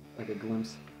a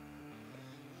glimpse.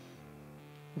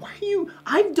 Why are you...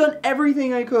 I've done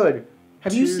everything I could.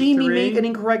 Have you seen me make an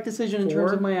incorrect decision in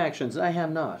terms of my actions? I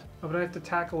have not. Oh, but I have to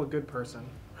tackle a good person.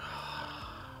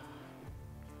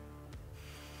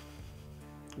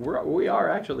 We are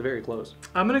actually very close.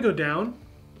 I'm going to go down.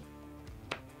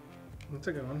 That's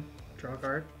a good one. Draw a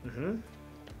card. Mm-hmm.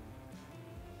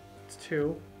 It's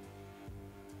 2.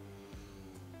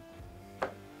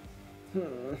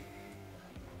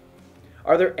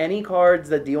 Are there any cards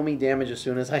that deal me damage as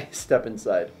soon as I step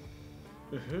inside?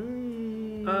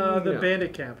 Mm-hmm. The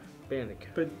Bandit Camp. Bandit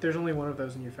Camp. But there's only one of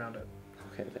those and you found it.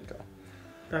 Okay, thank God.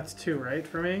 That's 2, right,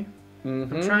 for me?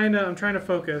 Mm-hmm. I'm trying to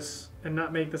focus and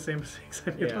not make the same mistakes I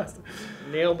made last time.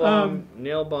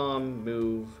 Nail bomb,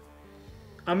 move.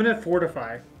 I'm gonna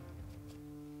fortify.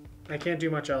 I can't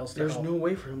do much else. There's no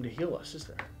way for him to heal us, is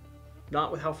there?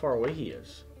 Not with how far away he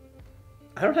is.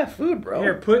 I don't have food, bro.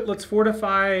 Here, let's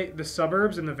fortify the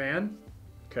suburbs in the van.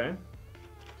 Okay.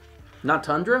 Not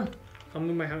tundra? I'll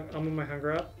move my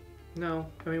hunger up. No,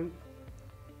 I mean,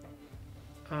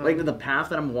 like the path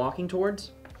that I'm walking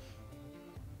towards.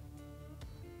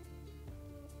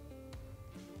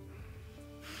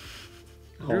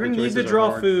 You're gonna need to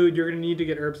draw food. You're gonna need to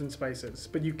get herbs and spices,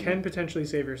 but you can potentially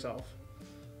save yourself.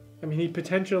 I mean, he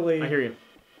potentially. I hear you.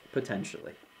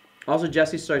 Potentially. Also,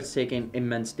 Jesse starts taking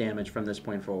immense damage from this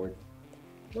point forward.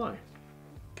 Why?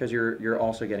 Because you're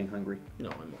also getting hungry. No,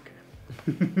 I'm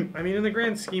okay. I mean, in the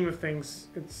grand scheme of things,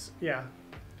 it's yeah.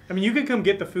 I mean, you can come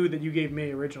get the food that you gave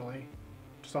me originally,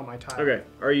 just on my tile. Okay.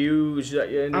 Are you?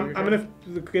 I'm gonna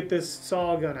get this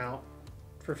saw gun out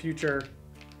for future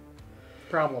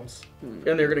problems. And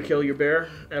they're gonna kill your bear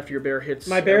after your bear hits.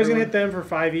 My bear's gonna hit them for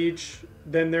 5 each.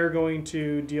 Then they're going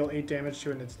to deal 8 damage to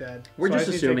it and it's dead. We're So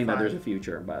just I assuming need to that take there's a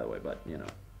future, by the way, but you know.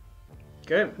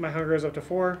 Okay. My hunger is up to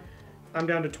 4. I'm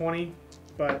down to 20,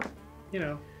 but you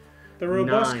know, the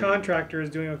robust 9. contractor is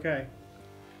doing okay.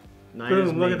 9 is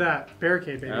Boom! Look me. at that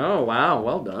barricade, baby. Oh wow,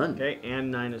 well done. Okay,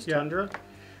 and 9 is Tundra.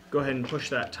 Go ahead and push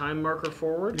that time marker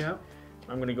forward. Yeah.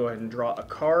 I'm going to go ahead and draw a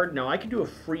card. Now, I can do a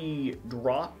free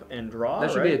drop and draw,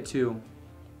 That should be a 2.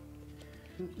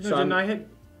 No, So didn't I hit?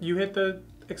 You hit the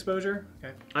exposure?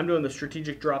 Okay. I'm doing the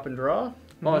strategic drop and draw.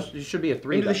 Oh, it should be a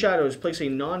 3. Into then. the shadows, place a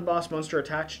non-boss monster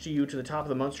attached to you to the top of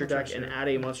the monster deck and add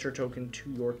a monster token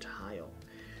to your tile.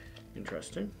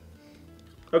 Interesting.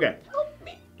 Okay.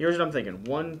 Here's what I'm thinking.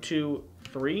 1, 2,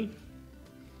 3.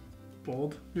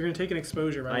 Bold. You're gonna take an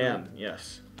exposure, right? I am,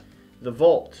 yes. The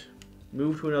vault.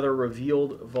 Move to another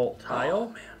revealed vault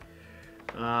tile. Oh man.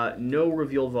 No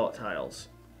revealed vault tiles.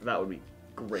 That would be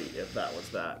great if that was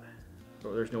that.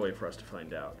 But there's no way for us to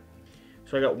find out.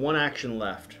 So I got one action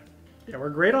left. Yeah, we're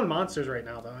great on monsters right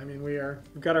now, though. I mean, we've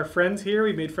got our friends here.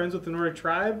 We made friends with the Nordic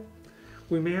tribe.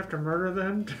 We may have to murder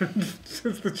them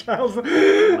since the child's...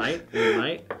 We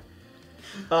might.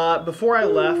 Before I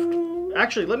left...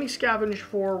 Actually, let me scavenge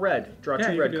for red. Draw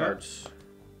 2 red cards.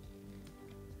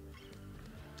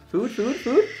 Food.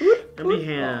 Empty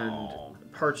hand. Oh.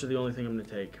 Parts are the only thing I'm going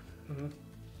to take.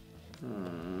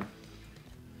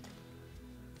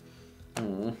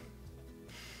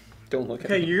 Don't look at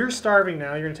me. Okay, me. you're starving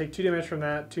now. You're going to take 2 damage from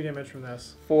that, 2 damage from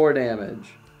this. 4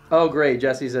 damage. Oh, great.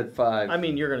 Jesse's at 5. I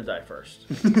mean, you're going to die first.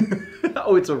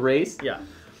 Oh, it's a race? Yeah.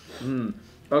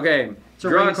 Okay.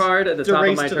 Draw a card at the top of my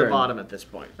turn. It's a race to the bottom at this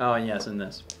point. Oh, and yes, in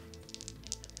this.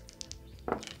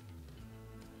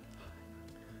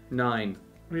 9.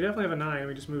 We definitely have a 9.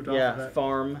 We just moved off of Yeah, it.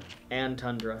 farm and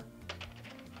tundra.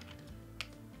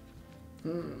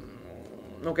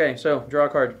 Okay, so draw a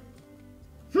card.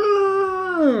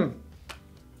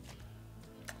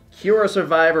 Cure a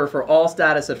survivor for all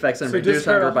status effects and So reduce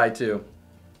discard hunger all- by 2.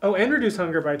 Oh, and reduce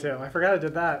hunger by 2. I forgot I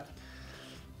did that.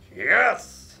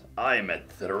 Yes, I'm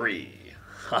at 3.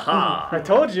 Haha. I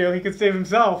told you he could save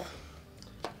himself.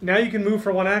 Now you can move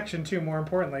for 1 action, too, more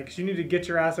importantly, because you need to get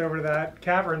your ass over to that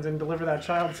caverns and deliver that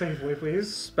child safely,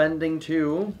 please. Spending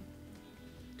 2.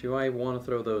 Do I want to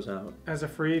throw those out? As a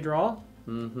free draw?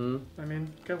 Mm-hmm. I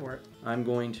mean, go for it. I'm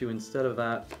going to, instead of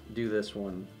that, do this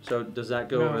one. So does that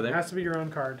go over there? It has to be your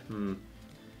own card.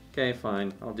 Okay,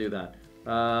 fine. I'll do that.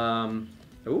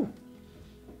 Ooh.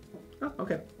 Oh,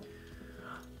 okay.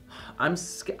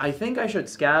 I think I should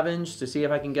scavenge to see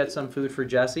if I can get some food for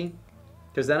Jesse.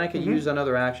 Because then I could use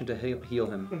another action to heal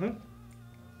him.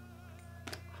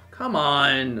 Come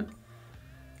on!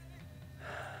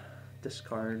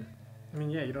 Discard. I mean,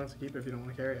 yeah, you don't have to keep it if you don't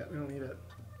want to carry it. We don't need it.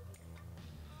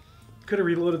 Could have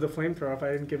reloaded the flamethrower if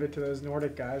I didn't give it to those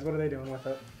Nordic guys. What are they doing with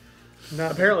it?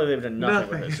 Nothing. Apparently they've done nothing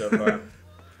with it so far.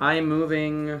 I'm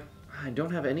moving... I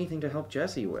don't have anything to help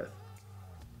Jesse with.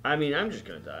 I mean, I'm just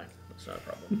going to die. That's not a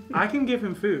problem. I can give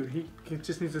him food. He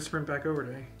just needs to sprint back over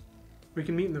to me. We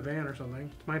can meet in the van or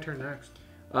something. It's my turn next.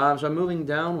 So I'm moving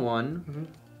down 1.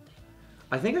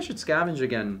 I think I should scavenge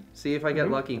again. See if I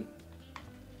get lucky.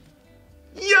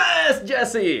 Yes,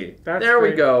 Jesse! There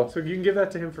we go. So you can give that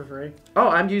to him for free. Oh,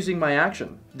 I'm using my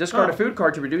action. Discard a food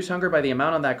card to reduce hunger by the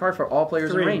amount on that card for all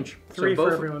players in range. 3 so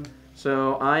for everyone.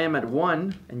 So I am at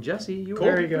 1, and Jesse, you are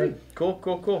very good.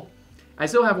 Cool. I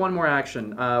still have 1 more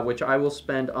action, which I will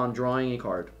spend on drawing a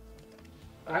card.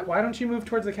 Why don't you move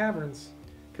towards the caverns?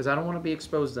 Because I don't want to be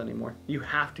exposed anymore. You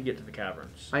have to get to the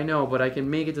caverns. I know, but I can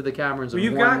make it to the caverns in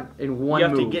one move. You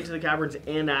have to get to the caverns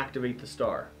and activate the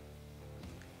star.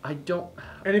 I don't...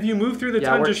 And if you move through the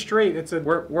tundra straight, it's a...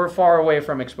 We're far away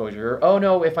from exposure. Oh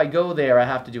no, if I go there, I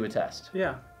have to do a test.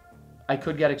 Yeah. I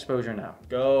could get exposure now.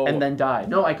 Go. And then die.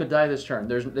 No, I could die this turn.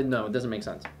 No, it doesn't make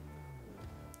sense.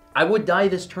 I would die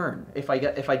this turn if I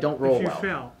don't roll well. If you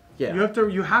fail. Yeah. You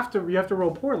have to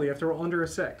roll poorly. You have to roll under a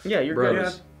 6. Yeah, you're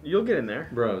Bros. good. You'll get in there.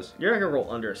 Bros. You're not gonna roll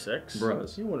under a 6.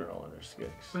 Bros. You wouldn't roll under a 6.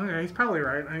 Okay, he's probably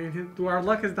right. I mean, our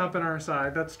luck has not been on our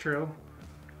side. That's true.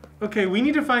 Okay, we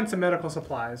need to find some medical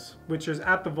supplies, which is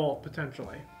at the vault,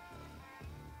 potentially.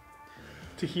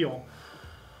 To heal.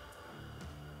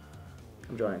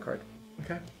 I'm drawing a card.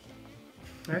 Okay.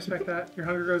 I respect that. Your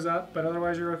hunger goes up, but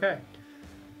otherwise you're okay.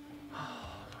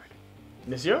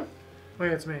 Monsieur?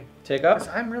 Wait, it's me. Take up.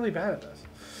 I'm really bad at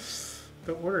this.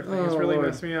 The order thing has really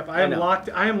messed me up. I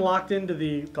am locked into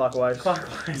the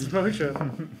clockwise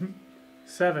motion.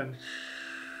 7.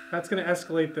 That's gonna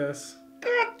escalate this.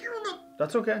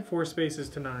 That's okay. 4 spaces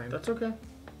to 9. That's okay.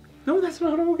 No, that's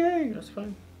not okay. That's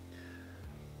fine.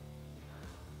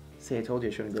 See, I told you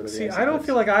I shouldn't go to the See, I don't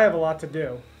feel like I have a lot to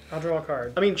do. I'll draw a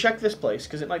card. I mean, check this place,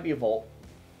 because it might be a vault.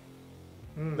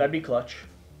 That'd be clutch.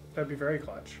 That'd be very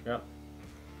clutch. Yeah.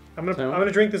 I'm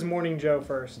gonna drink this morning Joe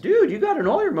first. Dude, you got an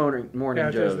all your morning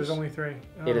yeah, Joes. There's only 3.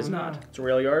 Oh, it is not. It's a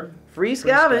rail yard. Free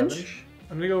scavenge.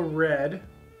 I'm gonna go red.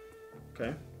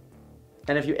 Okay.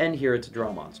 And if you end here, it's a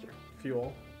draw monster.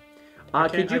 Fuel.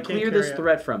 Could you clear this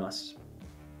threat from us?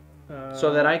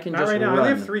 So that I can just right now. run. I only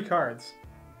have 3 cards.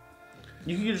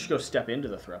 You can just go step into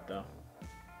the threat, though.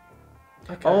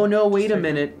 Okay. Oh, no, wait a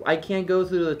minute. I can't go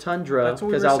through the tundra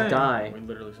because I'll die. We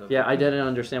literally said yeah, I didn't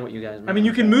understand what you guys meant. I mean,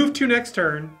 you can move to next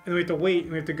turn, and we have to wait,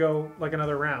 and we have to go like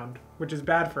another round, which is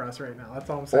bad for us right now. That's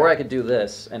all I'm saying. Or I could do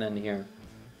this and end here.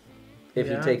 If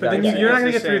you take but that. Then you're not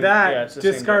going to get through that. Yeah,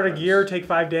 discard a gear, take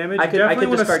 5 damage. I You definitely could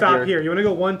want to discard stop gear. here. You want to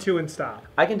go 1, 2, and stop.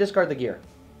 I can discard the gear.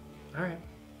 All right.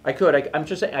 I could. I'm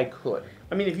just saying I could.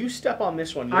 I mean, if you step on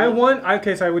this one, I won.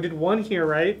 Okay, so I did one here,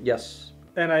 right? Yes.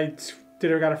 And I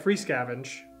got a free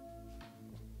scavenge.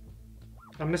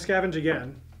 I'm gonna scavenge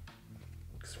again.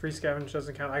 Because free scavenge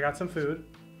doesn't count. I got some food.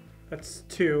 That's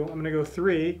 2. I'm gonna go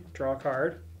 3, draw a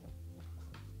card.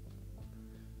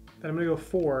 Then I'm gonna go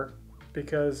 4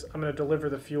 because I'm gonna deliver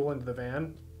the fuel into the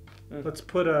van. Let's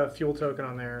put a fuel token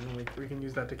on there, and we can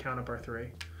use that to count up our 3.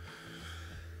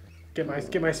 Get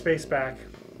my space back.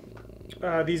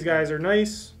 These guys are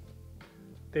nice.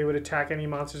 They would attack any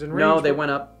monsters in range. No, they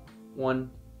went up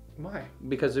 1. Why?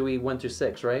 Because we went to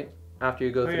 6, right? After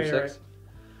you go through 6. Right.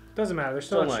 Doesn't matter. They're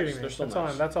still not nice. shooting me. They're still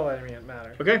nice. That's all that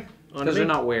matters. Okay. Because they're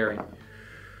not wearing.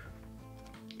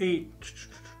 8.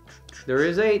 There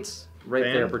is 8s right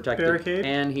Van. there protected. Barricade.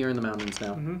 And here in the mountains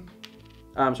now.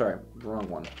 I'm sorry, wrong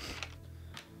one.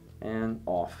 And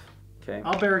off. Okay.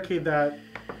 I'll barricade that.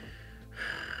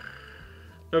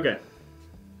 Okay.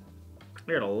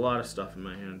 I got a lot of stuff in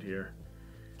my hand here.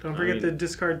 Don't forget the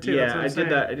discard too. Yeah, I did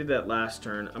that. I did that last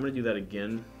turn. I'm gonna do that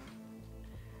again.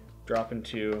 Dropping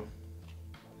 2.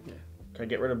 Yeah. Can I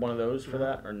get rid of one of those for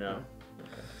that or no?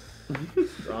 Okay.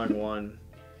 Drawing 1.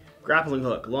 Grappling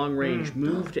hook, long range.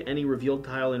 Move to any revealed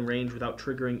tile in range without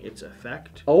triggering its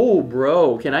effect. Oh,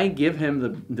 bro, can I give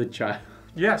him the child?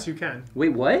 Yes, you can. Wait,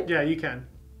 what? Yeah, you can.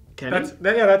 Can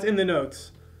That's in the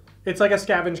notes. It's like a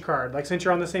scavenge card. Like since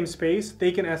you're on the same space,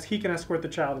 he can escort the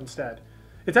child instead.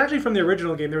 It's actually from the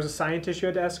original game. There was a scientist you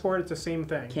had to escort. It's the same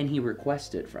thing. Can he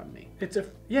request it from me? It's a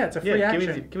free action.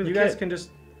 Give me the you guys kit. can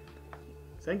just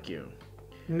Thank you.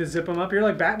 zip them up. You're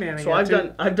like Batman. So I've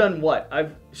done what?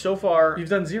 So far You've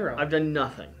done 0. I've done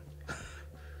nothing.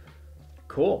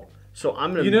 Cool. So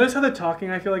I'm gonna. You notice how the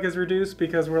talking I feel like is reduced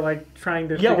because we're like trying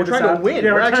to. Yeah, we're trying to win.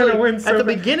 Yeah, we're trying actually to win. at the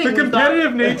beginning. The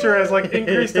competitive nature has like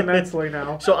increased immensely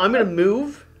now. So I'm gonna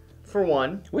move for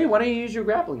 1. Wait, why don't you use your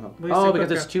grappling hook? Please Oh, take because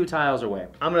the it's 2 tiles away.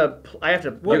 I have to.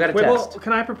 You gotta Well, test.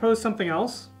 can I propose something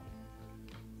else?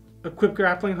 Equip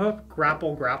grappling hook.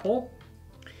 Grapple.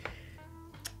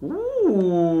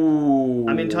 Ooh.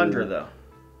 I'm in Tundra though.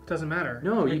 Doesn't matter.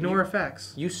 No, ignore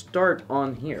effects. You start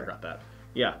on here. Forgot that.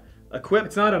 Yeah. Equip.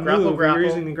 It's not a grapple, move. grapple. You're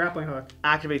using the grappling hook.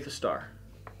 Activate the star.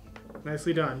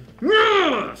 Nicely done.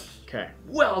 Okay.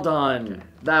 Well done. Okay.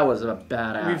 That was a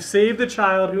badass. We've saved the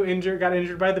child who got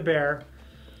injured by the bear.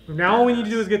 Now all we need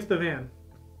to do is get to the van,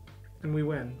 and we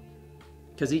win.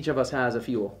 Because each of us has a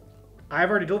fuel. I've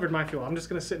already delivered my fuel. I'm just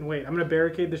gonna sit and wait. I'm gonna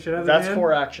barricade the shit out of the That's van.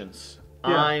 4 actions.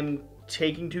 Yeah. I'm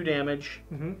taking 2 damage,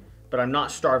 but I'm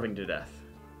not starving to death.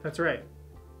 That's right.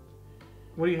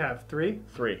 What do you have? 3?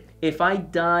 3. If I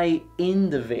die in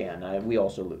the van, we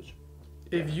also lose.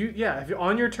 If you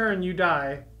on your turn you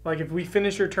die, like if we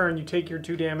finish your turn, you take your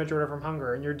 2 damage or whatever from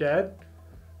hunger, and you're dead,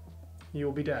 you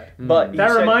will be dead. But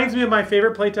that reminds me of my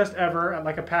favorite playtest ever at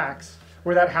like a PAX,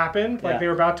 where that happened. Like Yeah. they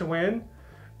were about to win,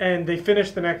 and they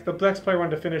finished the next player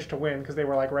wanted to finish to win because they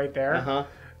were like right there,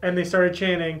 and they started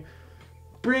chanting,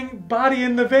 "Bring body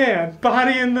in the van,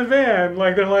 body in the van!"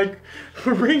 Like they're like,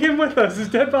 "Bring him with us, his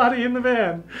dead body in the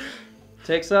van."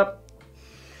 Takes up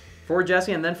for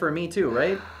Jesse and then for me too,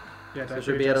 right? Yeah, so it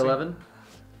should be at 11.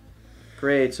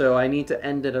 Great. So I need to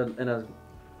end it in a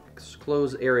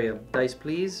closed area. Dice,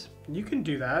 please. You can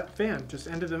do that. Van, just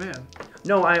end the van.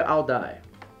 No, I'll die.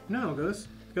 No, go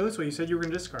this way. You said you were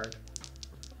gonna discard.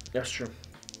 That's true.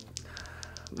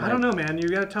 I don't know, man. You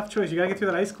got a tough choice. You gotta get through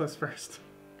that ice cliff first.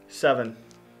 7.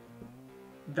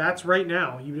 That's right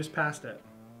now. You just passed it.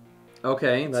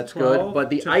 Okay, that's 12 good. But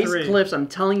the to ice 3. cliffs, I'm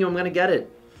telling you, I'm gonna get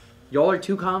it. Y'all are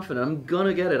too confident. I'm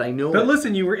gonna get it. I know But it.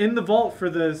 listen, you were in the vault for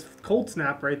the cold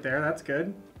snap right there. That's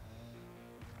good.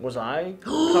 Was I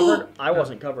covered? I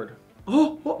wasn't covered.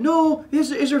 Oh no! Is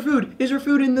there food? Is there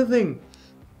food in the thing?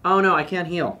 Oh no, I can't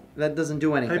heal. That doesn't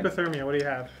do anything. Hypothermia. What do you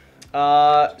have?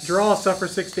 Draw, suffer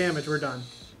 6 damage. We're done.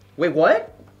 Wait,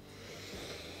 what?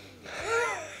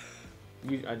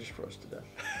 I just froze to death.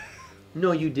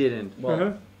 No, you didn't.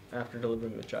 Well, after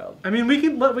delivering the child. I mean, we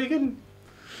can.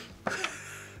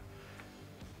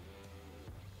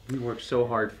 We worked so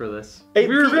hard for this. We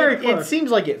were very close. It seems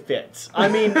like it fits. I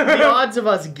mean, the odds of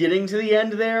us getting to the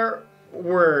end there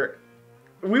were...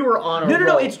 We were on a roll.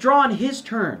 No, it's draw on his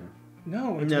turn.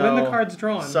 No, it's when the card's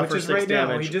drawn, Suffer which is 6 right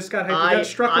damage. now. He just got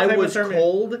struck with I was hypothermia.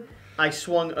 cold. I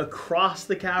swung across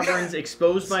the caverns,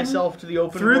 exposed myself to the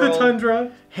open Through world. the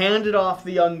tundra. Handed off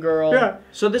the young girl. Yeah.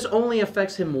 So this only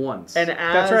affects him once. And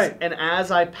That's right. And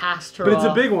as I passed her But it's a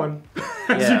off, big one,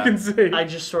 as you can see. I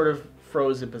just sort of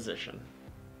froze in position.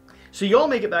 So y'all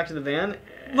make it back to the van.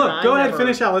 Look, go ahead,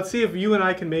 finish out. Let's see if you and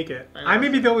I can make it. I may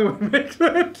be the only one who makes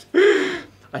it.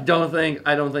 I don't think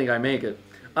I make it.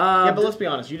 Yeah, but let's be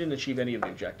honest, you didn't achieve any of the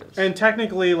objectives. And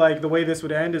technically, like, the way this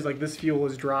would end is, like, this fuel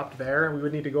is dropped there, and we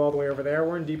would need to go all the way over there.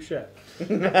 We're in deep shit.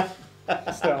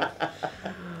 So.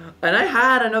 And I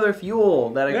had another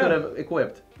fuel that I could have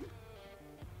equipped.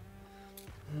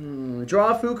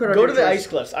 Draw a food card. Go to the ice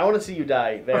cliffs. I want to see you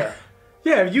die there.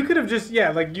 Yeah, you could have just,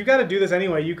 like, you got to do this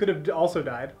anyway. You could have also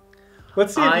died.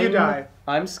 Let's see if you die.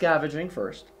 I'm scavenging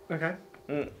first. Okay.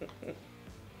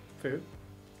 Food.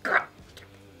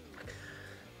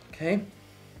 Okay.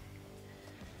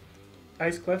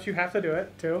 Ice cliffs, you have to do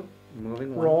it, too.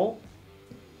 Moving one. Roll.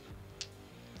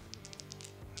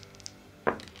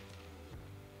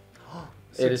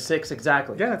 It is 6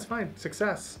 exactly. Yeah, that's fine.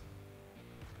 Success.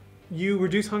 You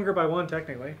reduce hunger by 1,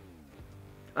 technically.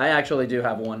 I actually do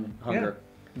have 1 hunger.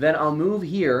 Yeah. Then I'll move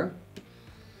here.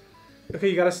 Okay,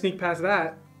 you gotta sneak past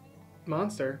that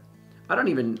monster. I don't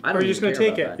even. Or you're just gonna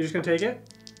take it. You're just gonna take it?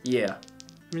 Yeah.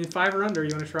 I mean, 5 or under.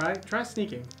 You wanna try? Try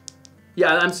sneaking.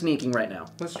 Yeah, I'm sneaking right now.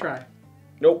 Let's try.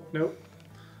 Nope. Nope.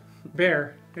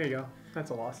 Bear. There you go.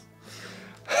 That's a loss.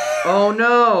 Oh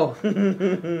no!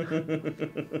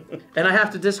 And I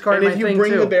have to discard my thing too. And if you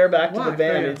bring the bear back to the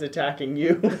van, it's attacking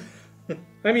you.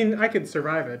 I mean, I could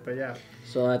survive it, but yeah.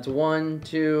 So that's 1,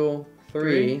 2,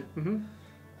 3. Mm-hmm.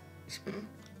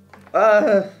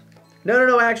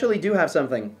 No, I actually do have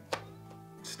something.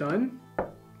 Stun?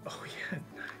 Oh yeah.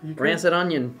 Rancid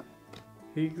onion.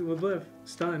 He would live.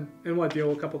 Stun. And what,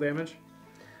 deal a couple damage?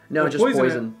 No, just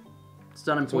poison.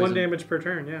 Stun and poison. 1 damage per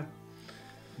turn, yeah.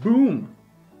 Boom!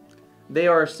 They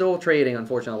are still trading.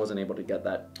 Unfortunately, I wasn't able to get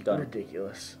that done.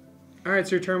 Ridiculous. Alright,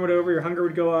 so your turn would over, your hunger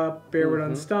would go up, bear would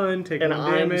unstun, take 1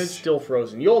 damage. And I'm still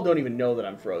frozen. You all don't even know that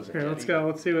I'm frozen. Here, let's go.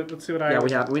 Let's see what I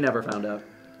Yeah, we never found out.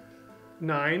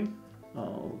 9.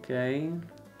 Okay.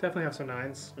 Definitely have some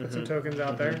 9s. Put some tokens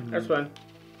out there. That's fine.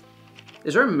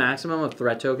 Is there a maximum of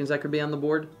threat tokens that could be on the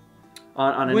board?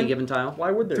 On any given tile?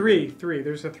 Why would there 3. 3.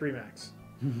 There's a 3 max.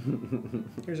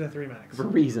 There's a 3 max. For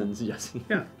reasons, yes.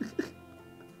 Yeah.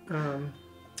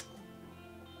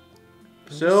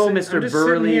 So, Mr.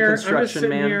 Burly Construction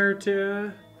Man. Here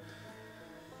to...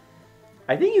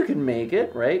 I think you can make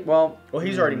it, right? Well,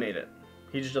 he's already made it.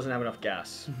 He just doesn't have enough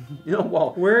gas. You know,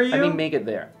 well, where are you? I mean, make it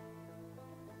there.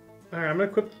 All right, I'm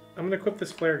gonna equip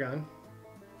this flare gun.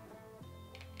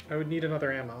 I would need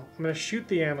another ammo. I'm gonna shoot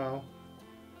the ammo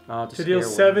to deal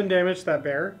 7 damage to that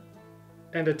bear,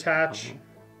 and attach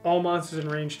all monsters in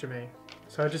range to me.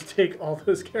 So I just take all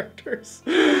those characters.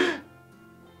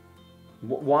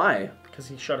 Why? Because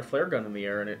he shot a flare gun in the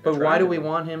air and it. But why do we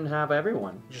want him to have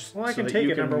everyone? Just I can take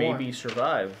it. Number 1. Maybe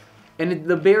survive. And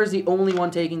the bear is the only one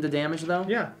taking the damage, though.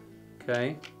 Yeah.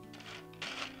 Okay.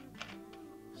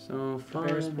 So 5.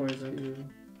 Bear's poisoned.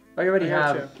 Oh, you already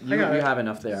have. You have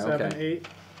enough there. 7, okay. 8.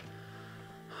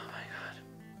 Oh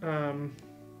my god.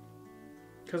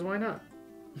 Because why not?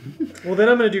 Well, then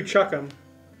I'm gonna do chuck 'em.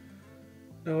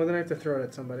 No, well, then I have to throw it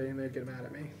at somebody and they'd get mad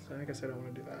at me. So I guess I don't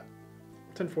want to do that.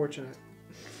 It's unfortunate.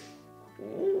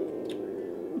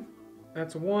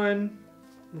 That's 1.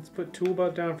 Let's put tool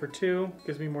belt down for 2.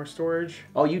 Gives me more storage.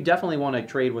 Oh, you definitely want to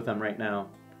trade with them right now.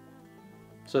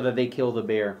 So that they kill the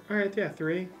bear. Alright, yeah,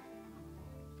 3.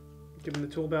 Give him the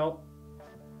tool belt.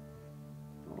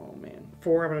 Oh, man.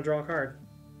 4, I'm going to draw a card.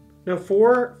 No,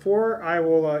 4, I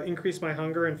will increase my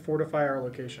hunger and fortify our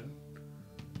location.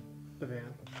 The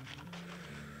van.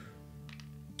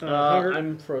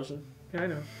 I'm frozen. Yeah, I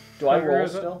know. Do I roll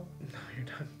still? No, you're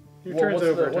done. Your turn's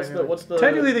over. What's the...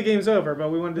 Technically, the game's over, but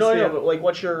we wanted to see No, but like,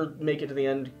 what's your make it to the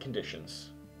end conditions?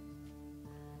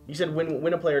 You said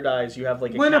when a player dies, you have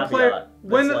like a caveat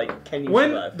that's like, can you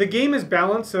survive? The game is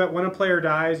balanced so that when a player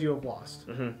dies, you have lost.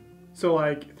 Mm-hmm. So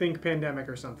like, think pandemic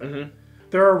or something. Mm-hmm.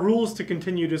 There are rules to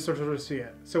continue to sort of see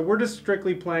it. So we're just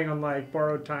strictly playing on like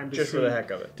borrowed time to just see, for the heck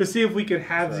of it. To see if we could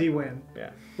have Z win.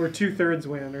 Yeah. Or 2/3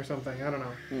 win or something. I don't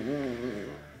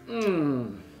know.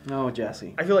 Oh,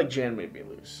 Jesse. I feel like Jan made me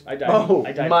lose. I died. Oh,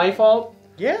 I died. my fault?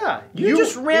 Yeah. You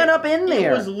just ran up in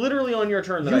there. It was literally on your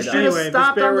turn that I died. You should have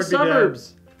stopped on the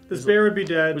suburbs. This bear would be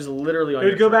dead. It was literally on your turn.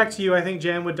 It would go back to you. I think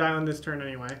Jan would die on this turn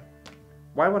anyway.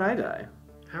 Why would I die?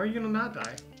 How are you going to not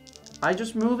die? I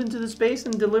just move into the space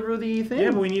and deliver the thing.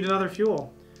 Yeah, but we need another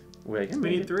fuel. Wait, we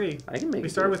need 3. I can make it. We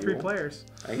started with 3 players.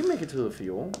 I can make it to the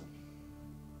fuel.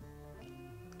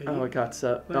 8. Oh, I got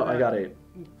 7. Oh, I got 8.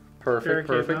 Perfect,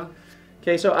 perfect. Now.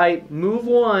 Okay, so I move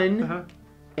 1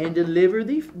 and deliver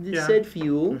the said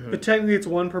fuel. Mm-hmm. But technically it's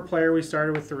 1 per player. We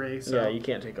started with 3. So. Yeah, you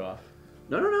can't take off.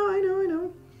 No, I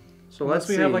know. So unless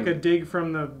we have like a dig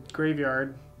from the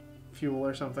graveyard fuel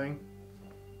or something.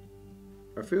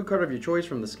 A food card of your choice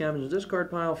from the scavenge discard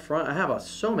pile. I have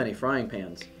so many frying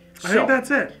pans. I think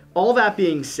that's it. All that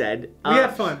being said, we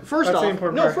had fun. First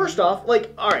off,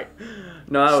 like, all right,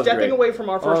 stepping away from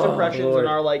our first impressions and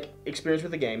our like experience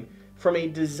with the game, from a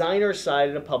designer side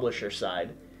and a publisher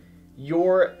side,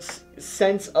 your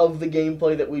sense of the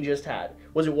gameplay that we just had,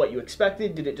 was it what you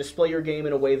expected? Did it display your game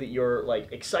in a way that you're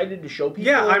like excited to show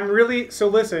people? Yeah, I'm really so.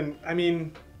 Listen, I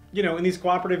mean, you know, in these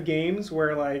cooperative games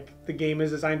where like the game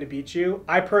is designed to beat you,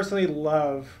 I personally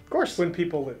love, of course, when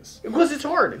people lose because it's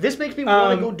hard. This makes me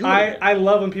want to go do it. I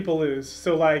love when people lose.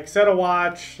 So like Set a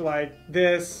Watch, like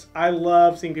this, I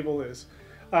love seeing people lose.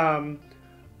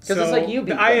 Because it's like you beat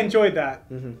them. I enjoyed that.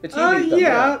 It's you beat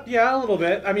them, yeah, a little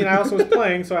bit. I mean, I also was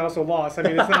playing, so I also lost. I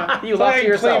mean, it's not you lost to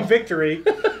yourself. Claim victory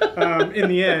in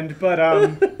the end, but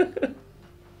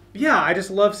yeah, I just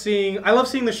love seeing. I love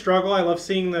seeing the struggle. I love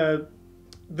seeing the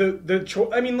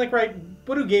I mean, like, right?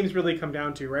 What do games really come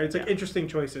down to, right? It's like interesting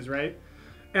choices, right?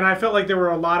 And I felt like there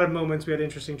were a lot of moments we had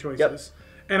interesting choices. Yep.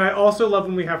 And I also love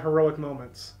when we have heroic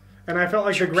moments. And I felt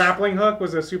like the grappling hook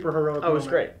was a super heroic moment. It was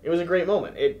great. It was a great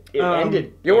moment. It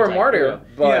ended. You were a martyr,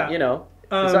 but, you know,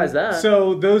 besides that.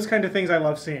 So those kind of things I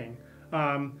love seeing.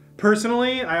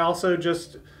 Personally, I also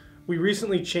we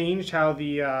recently changed how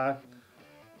the...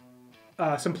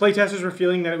 some playtesters were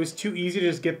feeling that it was too easy to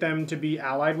just get them to be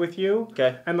allied with you.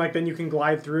 Okay. And like then you can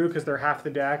glide through because they're half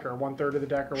the deck or 1/3 of the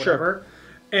deck or whatever. Sure.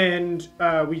 And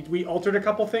we altered a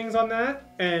couple things on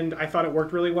that, and I thought it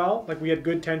worked really well. Like we had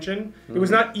good tension. It was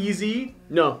not easy.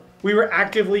 No. We were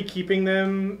actively keeping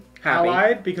them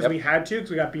allied because we had to,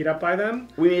 because we got beat up by them.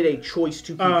 We made a choice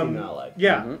to keep them allied.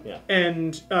 Yeah. Yeah.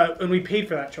 And we paid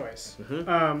for that choice.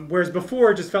 Whereas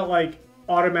before it just felt like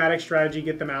automatic strategy,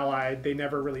 get them allied. They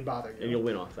never really bothered you. And you'll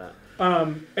win off that.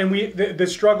 And the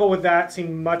struggle with that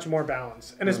seemed much more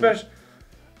balanced. And especially,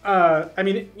 I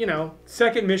mean, you know,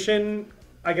 second mission,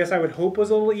 I guess I would hope was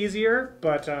a little easier,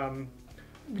 but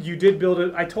you did build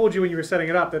it. I told you when you were setting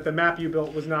it up that the map you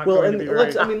built was not going to be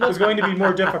right. It was going to be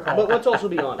more difficult. But let's also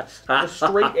be honest. The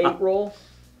straight 8 roll,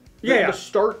 the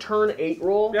start turn 8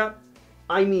 roll,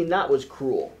 I mean, that was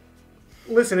cruel.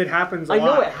 Listen, it happens a lot. I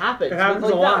know it happens. It happens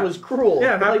like, a lot. That was cruel.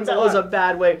 Yeah, it happens that was a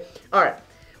bad way. All right.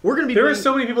 We're going to be There are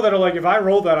so many people that are like, if I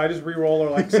roll that, I just re-roll or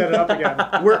like set it up again.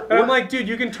 And I'm like, dude,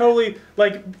 you can totally,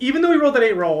 like, even though we rolled that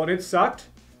 8 roll and it sucked,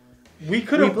 we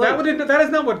could have, that is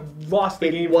not what lost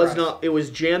the game for us. It was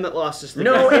Jan that lost us the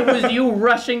game. No, it was you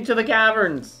rushing to the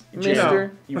caverns,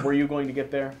 mister. Were you going to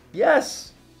get there?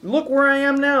 Yes. Look where I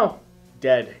am now.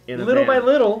 Dead in a little by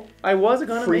little, I was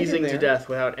going to freezing to death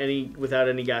without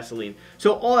any gasoline.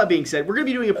 So all that being said, we're going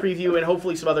to be doing a preview and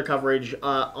hopefully some other coverage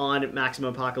on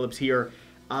Maximum Apocalypse here.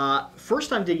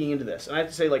 First time digging into this, and I have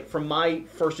to say, like, from my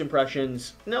first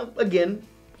impressions, again,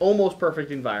 almost perfect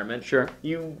environment. Sure.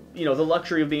 You know, the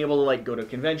luxury of being able to like go to a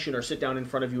convention or sit down in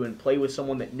front of you and play with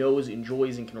someone that knows,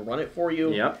 enjoys, and can run it for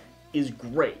you is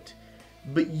great.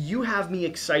 But you have me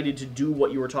excited to do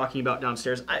what you were talking about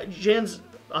downstairs. Jan's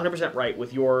 100% right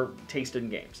with your taste in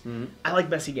games. I like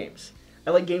messy games. I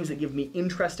like games that give me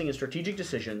interesting and strategic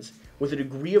decisions with a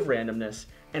degree of randomness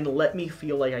and let me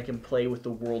feel like I can play with the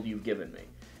world you've given me.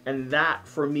 And that,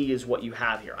 for me, is what you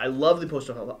have here. I love the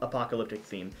post-apocalyptic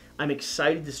theme. I'm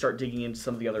excited to start digging into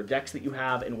some of the other decks that you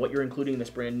have and what you're including in this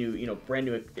brand new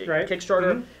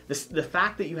Kickstarter. The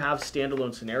fact that you have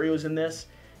standalone scenarios in this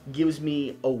gives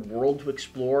me a world to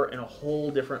explore and a whole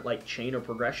different like chain or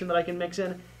progression that I can mix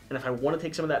in. And if I want to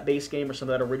take some of that base game or some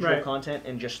of that original content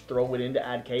and just throw it in to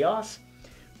add chaos.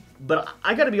 But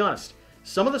I got to be honest.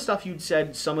 Some of the stuff you'd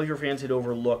said some of your fans had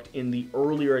overlooked in the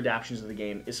earlier adaptations of the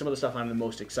game is some of the stuff I'm the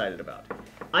most excited about.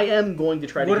 I am going to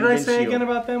try to convince you... What did I say again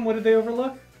about them? What did they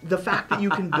overlook? The fact that you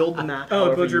can build the map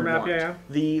build your map, yeah.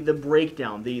 The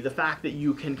breakdown, the fact that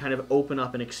you can kind of open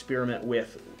up and experiment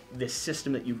with this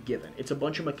system that you've given. It's a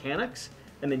bunch of mechanics,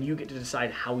 and then you get to decide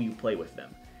how you play with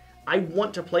them. I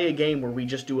want to play a game where we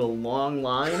just do a long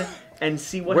line and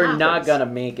see what happens. We're not going to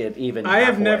make it even I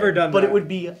have never done that. But it would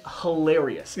be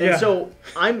hilarious. Yeah. And so,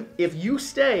 if you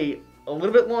stay a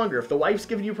little bit longer, if the wife's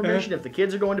giving you permission, if the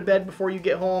kids are going to bed before you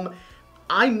get home,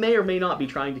 I may or may not be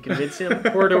trying to convince him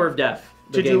Corridor of Death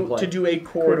to do a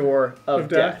Corridor of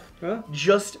Death. Huh?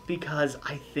 Just because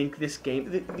I think this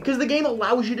game... Because the game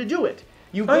allows you to do it.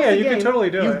 You can totally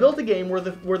do it. You've built a game where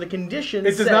the conditions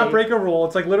It does not break a rule.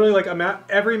 It's like literally like a map.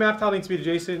 Every map tile needs to be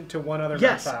adjacent to one other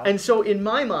map tile. And so in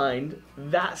my mind,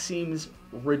 that seems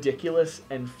ridiculous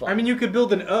and fun. I mean, you could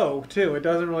build an O too. It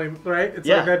doesn't really, right? It's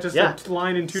Yeah, like that, just yeah. a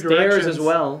line in two Stairs directions. as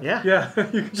well. Yeah. Yeah,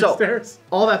 you can do So, stairs.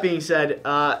 all that being said,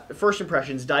 first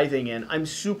impressions, diving in, I'm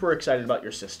super excited about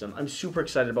your system. I'm super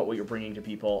excited about what you're bringing to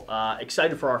people.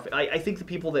 Excited for our... I think the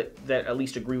people that at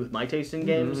least agree with my taste in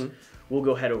games will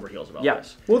go head over heels about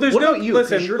this. Well, there's what no... about you?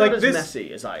 Listen, Because you're like not as this,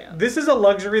 messy as I am. This is a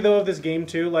luxury, though, of this game,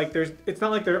 too. Like, it's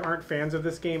not like there aren't fans of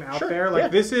this game out there.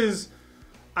 Like, this is...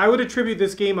 I would attribute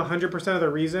this game 100% of the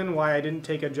reason why I didn't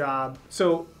take a job.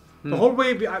 So, the whole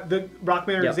way the Rock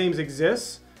Manor Games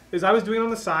exists is I was doing it on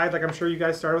the side. Like, I'm sure you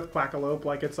guys started with Quackalope.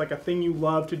 Like, it's like a thing you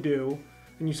love to do,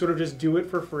 and you sort of just do it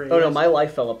for free. Oh, no, my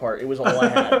life fell apart. It was all I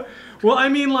had. Well, I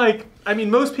mean,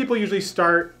 most people usually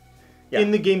start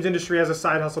in the games industry as a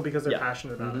side hustle because they're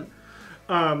passionate about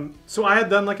it. So I had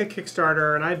done like a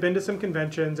Kickstarter, and I had been to some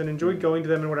conventions and enjoyed going to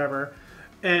them and whatever.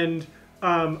 And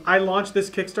I launched this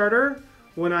Kickstarter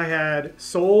when I had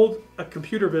sold a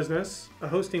computer business, a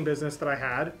hosting business that I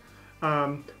had,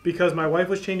 because my wife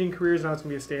was changing careers and I was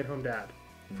going to be a stay-at-home dad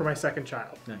for my second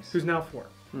child, who's now 4.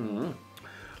 And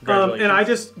I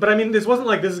just, but I mean, this wasn't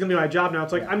like this is going to be my job now.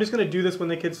 It's like, I'm just going to do this when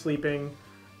the kid's sleeping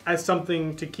as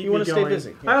something to keep me going. Stay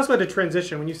busy. I also had to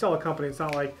transition. When you sell a company, it's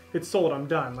not like it's sold, I'm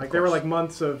done. Like there were like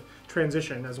months of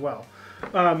transition as well.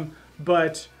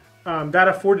 But that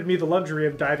afforded me the luxury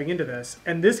of diving into this.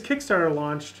 And this Kickstarter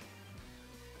launched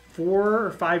 4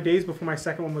 or 5 days before my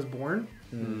second one was born.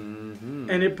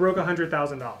 And it broke $100,000.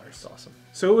 That's awesome.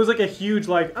 So it was like a huge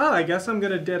like, oh, I guess I'm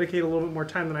going to dedicate a little bit more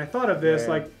time than I thought of this,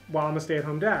 like while I'm a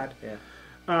stay-at-home dad.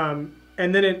 And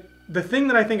then the thing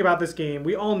that I think about this game,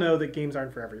 we all know that games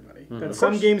aren't for everybody. That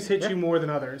some games hit you more than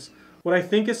others. What I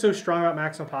think is so strong about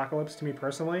Maximum Apocalypse to me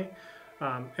personally,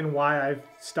 and why I've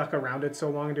stuck around it so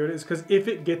long and do it, is because if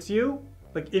it gets you,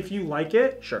 like if you like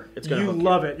it, it's gonna you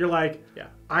love it. You're like,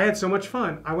 I had so much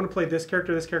fun. I want to play this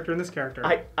character, and this character.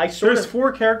 There's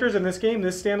 4 characters in this game,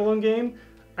 this standalone game.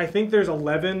 I think there's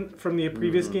 11 from the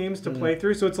previous games to play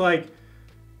through. So it's like,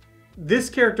 this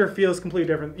character feels completely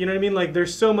different. You know what I mean? Like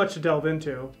there's so much to delve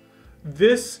into.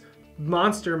 This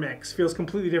monster mix feels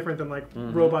completely different than like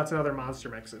robots and other monster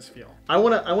mixes feel. I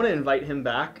wanna invite him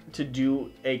back to do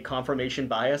a confirmation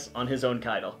bias on his own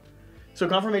title. So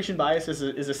confirmation bias is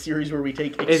a series where we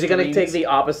take extremes, is it going to take the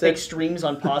opposite? Extremes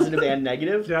on positive and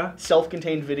negative, Yeah.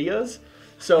 self-contained videos.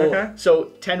 So so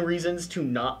 10 reasons to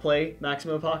not play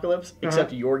Maximum Apocalypse,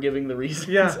 except you're giving the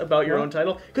reasons about your own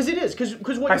title. Because it is.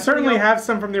 Because what I certainly have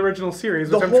some from the original series,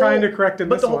 which I'm trying to correct in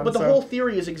this one. But the whole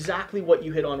theory is exactly what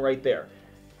you hit on right there.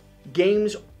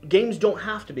 Games don't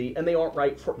have to be, and they aren't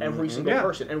right for every single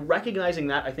person. And recognizing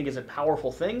that, I think, is a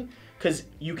powerful thing, because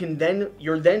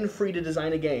you're then free to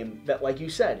design a game that, like you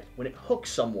said, when it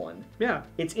hooks someone,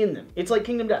 it's in them. It's like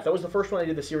Kingdom Death. That was the first one I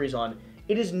did the series on.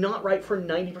 It is not right for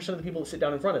 90% of the people that sit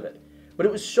down in front of it. But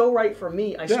it was so right for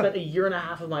me. I spent 1.5 years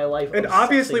of my life. And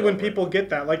obviously, when people get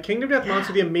that, like Kingdom Death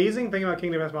Monster, the amazing thing about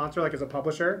Kingdom Death Monster, like as a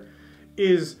publisher,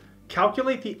 is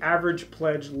calculate the average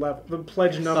pledge level, the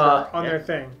pledge number on their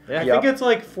thing. I think it's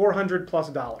like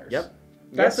 $400+. Yep.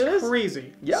 That's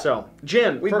crazy. Yep. So,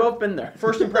 Jim, we've both been there.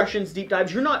 First impressions, deep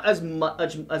dives. You're not as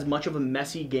much of a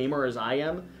messy gamer as I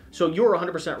am. So you're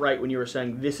 100% right when you were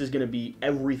saying this is going to be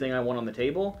everything I want on the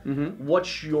table.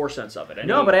 What's your sense of it?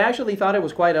 No, but I actually thought it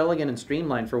was quite elegant and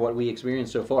streamlined for what we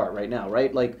experienced so far right now,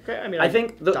 right? Like, I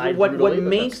think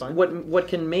what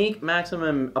can make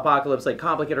Maximum Apocalypse like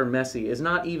complicated or messy is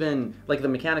not even like the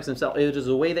mechanics themselves. It is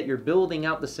the way that you're building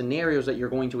out the scenarios that you're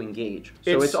going to engage.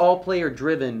 So it's all player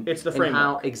driven. It's the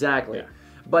framework. Exactly. Yeah.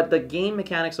 But the game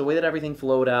mechanics, the way that everything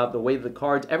flowed out, the way the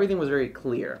cards, everything was very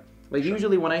clear. Like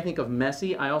usually when I think of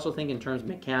messy, I also think in terms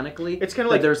mechanically. It's kind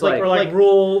of like there's like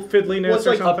rule fiddliness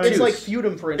or something. It's like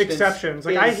Feudum, for instance. Exceptions.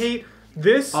 Like I hate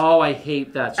this. Oh, I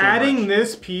hate that so much. Adding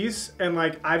this piece, and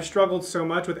like I've struggled so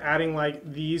much with adding like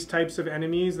these types of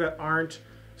enemies that aren't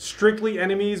strictly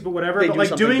enemies, but whatever. But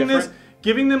like doing this,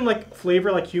 giving them like flavor,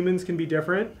 like humans can be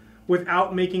different,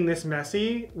 without making this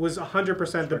messy was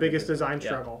 100% the biggest design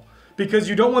struggle. Because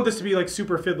you don't want this to be like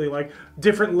super fiddly, like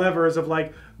different levers of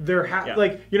like like, you know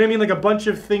what I mean, like a bunch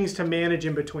of things to manage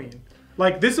in between.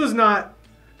 Like this isn't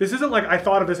like I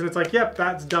thought of this and it's like, yep,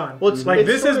 that's done. Well, it's like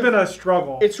this has been a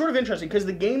struggle. It's sort of interesting because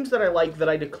the games that I like that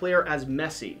I declare as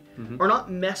messy are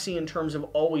not messy in terms of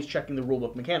always checking the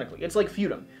rulebook mechanically. It's like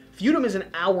Feudum. Feudum is an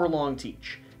hour-long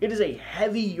teach. It is a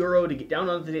heavy euro to get down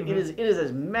on the table. It is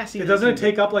as messy as doesn't it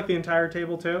take up like the entire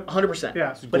table too? 100%.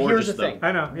 Yeah. But here's the thing.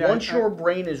 I know. Yeah, Once your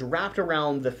brain is wrapped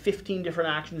around the 15 different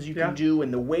actions you can do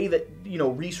and the way that,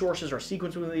 resources are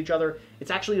sequenced with each other, it's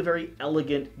actually a very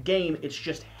elegant game. It's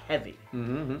just heavy.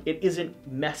 It isn't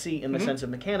messy in the sense of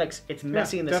mechanics. It's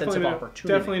messy in the sense of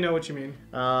opportunity. Definitely know what you mean.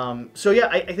 So yeah,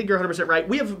 I think you're 100% right.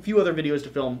 We have a few other videos to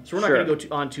film, so we're not going to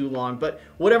go on too long. But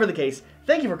whatever the case,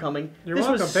 thank you for coming. You're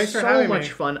welcome. This was Thanks for so having much me.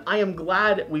 fun. I am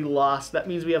glad we lost. That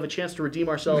means we have a chance to redeem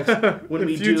ourselves when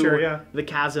we do the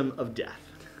Chasm of Death.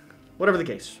 Whatever the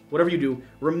case, whatever you do,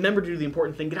 remember to do the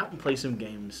important thing. Get out and play some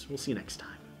games. We'll see you next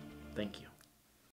time. Thank you.